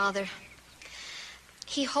your father.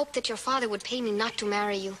 He hoped that your father would pay me not to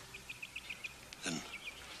marry you. And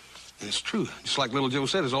it's true. Just like little Joe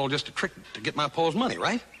said, it's all just a trick to get my pa's money,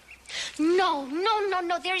 right? No.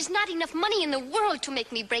 There is not enough money in the world to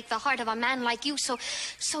make me break the heart of a man like you, so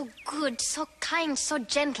good, so kind, so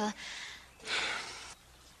gentle.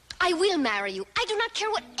 I will marry you. I do not care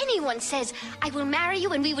what anyone says. I will marry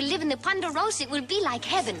you and we will live in the Ponderosa. It will be like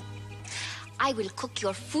heaven. I will cook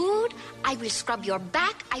your food. I will scrub your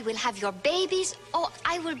back. I will have your babies. Oh,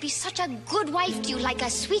 I will be such a good wife to you, like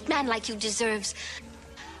a sweet man like you deserves.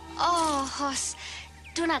 Oh, Hoss,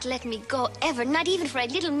 do not let me go ever, not even for a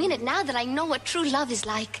little minute, now that I know what true love is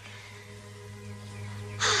like.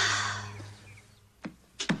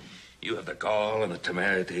 You have the gall and the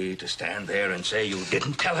temerity to stand there and say you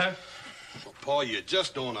didn't tell her? Well, Paul, you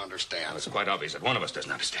just don't understand. It's quite obvious that one of us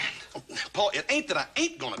doesn't understand. Paul, it ain't that I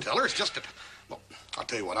ain't going to tell her. It's just that... Well, I'll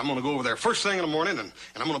tell you what. I'm going to go over there first thing in the morning, and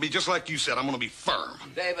I'm going to be just like you said. I'm going to be firm.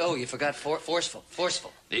 Babe, you forgot forceful.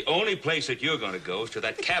 The only place that you're going to go is to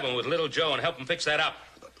that cabin with little Joe and help him fix that up.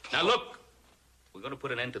 Now, look. We're going to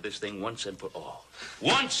put an end to this thing once and for all.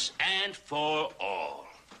 Once and for all.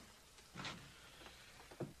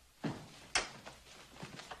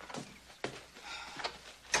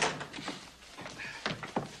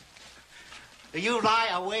 You lie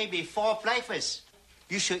away before breakfast.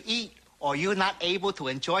 You should eat, or you're not able to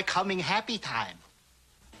enjoy coming happy time.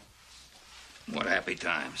 What happy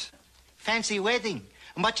times? Fancy wedding,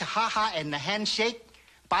 much ha-ha and a handshake,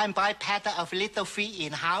 by-and-by patter of little feet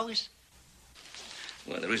in house.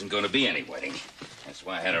 Well, there isn't going to be any wedding. That's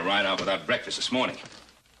why I had to ride out without breakfast this morning.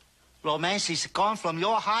 Romance is gone from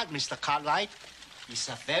your heart, Mr. Cartwright. It's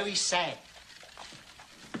very sad.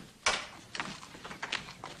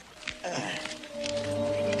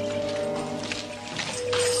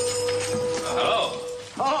 Hello.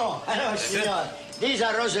 Oh, hello, senor. These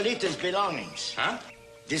are Rosalita's belongings. Huh?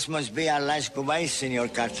 This must be our last goodbye, Senor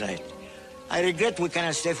Cartwright. I regret we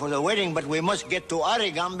cannot stay for the wedding, but we must get to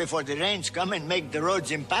Oregon before the rains come and make the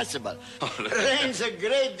roads impassable. Rains a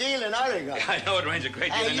great deal in Oregon. I know it rains a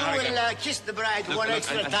great deal in Oregon. You will kiss the bride one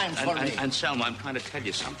extra time for me. And Selma, I'm trying to tell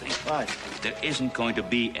you something. What? There isn't going to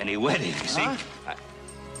be any wedding, you see? Huh?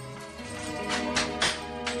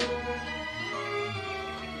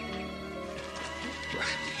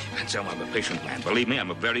 And Selma, I'm a patient man. Believe me,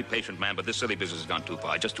 I'm a very patient man, but this silly business has gone too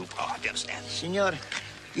far. Just too far. Do you understand? Senor,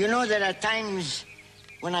 you know there are times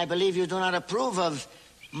when I believe you do not approve of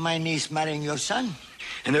my niece marrying your son.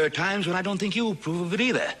 And there are times when I don't think you approve of it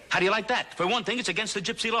either. How do you like that? For one thing, it's against the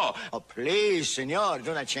gypsy law. Oh, please, senor,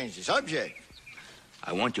 do not change the subject.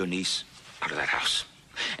 I want your niece out of that house.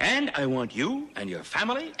 And I want you and your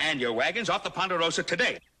family and your wagons off the Ponderosa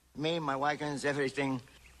today. Me, my wagons, everything.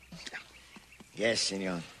 Yes,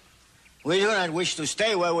 senor. We do not wish to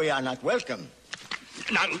stay where we are not welcome.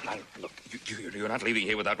 Now, look, you're not leaving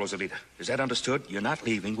here without Rosalita. Is that understood? You're not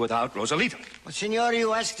leaving without Rosalita. But, senor,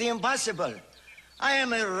 you ask the impossible. I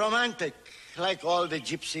am a romantic, like all the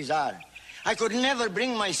gypsies are. I could never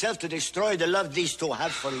bring myself to destroy the love these two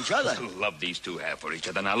have for each other. The love these two have for each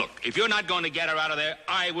other. Now, look, if you're not going to get her out of there,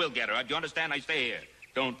 I will get her out. Do you understand? I stay here.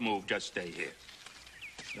 Don't move, just stay here.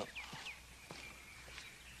 No.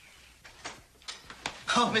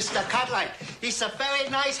 Oh, Mr. Cartwright, it's a very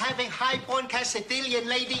nice having high-born Castilian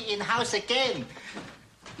lady in house again.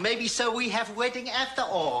 Maybe so we have wedding after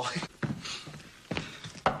all.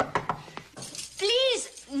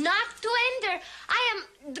 Please, not to enter. I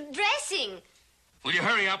am dressing. Will you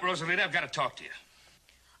hurry up, Rosalita? I've got to talk to you.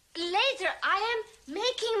 Later, I am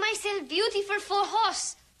making myself beautiful for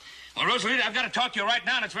horse. Well, Rosalita, I've got to talk to you right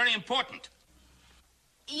now, and it's very important.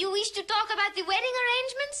 You wish to talk about the wedding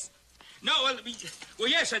arrangements? No, well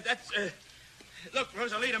yes, that's... look,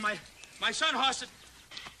 Rosalita, my son Horst...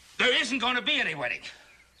 There isn't going to be any wedding.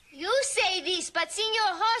 You say this, but Senor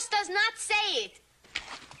Horst does not say it.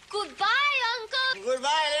 Goodbye, Uncle.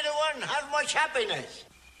 Goodbye, little one. Have much happiness.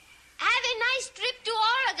 Have a nice trip to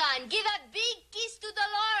Oregon. Give a big kiss to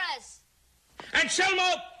Dolores.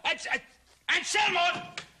 Anselmo! Anselmo!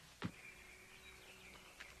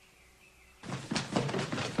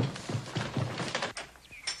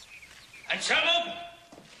 Anselmo!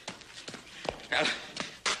 Now,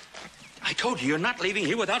 I told you, you're not leaving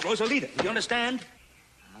here without Rosalita. Do you understand?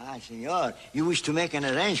 Ah, senor, you wish to make an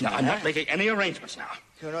arrangement, No, I'm not making any arrangements now.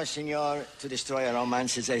 You know, senor, to destroy a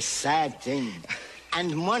romance is a sad thing.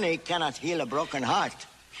 And money cannot heal a broken heart.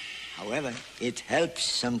 However, it helps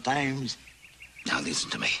sometimes. Now listen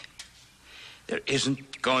to me. There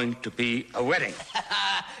isn't going to be a wedding.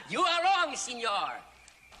 You are wrong, senor.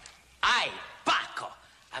 I, Paco,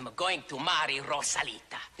 am going to marry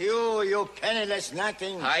Rosalita. You penniless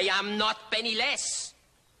nothing. I am not penniless.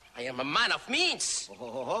 I am a man of means.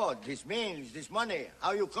 Oh, this means, this money.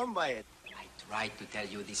 How you come by it? I tried to tell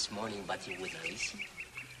you this morning, but you wouldn't listen.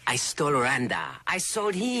 I stole Randa. I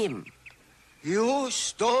sold him. You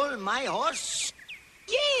stole my horse?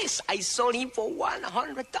 Yes, I sold him for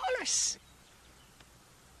 $100.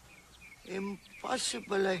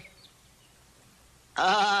 Impossible.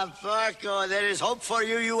 Ah, Paco, there is hope for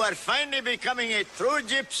you. You are finally becoming a true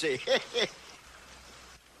gypsy.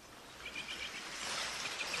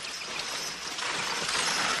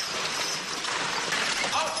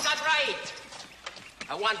 Oh, that's right.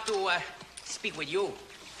 I want to speak with you.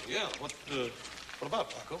 Yeah, what about,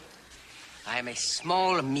 Paco? I am a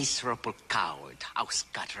small, miserable coward, house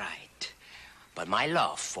cut right. But my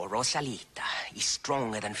love for Rosalita is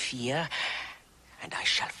stronger than fear, and I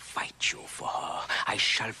shall fight you for her. I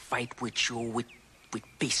shall fight with you with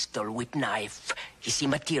pistol, with knife. It's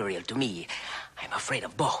immaterial to me. I'm afraid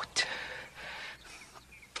of both.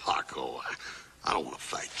 Paco, I don't want to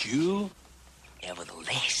fight you.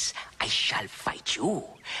 Nevertheless, I shall fight you.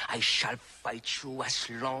 I shall fight you as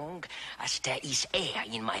long as there is air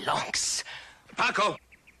in my lungs. Paco!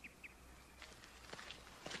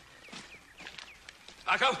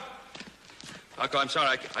 Paco! Paco, I'm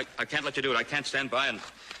sorry. I can't let you do it. I can't stand by and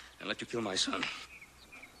let you kill my son.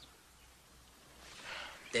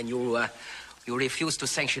 Then you refuse to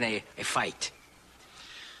sanction a fight?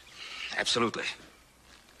 Absolutely.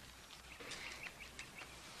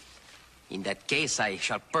 In that case, I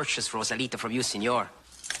shall purchase Rosalita from you, senor.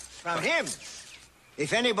 From him?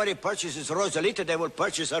 If anybody purchases Rosalita, they will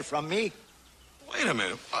purchase her from me. Wait a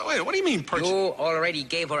minute. Wait, what do you mean purchase? You already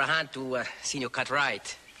gave her a hand to Senor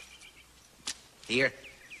Cartwright. Here,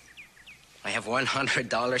 I have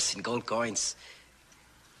 $100 in gold coins.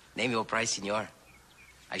 Name your price, senor.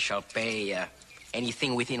 I shall pay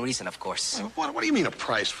anything within reason, of course. What do you mean a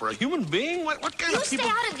price for a human being? What kind of people... You stay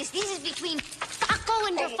out of this. This is between Paco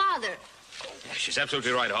and your father. Yeah, she's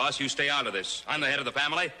absolutely right, Hoss. You stay out of this. I'm the head of the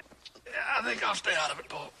family. Yeah, I think I'll stay out of it,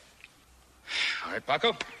 Paul. All right,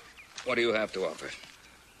 Paco. What do you have to offer?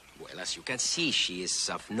 Well, as you can see, she is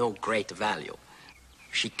of no great value.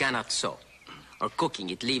 She cannot sew. Her cooking,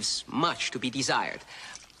 it leaves much to be desired.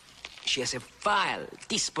 She has a vile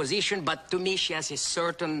disposition, but to me she has a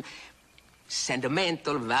certain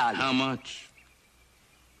sentimental value. How much?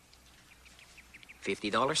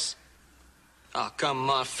 $50? Oh, come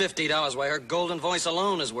on. $50. Why, her golden voice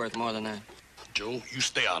alone is worth more than that. Joe, you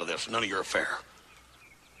stay out of this. None of your affair.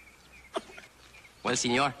 Well,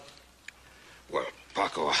 senor? Well,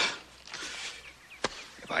 Paco,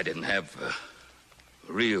 if I didn't have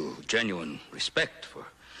real, genuine respect for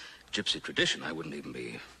gypsy tradition, I wouldn't even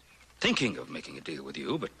be thinking of making a deal with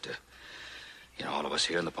you. But, you know, all of us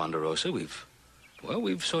here in the Ponderosa, we've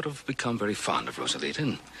sort of become very fond of Rosalita.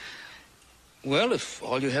 And, well, if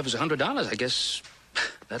all you have is $100, I guess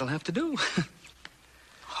that'll have to do.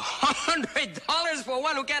 $100 for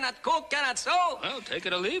one who cannot cook, cannot sew? Well, take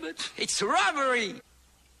it or leave it. It's robbery.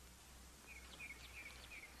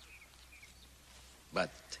 But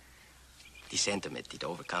the sentiment, it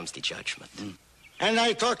overcomes the judgment. And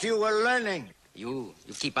I thought you were learning. You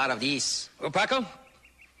keep out of these. Well, Paco,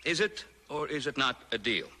 is it or is it not a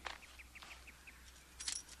deal?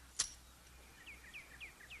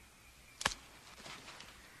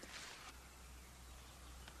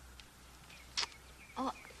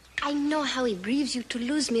 Oh, I know how it grieves you to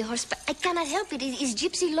lose me, Horst, but I cannot help it. It is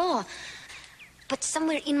gypsy law. But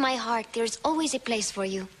somewhere in my heart, there is always a place for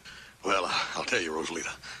you. Well, I'll tell you,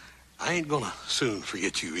 Rosalita, I ain't gonna soon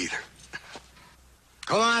forget you either.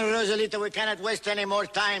 Come on, Rosalita, we cannot waste any more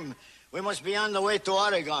time. We must be on the way to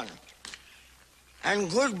Oregon. And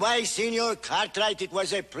goodbye, Senor Cartwright. It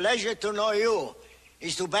was a pleasure to know you.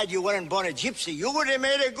 It's too bad you weren't born a gypsy. You would have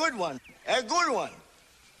made a good one. A good one.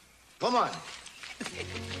 Come on.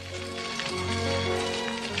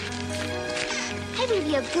 I will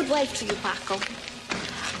be a good wife to you, Paco.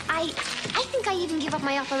 I think I even give up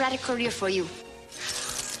my operatic career for you.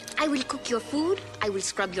 I will cook your food, I will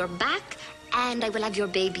scrub your back, and I will have your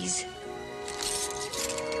babies.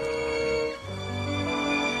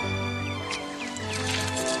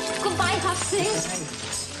 Goodbye, Hofsing.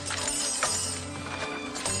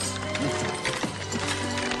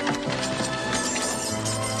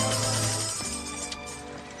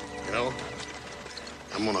 You know,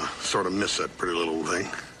 I'm gonna sort of miss that pretty little thing.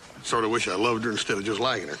 Sort of wish I loved her instead of just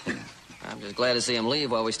liking her. I'm just glad to see him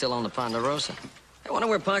leave while we're still on the Ponderosa. I wonder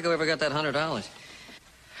where Paco ever got that $100.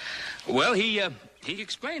 Well, he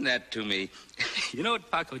explained that to me. You know what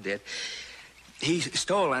Paco did? He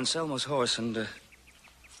stole Anselmo's horse and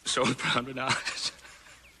sold it for $100.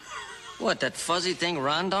 What, that fuzzy thing,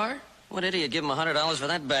 Rondar? What idiot give him $100 for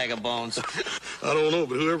that bag of bones? I don't know,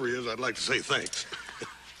 but whoever he is, I'd like to say thanks.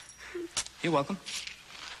 You're welcome.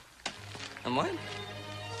 And what?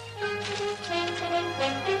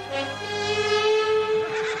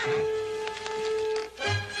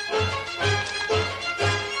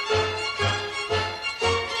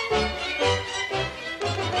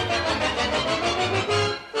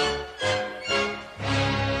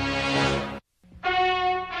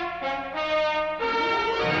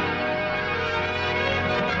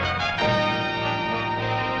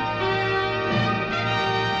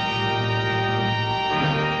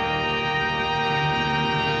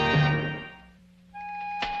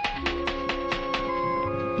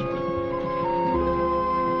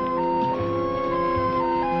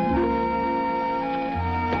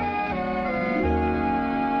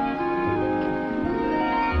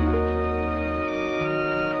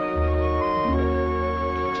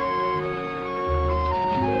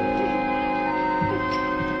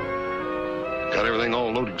 Got everything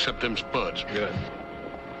all loaded except them spuds. Good.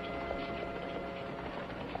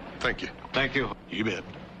 Thank you. Thank you. You bet.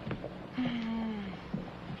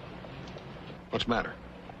 What's the matter?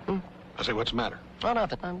 I say, what's the matter? Oh,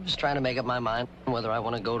 nothing. I'm just trying to make up my mind whether I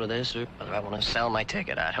want to go to this or whether I want to sell my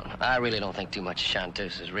ticket. I don't know. I really don't think too much of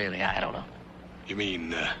Chanteuse, really. I don't know. You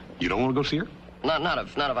mean, you don't want to go see her? Not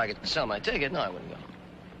if I could sell my ticket. No, I wouldn't go.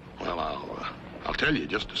 Well, I'll tell you,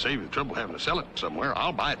 just to save you the trouble having to sell it somewhere,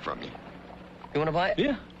 I'll buy it from you. You want to buy it?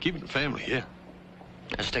 Yeah, keep it in the family, yeah.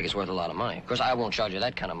 This ticket's worth a lot of money. Of course, I won't charge you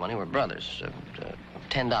that kind of money. We're brothers.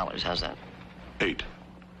 $10. How's that? 8.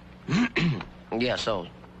 Yeah, so.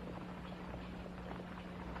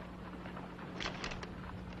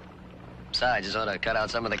 Besides, this ought to cut out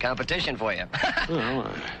some of the competition for you. Well,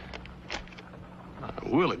 I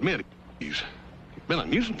will admit, he's been a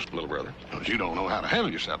nuisance, little brother. Because you don't know how to handle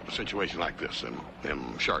yourself in a situation like this,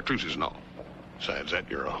 them chartreuses and all. Besides that,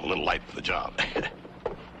 you're a little light for the job.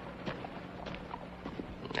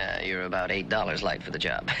 You're about $8 light for the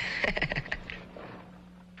job.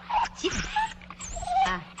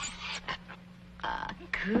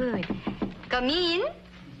 Good. Come in.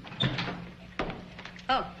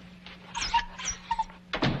 Oh.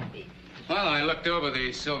 Well, I looked over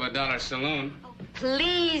the Silver Dollar Saloon.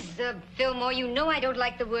 Please, Fillmore, you know I don't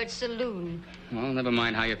like the word saloon. Well, never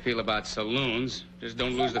mind how you feel about saloons. Just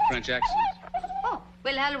don't lose the French accent. Oh,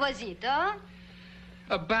 well, how was it, huh?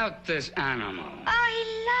 About this animal. Oh, he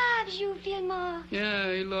loves you, Fillmore.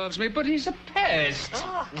 Yeah, he loves me, but he's a pest.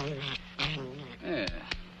 Oh. Yeah.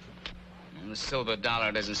 Well, the Silver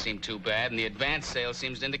Dollar doesn't seem too bad, and the advance sale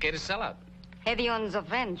seems to indicate a sellout. Heavy on the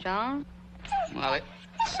French, huh? Well,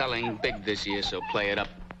 it's selling big this year, so play it up.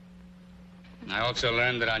 I also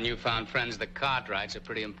learned that our newfound friends, the Cartwrights, are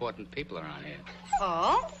pretty important people around here.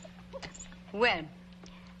 Oh? Well,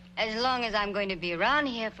 as long as I'm going to be around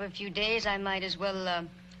here for a few days, I might as well,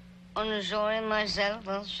 enjoy myself,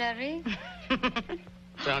 huh, Sherry?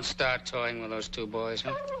 Don't start toying with those two boys,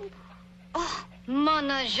 huh? Oh,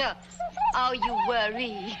 mon ange, how you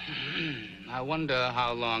worry. I wonder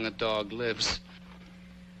how long a dog lives.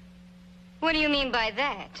 What do you mean by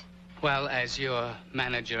that? Well, as your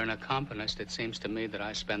manager and accompanist, it seems to me that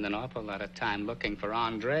I spend an awful lot of time looking for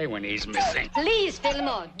Andre when he's missing. Please,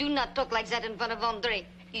 Fillmore, do not talk like that in front of Andre.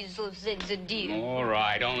 He's so sensitive. All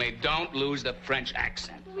right, only don't lose the French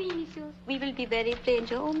accent. Oui, monsieur. We will be very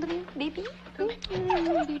French, Andre, baby.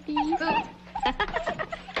 Baby.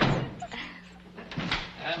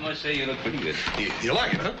 I must say you look pretty good. You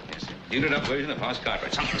like it, huh? Yes, sir. Unit up version of House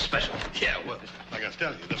Cartwright. Something special. Yeah, well, like I was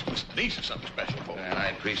telling you, this niece is something special, Paul. And I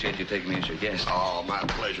appreciate you taking me as your guest. Oh, my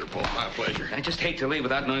pleasure, Paul. My pleasure. I just hate to leave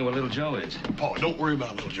without knowing where little Joe is. Paul, don't worry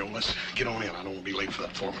about little Joe. Let's get on in. I don't want to be late for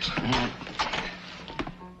that performance.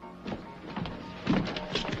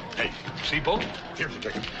 Hey, see, Paul? Here's the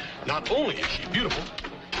ticket. Not only is she beautiful,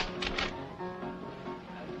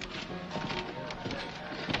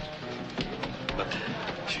 but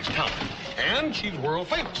she's talented. And she's world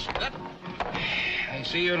famous. That... I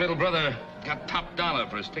see your little brother got top dollar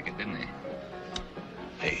for his ticket, didn't he?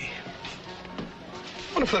 Hey,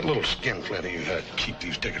 what if that little skinflint you had cheap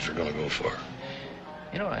these tickets are going to go for?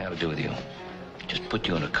 You know what I ought to do with you? Just put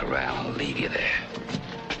you in a corral and leave you there.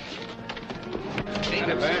 Ain't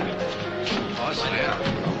it bad?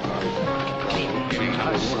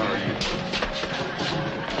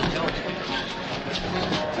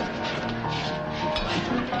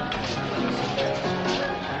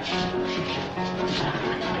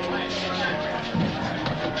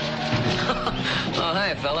 Oh,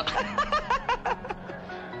 hi, fella.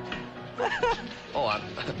 Oh,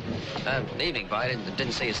 evening, Bud. I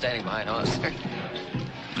didn't see you standing behind us.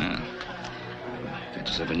 Yeah. Got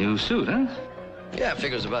yourself a new suit, huh? Yeah, I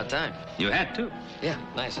figure it's about time. You had to. Yeah,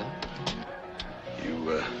 nice, huh?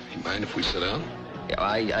 You mind if we sit down? Yeah,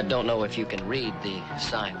 I don't know if you can read the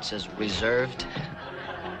sign. It says reserved.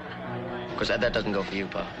 Of course, that doesn't go for you,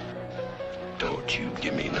 Pa. Don't you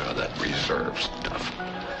give me none of that reserve stuff.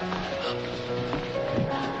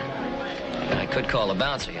 I could call a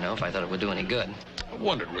bouncer, you know, if I thought it would do any good. I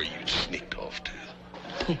wondered where you'd sneaked off to.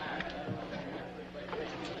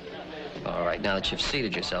 All right, now that you've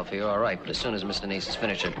seated yourself here, all right. But as soon as Miss Denise has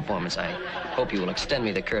finished her performance, I hope you will extend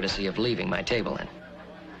me the courtesy of leaving my table then.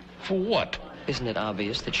 For what? Isn't it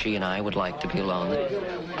obvious that she and I would like to be alone?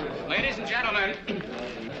 Ladies and gentlemen.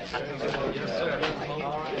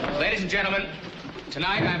 Ladies and gentlemen,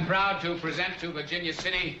 tonight I'm proud to present to Virginia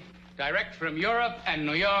City, direct from Europe and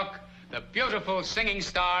New York, the beautiful singing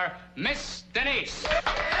star, Miss Denise.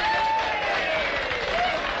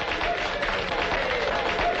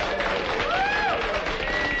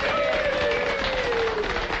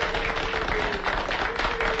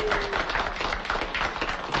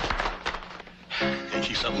 Ain't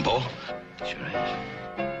she something, Paul? Sure is.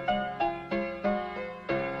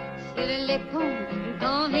 Sur les ponts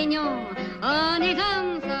d'Avignon, on y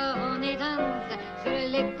danse, sur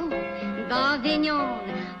les ponts d'Avignon,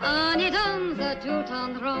 on y danse tout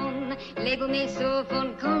en rond. Les boumiers se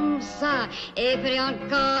font comme ça, et puis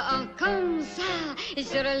encore comme ça,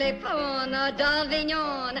 sur les ponts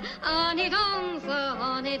d'Avignon, on y danse,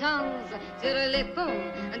 sur les ponts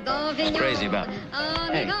d'Avignon. What's crazy about it?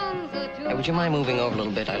 Hey. Hey, would you mind moving over a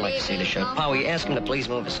little bit? I'd like to see the show. Powie, ask him to please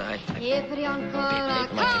move aside. Et puis encore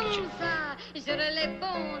comme ça, sur les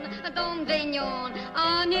ponts d'Avignon,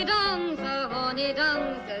 on y danse,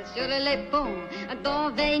 sur les ponts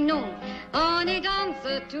d'Avignon, on y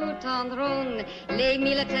danse tout en rond. Les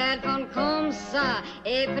militaires font comme ça,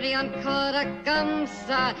 et puis encore comme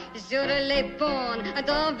ça, sur les ponts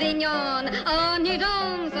d'Avignon, on y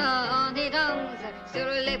danse, sur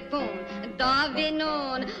les ponts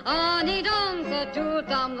d'Avignon, on y danse tout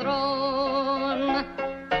en rond.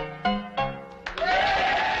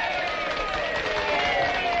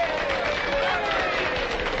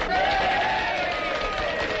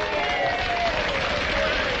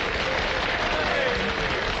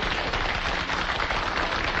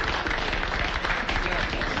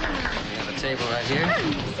 Table right here.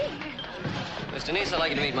 Miss Denise, I'd like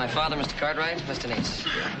you to meet my father, Mr. Cartwright. Miss Denise.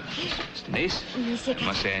 Miss Denise? Monsieur I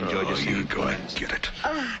must say I enjoyed your singing. You go ahead and get it.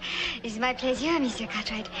 Oh, it's my pleasure, Monsieur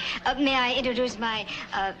Cartwright. May I introduce my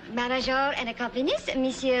manager and accompanist,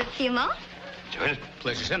 Monsieur Filmont? Sure.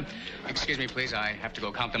 Pleasure, sir. Excuse me, please. I have to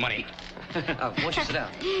go count the money. Won't you sit down?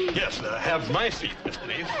 Yes, have my seat, Miss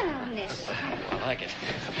Denise. Oh, yes. I like it.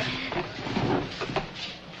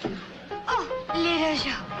 Oh, little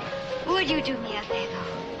Joe, would you do me a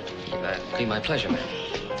favor? That'd be my pleasure, ma'am.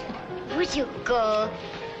 Would you go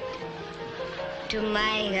to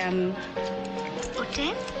my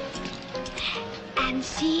hotel and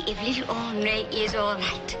see if little Henri is all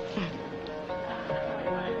right?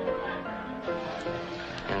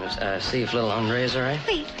 And see if little Andre is all right?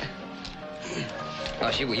 Wait. Oh,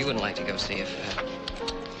 you wouldn't like to go see if...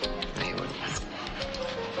 No, you wouldn't.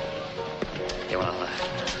 Yeah, well,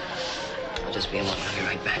 I'll just be a moment. I'll be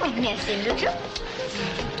right back. Oh, merci, little Joe.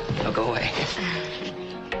 Oh, go away.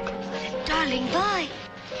 Darling boy.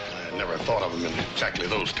 I never thought of him in exactly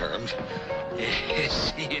those terms.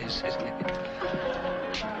 Yes, he is.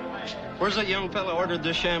 Where's that young fellow ordered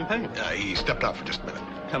this champagne? He stepped out for just a minute.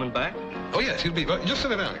 coming back? Oh, yes, he'll be. Just sit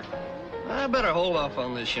down here. I better hold off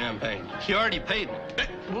on this champagne. He already paid me.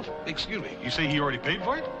 Well, excuse me. You say he already paid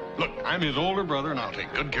for it? Look, I'm his older brother, and I'll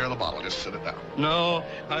take good care of the bottle. Just sit it down. No,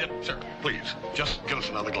 Sir, please, just get us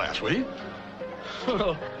another glass, will you?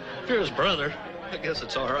 Well, if you're his brother, I guess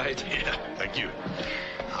it's all right. Yeah, thank you.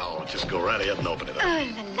 I'll just go right ahead and open it up. Oh,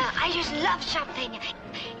 la, la. I just love champagne.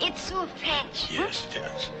 It's so French. Yes,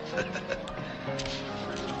 yes.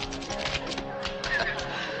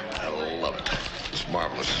 I love it. It's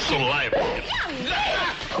marvelous. So lively.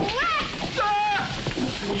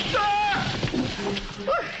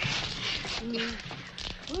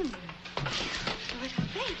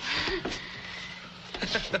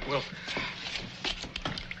 Well,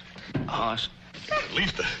 Hoss, at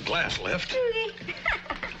least a glass left.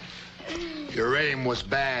 Your aim was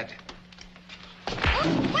bad.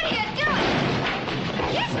 What are you doing?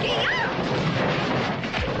 Yes, me up!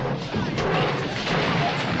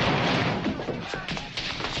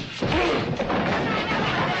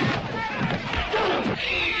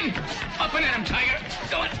 Up and at him, Tiger.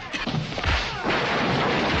 Go on.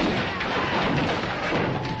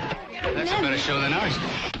 That's a better show than ours.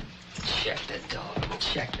 Check the dog.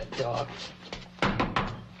 Check the dog.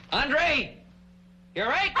 Andre! You all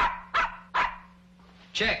right?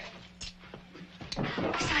 Check. So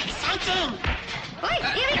exciting! Wait,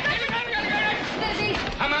 here he comes! Steady.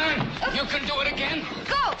 Come on. You can do it again.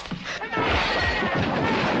 Go!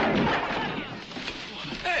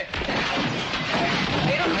 Hey!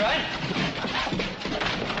 Hey, don't run.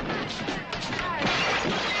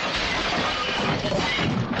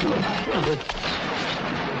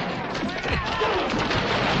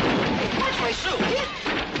 Watch my suit.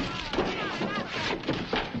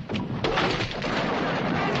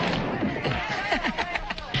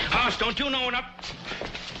 Hoss, don't you know enough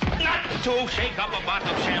not to shake up a bottle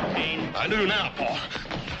of champagne? I do now, Paul.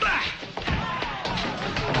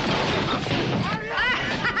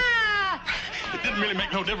 It didn't really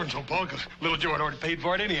make no difference, old Paul, because Little Joe had already paid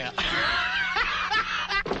for it anyhow.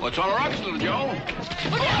 What's on the rocks, Little Joe?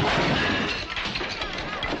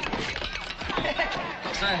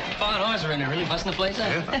 Fine horse are in there, really busting the place up.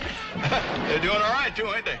 Yeah. They're doing all right,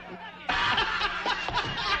 too, ain't they?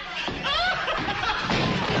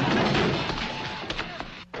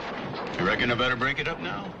 You reckon I better break it up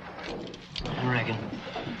now? I reckon.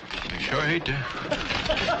 I sure hate to.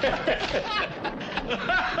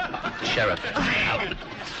 Sheriff.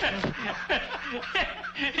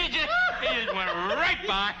 he just went right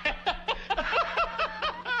by.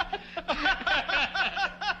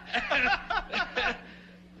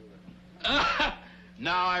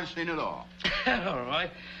 Now I've seen it all. All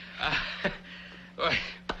right.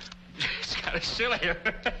 It's kind of silly.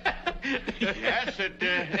 Yes, it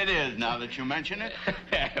is, now that you mention it.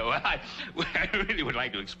 Well, I really would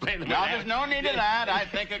like to explain the Now, there's no need of that. I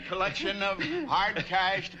think a collection of hard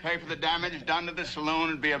cash to pay for the damage done to the saloon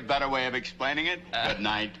would be a better way of explaining it. Good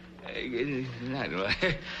night. Good night.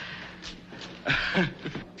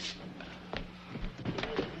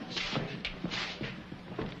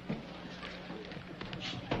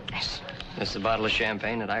 This the bottle of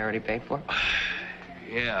champagne that I already paid for?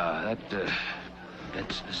 Yeah,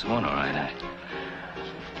 that's the one, all right.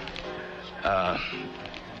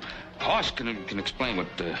 Hoss can explain what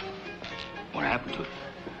happened to it.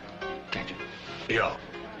 Can't you? Yeah.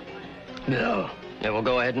 No. Yeah, well,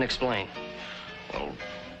 go ahead and explain. Well,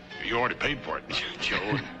 you already paid for it, Joe.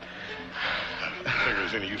 And I figure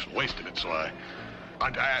there's any use in wasting it, so I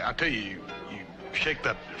tell you, you shake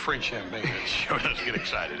that French champagne, it sure does get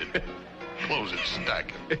excited. It closes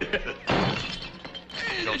stacking.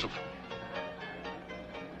 Joseph.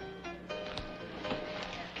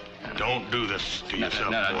 Don't do this to yourself,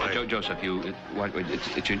 boy. No, Joseph,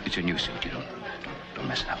 it's a new suit. You don't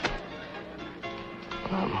mess it up.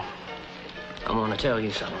 I want to tell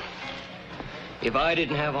you something. If I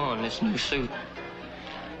didn't have on this new suit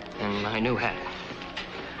and my new hat,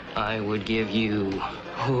 I would give you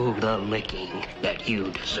the licking that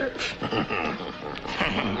you deserve.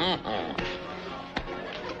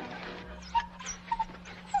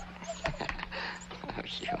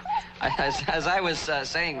 As I was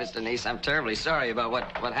saying, Mr. Neese, I'm terribly sorry about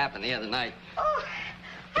what happened the other night. Oh,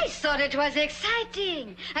 I thought it was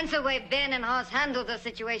exciting. And the way Ben and Hoss handled the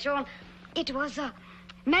situation, it was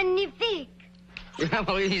magnifique.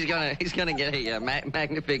 Well, he's gonna get a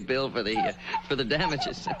magnifique bill for the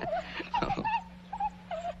damages. Oh.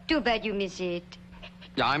 Too bad you miss it.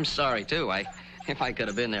 Yeah, I'm sorry too. If I could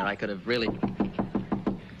have been there, I could have really.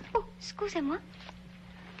 Oh, excusez-moi.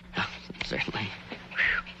 Oh, certainly.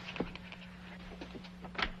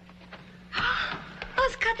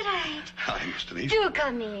 Oscar Drake. Hi, Miss Denise. Do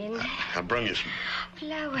come in. I brung you some.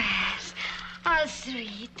 Flowers. All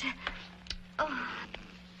sweet. Oh.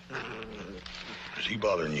 Is he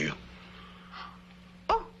bothering you?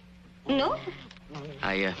 No?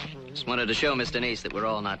 I just wanted to show Miss Denise that we're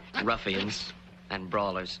all not ruffians and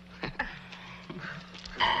brawlers.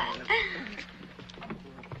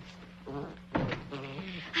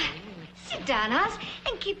 Sit down, Oz,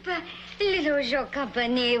 and keep little Joe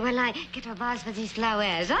company while I get a vase for these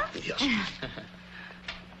flowers, huh? Yes.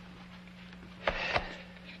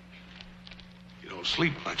 You don't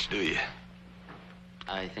sleep much, do you?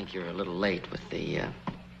 I think you're a little late with the,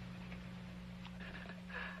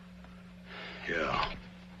 Yeah.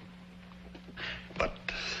 But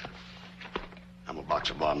I'm a box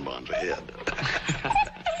of bonbons ahead.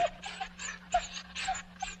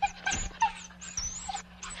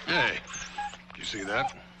 Hey, you see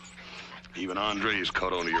that? Even Andre's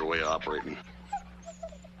caught on to your way of operating.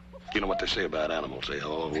 You know what they say about animals? They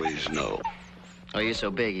always know. Oh, you're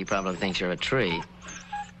so big, he probably thinks you're a tree.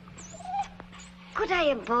 Could I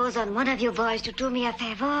impose on one of you boys to do me a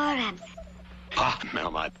favor and... Ah,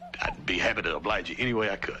 ma'am, I'd be happy to oblige you any way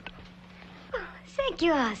I could. Thank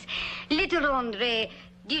you, Oz. Little Andre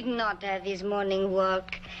did not have his morning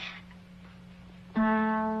walk. Do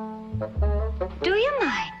you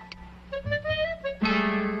mind?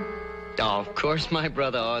 Oh, of course my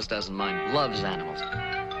brother Oz doesn't mind. Loves animals.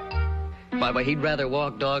 Why, he'd rather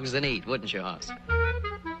walk dogs than eat, wouldn't you, Oz?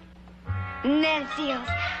 Merci, Oz.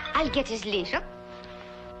 I'll get his leash, huh?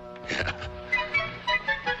 Yeah.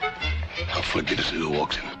 I'll flip you to see who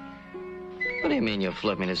walks in. What do you mean you'll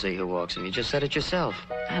flip me to see who walks in? You just said it yourself.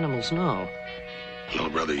 Animals know. Little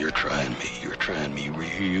brother, you're trying me. You're trying me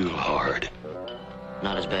real hard.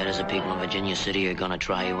 Not as bad as the people in Virginia City are gonna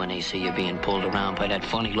try you when they see you being pulled around by that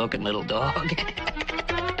funny-looking little dog.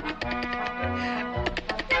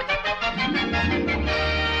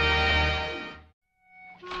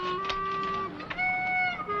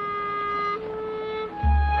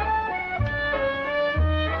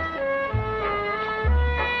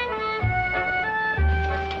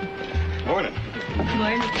 Morning.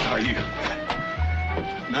 Morning. How are you?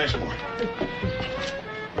 Nice morning.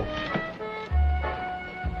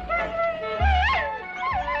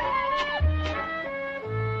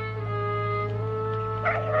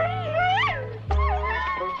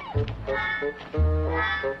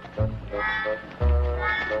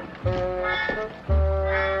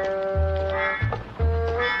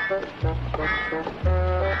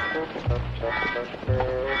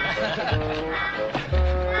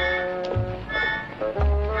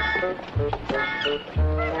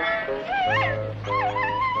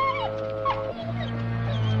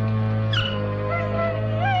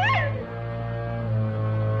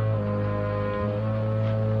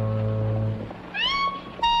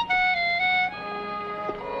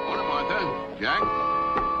 Morning, Martha. Jack?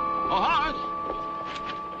 Oh, Hoss!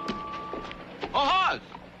 Oh, Hoss!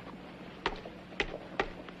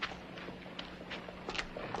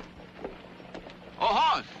 Oh,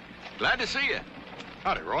 Hoss! Glad to see you.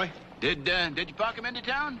 Howdy, Roy. Did you park him into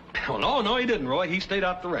town? Oh, no, he didn't, Roy. He stayed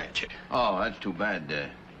out the ranch. Oh, that's too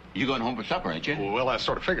bad. You going home for supper, ain't you? Well, I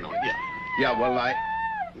sort of figured on it, yeah. Yeah, well,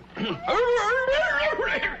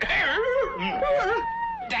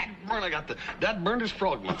 That burned his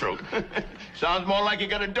frog in my throat. Sounds more like you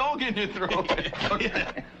got a dog in your throat.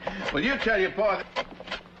 Well, you tell your pa.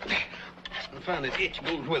 I found this itch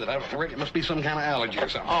goes with it. I reckon it must be some kind of allergy or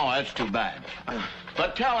something. Oh, that's too bad.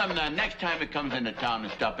 But tell him next time he comes into town to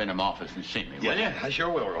stop in his office and see me, will you? I sure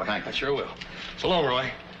will, Roy. Thanks. I sure will. So long,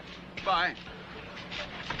 Roy. Bye.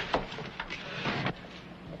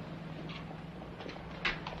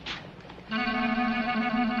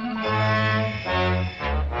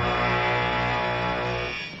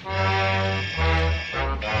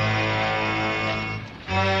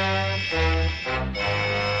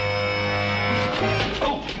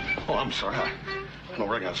 Oh, I'm sorry. I don't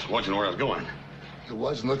reckon I was watching where I was going. It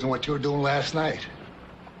wasn't looking what you were doing last night.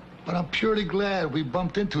 But I'm purely glad we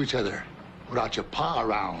bumped into each other without your pa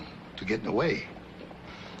around to get in the way.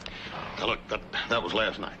 Now, look, that was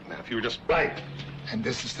last night. Now, if you were just... Right. And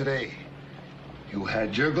this is today. You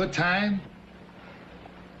had your good time,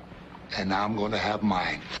 and now I'm going to have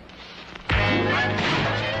mine.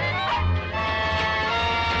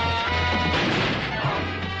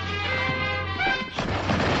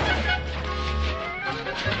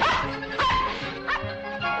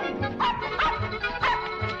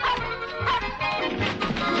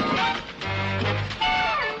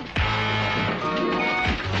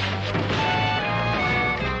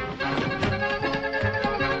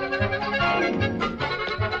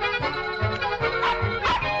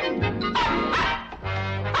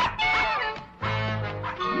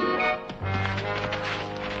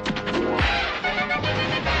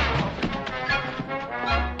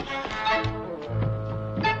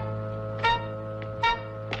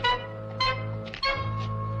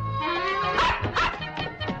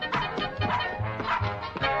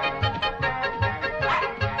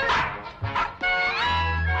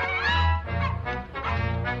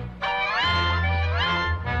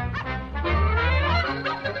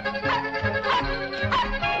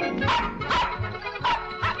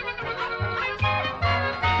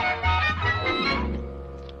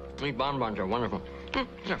 These bonbons are wonderful. Here,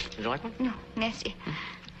 would you like one? No, merci.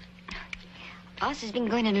 Ours has been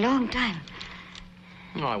going a long time.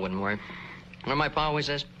 No, I wouldn't worry. What my pa always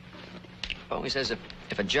says? Pa always says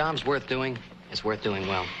if a job's worth doing, it's worth doing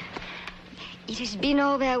well. It has been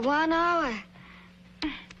over 1 hour.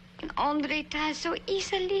 And Andre tires so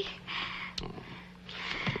easily.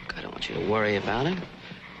 Look, I don't want you to worry about him.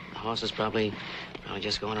 The horse is probably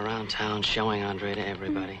just going around town showing Andre to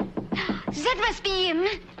everybody. That must be him.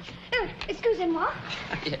 Oh, excusez-moi.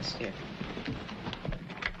 Yes, here.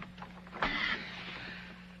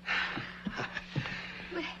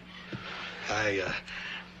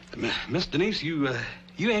 Miss Denise, you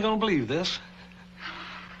ain't gonna believe this.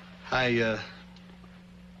 I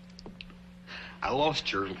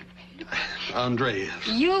lost your Andre.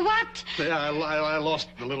 You what? Yeah, I lost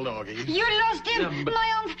the little doggy. You lost him? Yeah, but-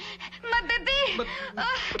 my baby.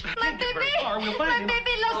 My baby. We'll My find him.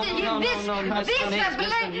 baby lost him. No, This, Miss Denise, this,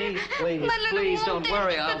 Miss Denise, please, my little please don't Monty.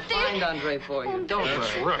 worry. I'll find Andre for you. Don't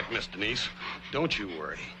That's worry. right, Miss Denise. Don't you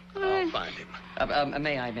worry. I'll find him.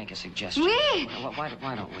 May I make a suggestion? Oui.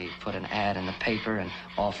 Why don't we put an ad in the paper and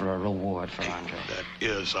offer a reward for Andre? That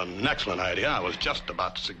is an excellent idea. I was just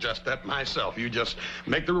about to suggest that myself. You just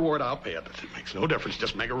make the reward, I'll pay it. It makes no difference.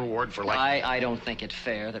 Just make a reward for like... I don't think it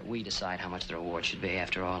fair that we decide how much the reward should be.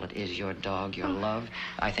 After all, it is your dog, your love.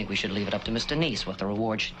 I think we should leave it up to Miss Denise what the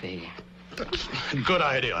reward should be. That's a good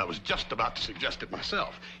idea. I was just about to suggest it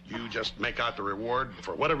myself. You just make out the reward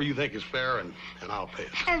for whatever you think is fair, and I'll pay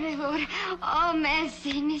it. A reward. Oh,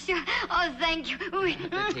 merci, monsieur. Oh, thank you. Oui.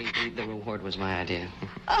 The reward was my idea.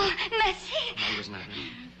 Oh, merci. It was not.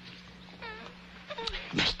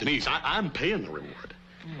 Miss Denise, I'm paying the reward.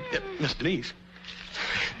 Yeah, Miss Denise.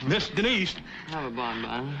 Miss Denise. Have a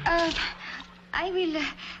bonbon. I will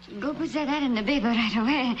go put that ad in the paper right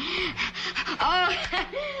away. Oh,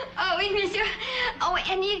 oui, monsieur. Oh,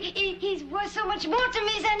 and he's worth so much more to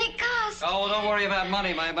me than he costs. Oh, don't worry about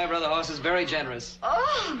money. My brother Horse is very generous.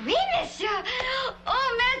 Oh, oui, monsieur.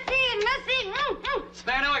 Oh, merci, merci.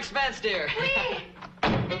 Spare no expense, dear. Oui.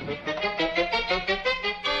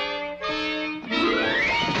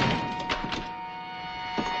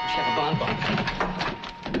 Have a bonbon.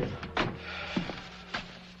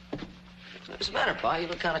 What's the matter, Pa? You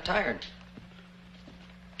look kind of tired.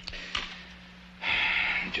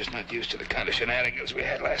 I'm just not used to the kind of shenanigans we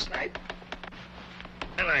had last night.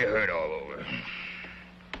 And I hurt all over.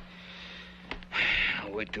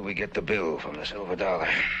 I'll wait till we get the bill from the Silver Dollar.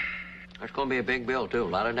 That's going to be a big bill, too. A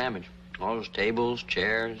lot of damage. All those tables,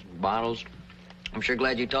 chairs, bottles. I'm sure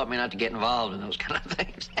glad you taught me not to get involved in those kind of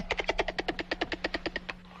things.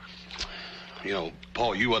 You know,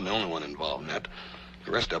 Paul, you wasn't the only one involved in that.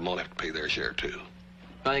 The rest of them all have to pay their share, too.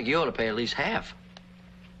 I think you ought to pay at least half.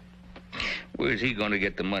 Where's he going to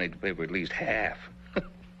get the money to pay for at least half?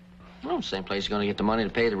 Well, same place he's going to get the money to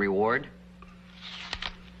pay the reward.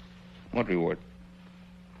 What reward?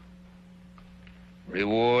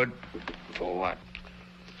 Reward for what?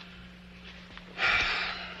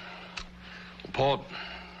 Paul,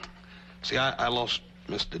 see, I lost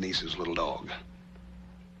Miss Denise's little dog.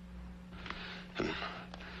 And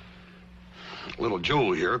little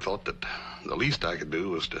Joe here thought that the least I could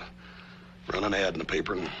do was to run an ad in the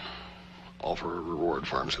paper and offer a reward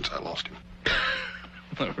for him since I lost him.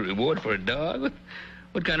 A reward for a dog?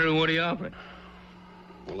 What kind of reward are you offering?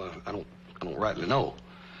 Well, I don't rightly know.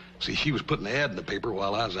 See, she was putting the ad in the paper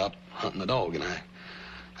while I was out hunting the dog, and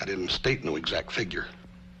I didn't state no exact figure.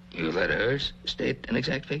 You let her state an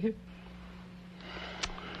exact figure?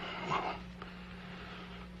 Well,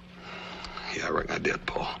 yeah, I reckon I did,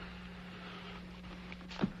 Paul.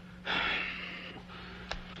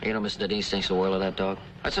 You know, Miss Denise thinks the world of that dog.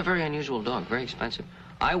 That's a very unusual dog, very expensive.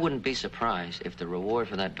 I wouldn't be surprised if the reward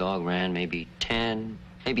for that dog ran maybe $10,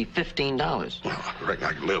 maybe $15. Well, I reckon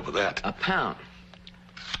I could live with that. A pound.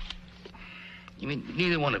 You mean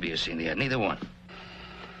neither one of you has seen the ad? Neither one?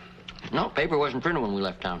 No, paper wasn't printed when we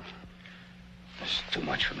left town. That's too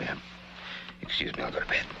much for me. Excuse me, I'll go to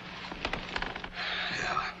bed.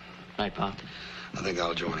 Yeah. Night, Pa. I think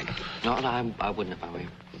I'll join him. No, I wouldn't if I were you.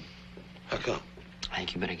 How come? I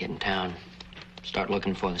think you better get in town. Start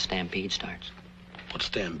looking before the stampede starts. What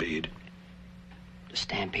stampede? The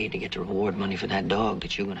stampede to get the reward money for that dog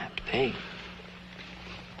that you're going to have to pay.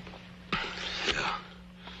 Yeah.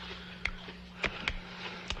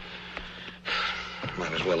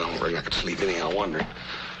 Might as well. I don't reckon I could sleep anyhow wondering.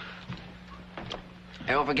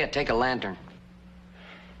 Hey, don't forget, take a lantern.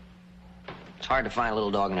 It's hard to find a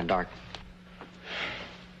little dog in the dark.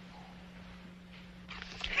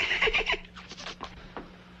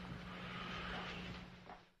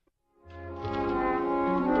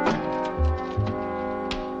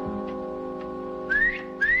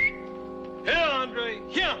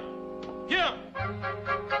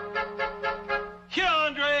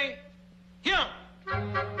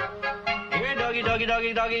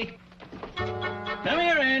 doggy, doggy, doggy. Come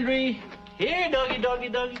here, Andre. Here, doggy, doggy,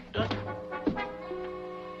 doggy, doggy.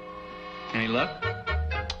 Any luck?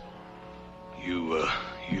 You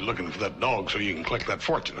looking for that dog so you can collect that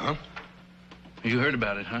fortune, huh? You heard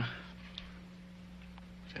about it, huh?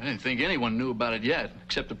 I didn't think anyone knew about it yet,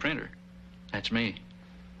 except the printer. That's me.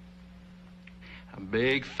 A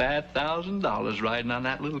big, fat $1,000 riding on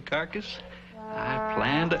that little carcass. I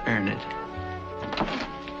plan to earn it.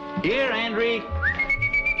 Here, Andre.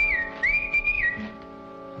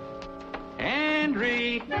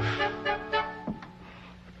 Andre.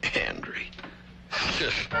 Andre.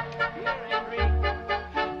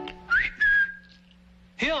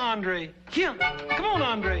 Here, Andre. Here. Come on,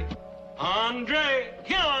 Andre. Andre.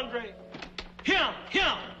 Here, Andre. Here,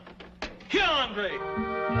 here. Here, Andre.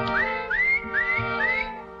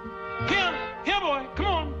 Here. Here, boy. Come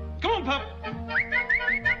on. Come on, pup.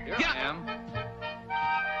 Here I am.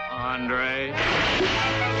 Andre.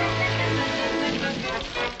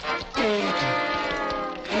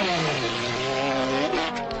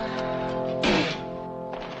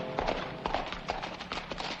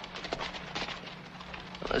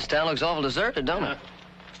 Well, this town looks awful deserted, don't it?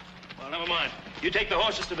 Well, never mind. You take the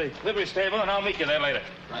horses to the livery stable, and I'll meet you there later.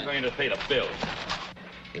 I'm going to pay the bill.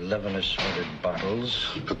 11 assorted bottles.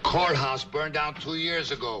 The courthouse burned down 2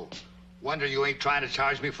 years ago. Wonder you ain't trying to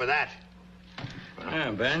charge me for that.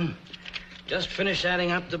 Yeah, Ben. Just finished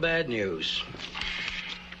adding up the bad news.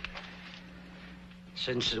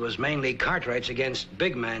 Since it was mainly Cartwright's against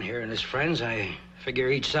Big Man here and his friends, I figure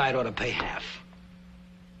each side ought to pay half.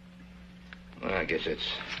 Well, I guess it's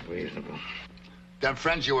reasonable. Them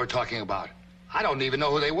friends you were talking about, I don't even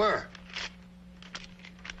know who they were.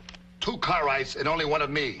 2 Cartwrights and only one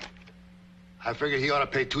of me. I figure he ought to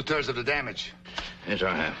pay 2/3 of the damage. Here's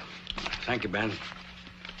our half. Thank you, Ben.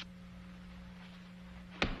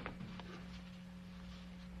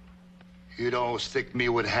 You don't stick me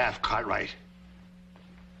with half, Cartwright.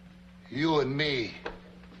 You and me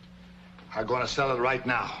are going to sell it right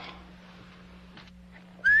now.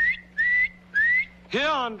 Here,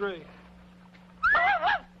 Andre.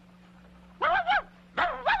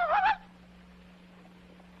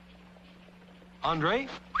 Andre?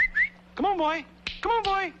 Come on, boy. Come on,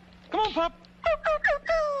 boy. Come on, pup.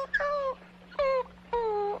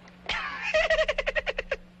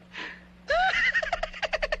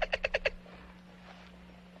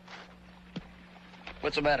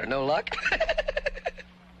 What's the matter? No luck?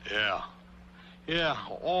 Yeah. Yeah,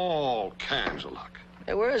 all kinds of luck.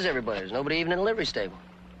 Hey, where is everybody? There's nobody even in the livery stable.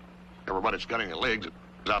 Everybody's got any legs is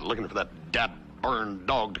out looking for that dad-burned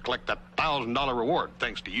dog to collect that $1,000 reward,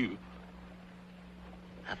 thanks to you.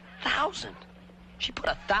 1,000? She put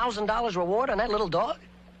 $1,000 reward on that little dog?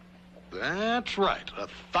 That's right,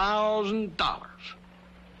 $1,000.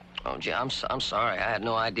 Oh, gee, I'm sorry. I had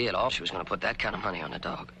no idea at all she was going to put that kind of money on a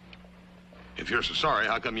dog. If you're so sorry,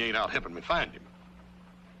 how come you ain't out helping me find him?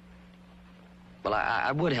 Well,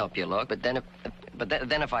 I would help you look, but then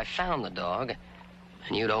if I found the dog,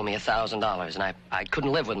 and you'd owe me $1,000, and I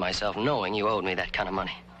couldn't live with myself knowing you owed me that kind of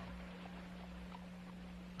money.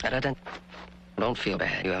 Don't feel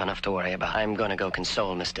bad. You have enough to worry about. I'm going to go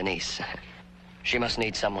console Miss Denise. She must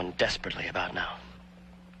need someone desperately about now.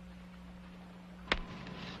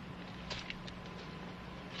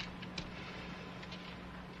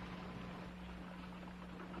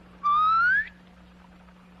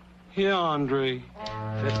 Here, Andre.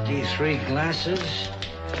 53 glasses,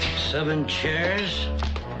 7 chairs,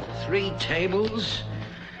 3 tables.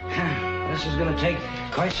 This is going to take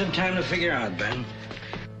quite some time to figure out, Ben.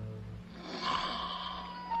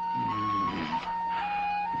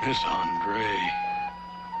 Miss Andre.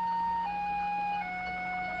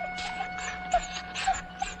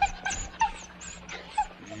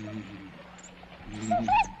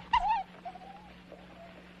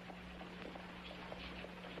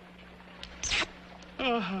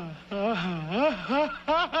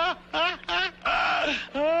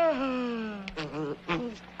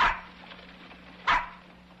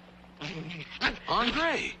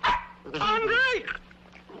 Andre! Andre!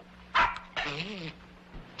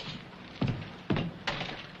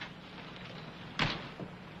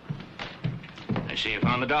 I see you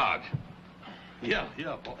found the dog. Yeah.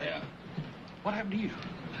 What happened to you?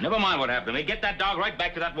 Never mind what happened to me. Get that dog right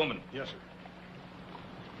back to that woman. Yes, sir.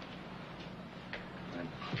 That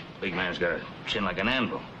big man's got a chin like an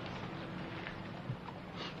anvil.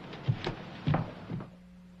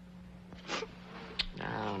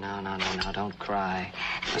 No, don't cry.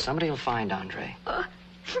 Somebody will find Andre.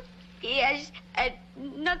 He has had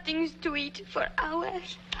nothing to eat for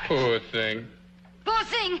hours. Poor thing. Poor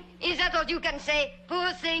thing! Is that all you can say?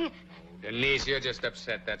 Poor thing! Denise, you're just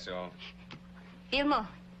upset, that's all. Vilmo,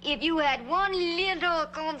 if you had one little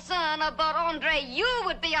concern about Andre, you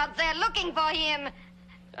would be out there looking for him.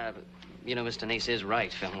 You know, Miss Denise is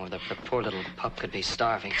right, Fillmore. The poor little pup could be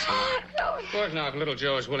starving somewhere. Of course, now, if little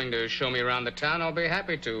Joe is willing to show me around the town, I'll be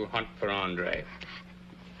happy to hunt for Andre.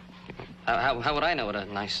 How would I know what a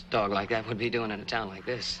nice dog like that would be doing in a town like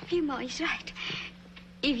this? Vilmo is right.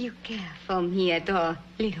 If you care for me at all,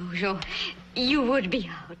 little Joe, you would be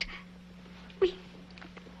out.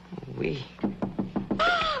 We.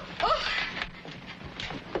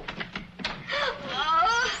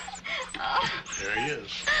 There he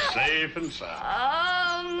is, safe and sound.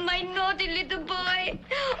 Oh, my naughty little boy.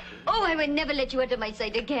 Oh, I will never let you out of my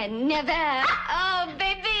sight again. Never. Oh,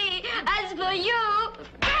 baby, as for you...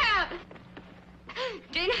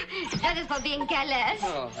 That is for being careless.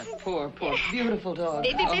 Oh, that poor, beautiful dog.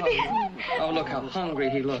 Baby, baby. Oh, look how hungry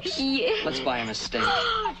he looks. Yeah. Let's buy him a steak.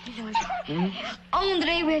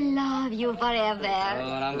 Andre will love you forever.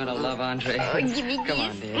 Oh, and I'm going to love Andre. Oh, give me Come this.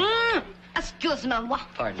 on, dear. Excuse-moi.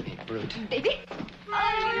 Pardon me, brute. Baby.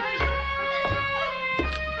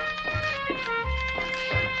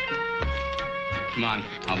 Come on,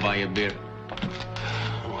 I'll buy you a beer.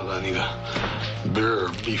 Well, I need a beer or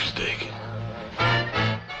beefsteak.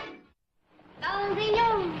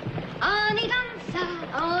 On y danse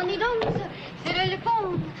sur le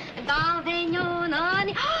pont. Dans Vignon, on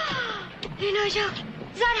y... You know, Joe,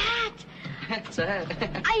 that hat. It's a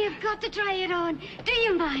hat. I have got to try it on. Do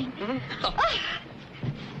you mind?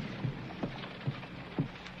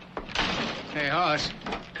 Hey, Hoss,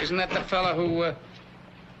 isn't that the fella who,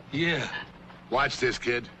 Yeah. Watch this,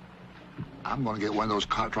 kid. I'm gonna get one of those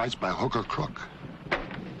Cartwrights by hook or crook.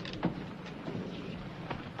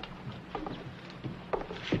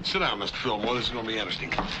 Sit down, Mr. Fillmore. This is going to be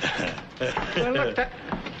interesting. Well, look,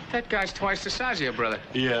 that guy's twice the size of your brother.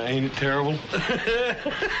 Yeah, ain't it terrible?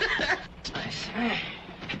 Nice.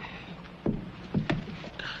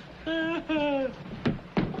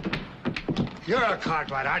 You're a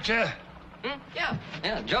Cartwright, aren't you?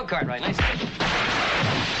 Yeah, Joe Cartwright. Nice.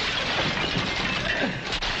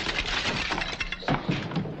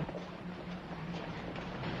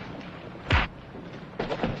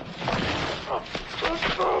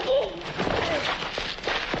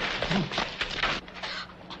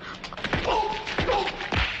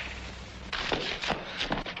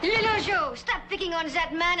 Little Joe, stop picking on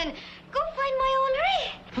that man and go find my Andre.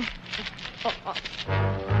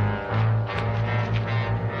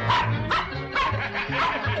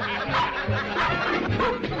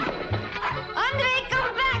 Andre,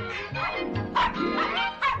 come back!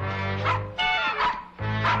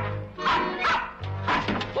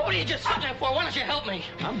 What are you just sitting there for? Why don't you help me?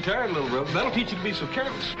 I'm tired, little brother. That'll teach you to be so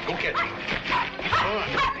careless. Go catch him. All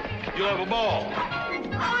right. You'll have a ball.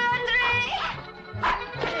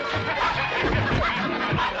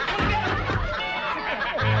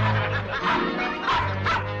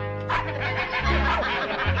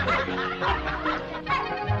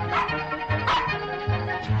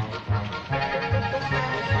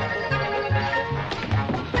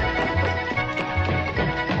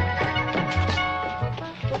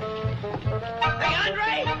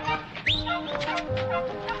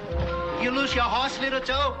 You lose your horse, little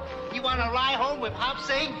Joe? You want to ride home with Hop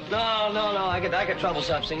Sing? No. I got trouble,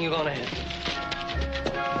 Something. You go on ahead.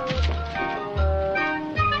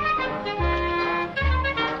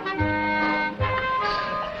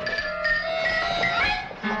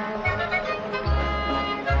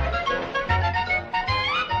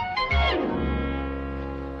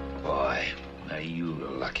 Boy, are you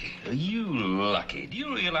lucky. Are you lucky? Do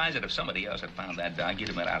you realize that if somebody else had found that dog, you'd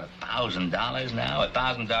have been out $1,000 now?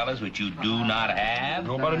 $1,000 which you do not have?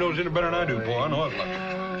 Nobody knows any better than I do, boy. I know it's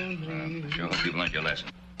lucky. Sure hope you've learned your lesson.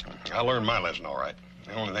 I learned my lesson, all right.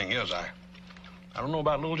 The only thing is, I don't know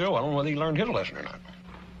about little Joe. I don't know whether he learned his lesson or not.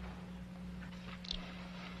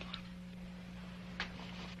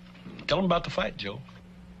 Tell him about the fight, Joe.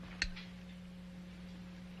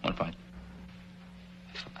 What fight?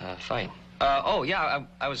 Fight.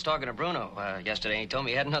 I was talking to Bruno yesterday. He told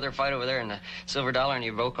me he had another fight over there in the Silver Dollar, and he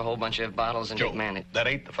broke a whole bunch of bottles. And Joe, man, that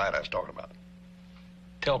ain't the fight I was talking about.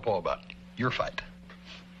 Tell Paul about your fight.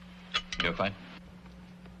 Your fight?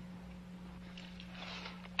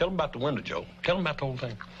 Tell him about the window, Joe. Tell him about the whole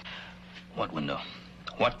thing. What window?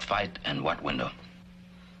 What fight and what window?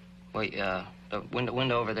 Well, the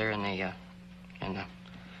window over there in the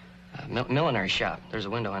millinery shop. There's a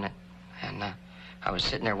window in it, and I was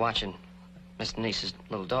sitting there watching Miss Denise's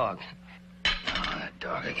little dog. Oh, that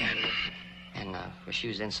dog again. And she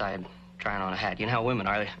was inside trying on a hat. You know how women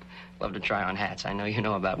are. They love to try on hats. I know you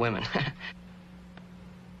know about women.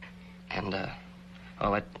 And,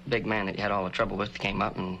 well, that big man that you had all the trouble with came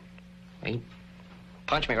up and he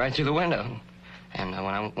punched me right through the window. And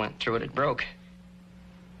when I went through it, it broke.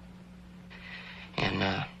 And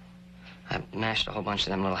I mashed a whole bunch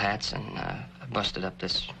of them little hats, and I busted up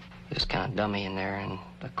this kind of dummy in there, and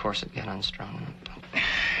the corset got unstrung.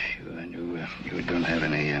 You don't have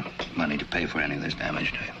any money to pay for any of this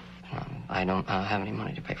damage, do you? I don't have any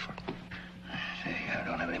money to pay for it. Say, I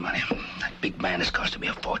don't have any money. That big man has costed me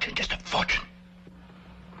a fortune, just a fortune.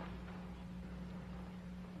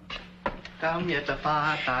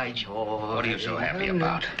 What What are you so happy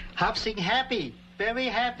about? Hopsing happy. Very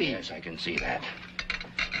happy. Yes, I can see that.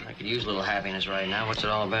 I could use a little happiness right now. What's it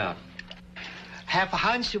all about? Have a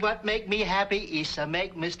hunch what make me happy is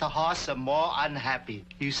make Mr. Hoss more unhappy.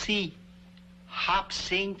 You see,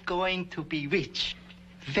 Hopsing going to be rich.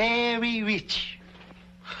 Very rich.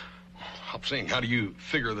 Hopsing, how do you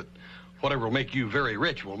figure that whatever will make you very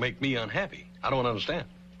rich will make me unhappy? I don't understand.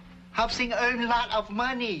 Hopsing earn a lot of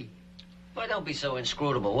money. Boy, don't be so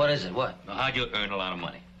inscrutable. What is it? What? Well, how'd you earn a lot of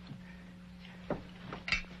money?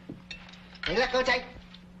 Hey, let go, Jake.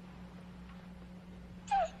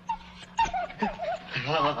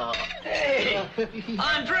 Hey,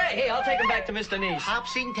 Andre, hey, I'll take him back to Mr. Nice.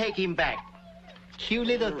 Hopsing take him back. Cute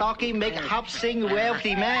little doggy make Hopsing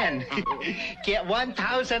wealthy man. Get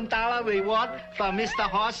 $1,000 reward from Mr.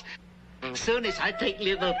 Hoss. Soon as I take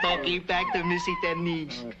little doggy back to Missy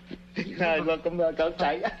Denise. I didn't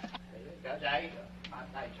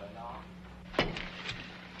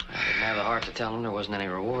have the heart to tell him there wasn't any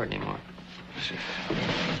reward anymore.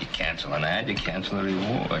 You cancel an ad, you cancel a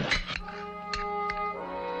reward.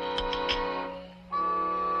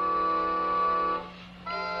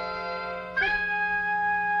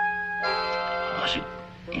 Oh, see,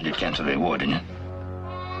 you did cancel the reward, didn't you?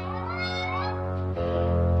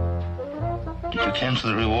 Did you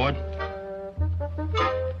cancel the reward?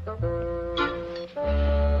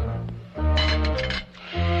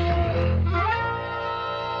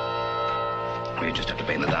 Well, you just have to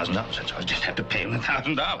pay him the $1,000. That's all. You just have to pay him the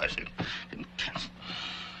 $1,000. Didn't cancel.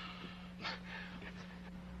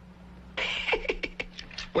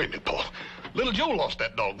 Wait a minute, Paul. Little Joe lost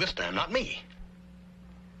that dog this time, not me.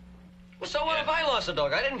 Well, so what if I lost the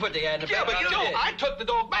dog? I didn't put the ad in the paper. Yeah, but Joe, did. I took the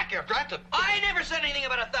dog back after I took... I never said anything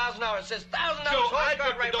about $1,000. It says $1,000. Joe, I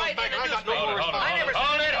took the dog back. I got no more responsibility. I never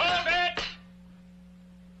said anything. Hold it!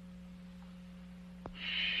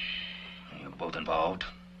 You're both involved.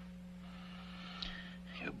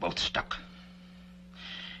 You're both stuck.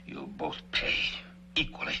 You'll both pay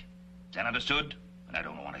equally. Is that understood? And I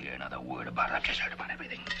don't want to hear another word about it. I've just heard about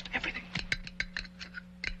everything. Everything.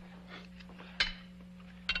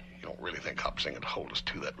 You don't really think Hopsing would hold us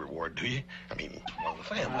to that reward, do you? I mean, well, the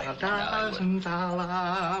family. $1,000,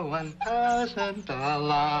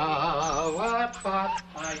 $1,000, what cost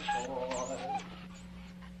my boy?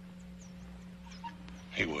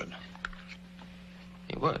 He would.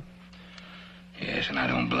 He would? Yes, and I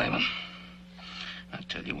don't blame him. I'll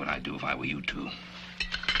tell you what I'd do if I were you two.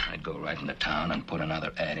 I'd go right into town and put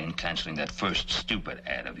another ad in canceling that first stupid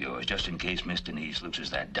ad of yours just in case Miss Denise loses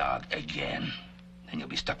that dog again. Then you'll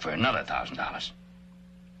be stuck for another $1,000.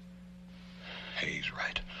 Hey, he's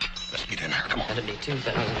right. Let's get in there. Come on. That'd be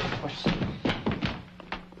 $2,000.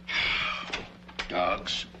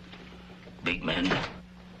 Dogs, big men,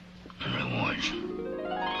 and rewards.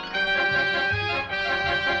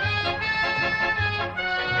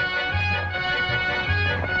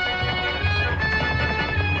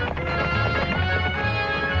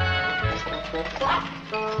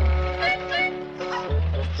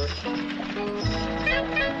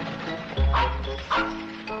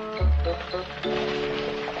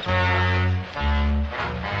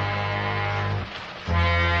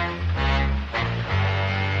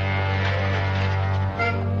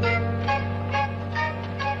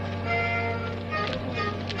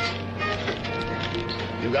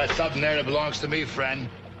 You got something there that belongs to me, friend.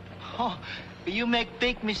 Oh, you make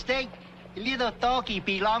big mistake. Little doggy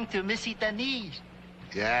belong to Missy Denise.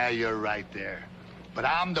 Yeah, you're right there. But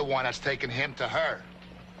I'm the one that's taking him to her.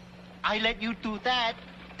 I let you do that,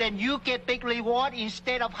 then you get big reward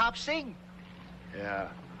instead of Hopsing. Yeah,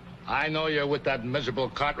 I know you're with that miserable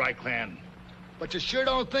Cartwright clan, but you sure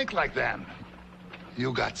don't think like them.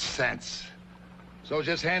 You got sense. So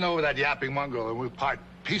just hand over that yapping mongrel and we'll part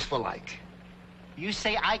peaceful-like. You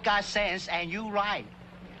say I got sense and you right.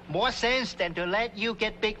 More sense than to let you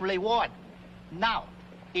get big reward. Now,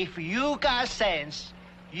 if you got sense,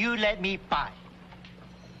 you let me buy.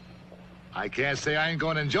 I can't say I ain't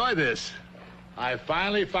gonna enjoy this. I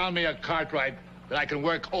finally found me a Cartwright that I can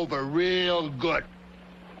work over real good.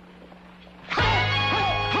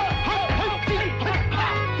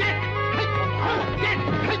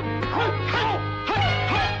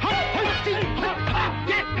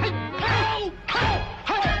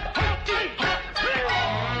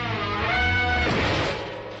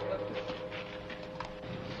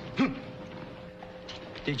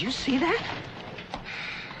 Did you see that?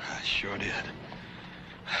 I sure did.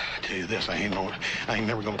 I tell you this, I ain't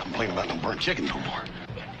never gonna complain about no burnt chicken no more.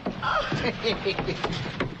 You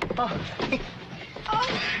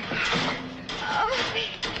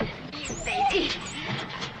baby.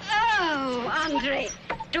 Oh, Andre,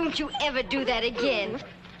 don't you ever do that again.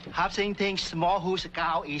 Hobson thinks Small Who's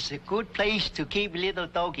Cow is a good place to keep little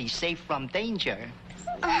doggy safe from danger.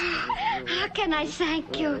 Oh, how can I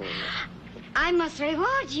thank you? I must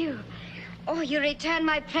reward you. Oh, you return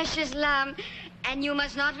my precious lamb, and you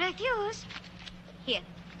must not refuse. Here,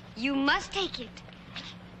 you must take it.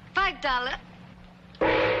 $5.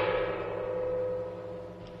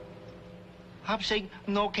 Hobson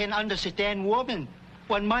no can understand woman.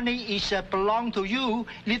 When money is belong to you,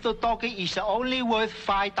 little doggy is only worth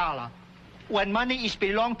 $5. When money is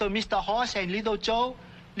belong to Mr. Horse and little Joe,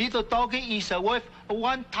 little doggy is worth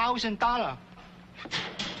 $1,000.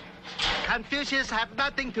 Confucius have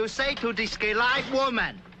nothing to say to this live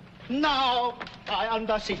woman. No, I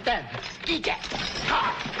understand. Eat it.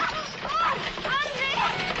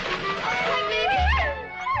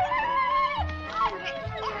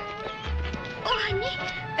 Oh, honey.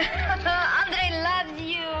 Andre loves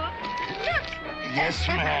you. Look. Yes,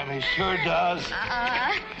 ma'am, he sure does.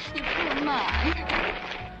 You poor mom.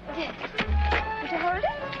 Here. Would you hold it?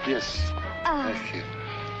 Yes. Thank you.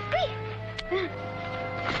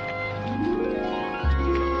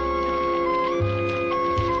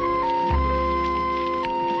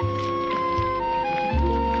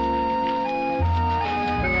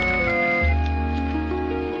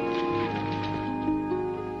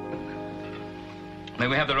 May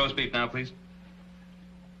we have the roast beef now, please?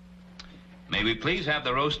 May we please have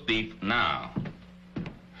the roast beef now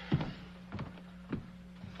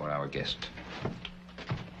for our guest.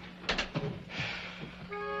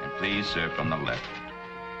 And please serve from the left.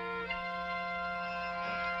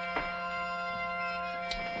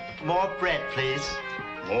 More bread, please.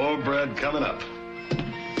 More bread coming up.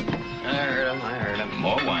 I heard him.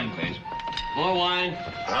 More wine, please. More wine.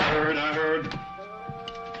 I heard.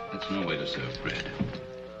 That's no way to serve bread.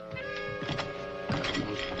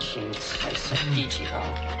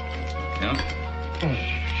 No?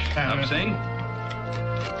 Up, sing.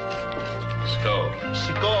 Skull.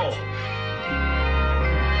 Skull.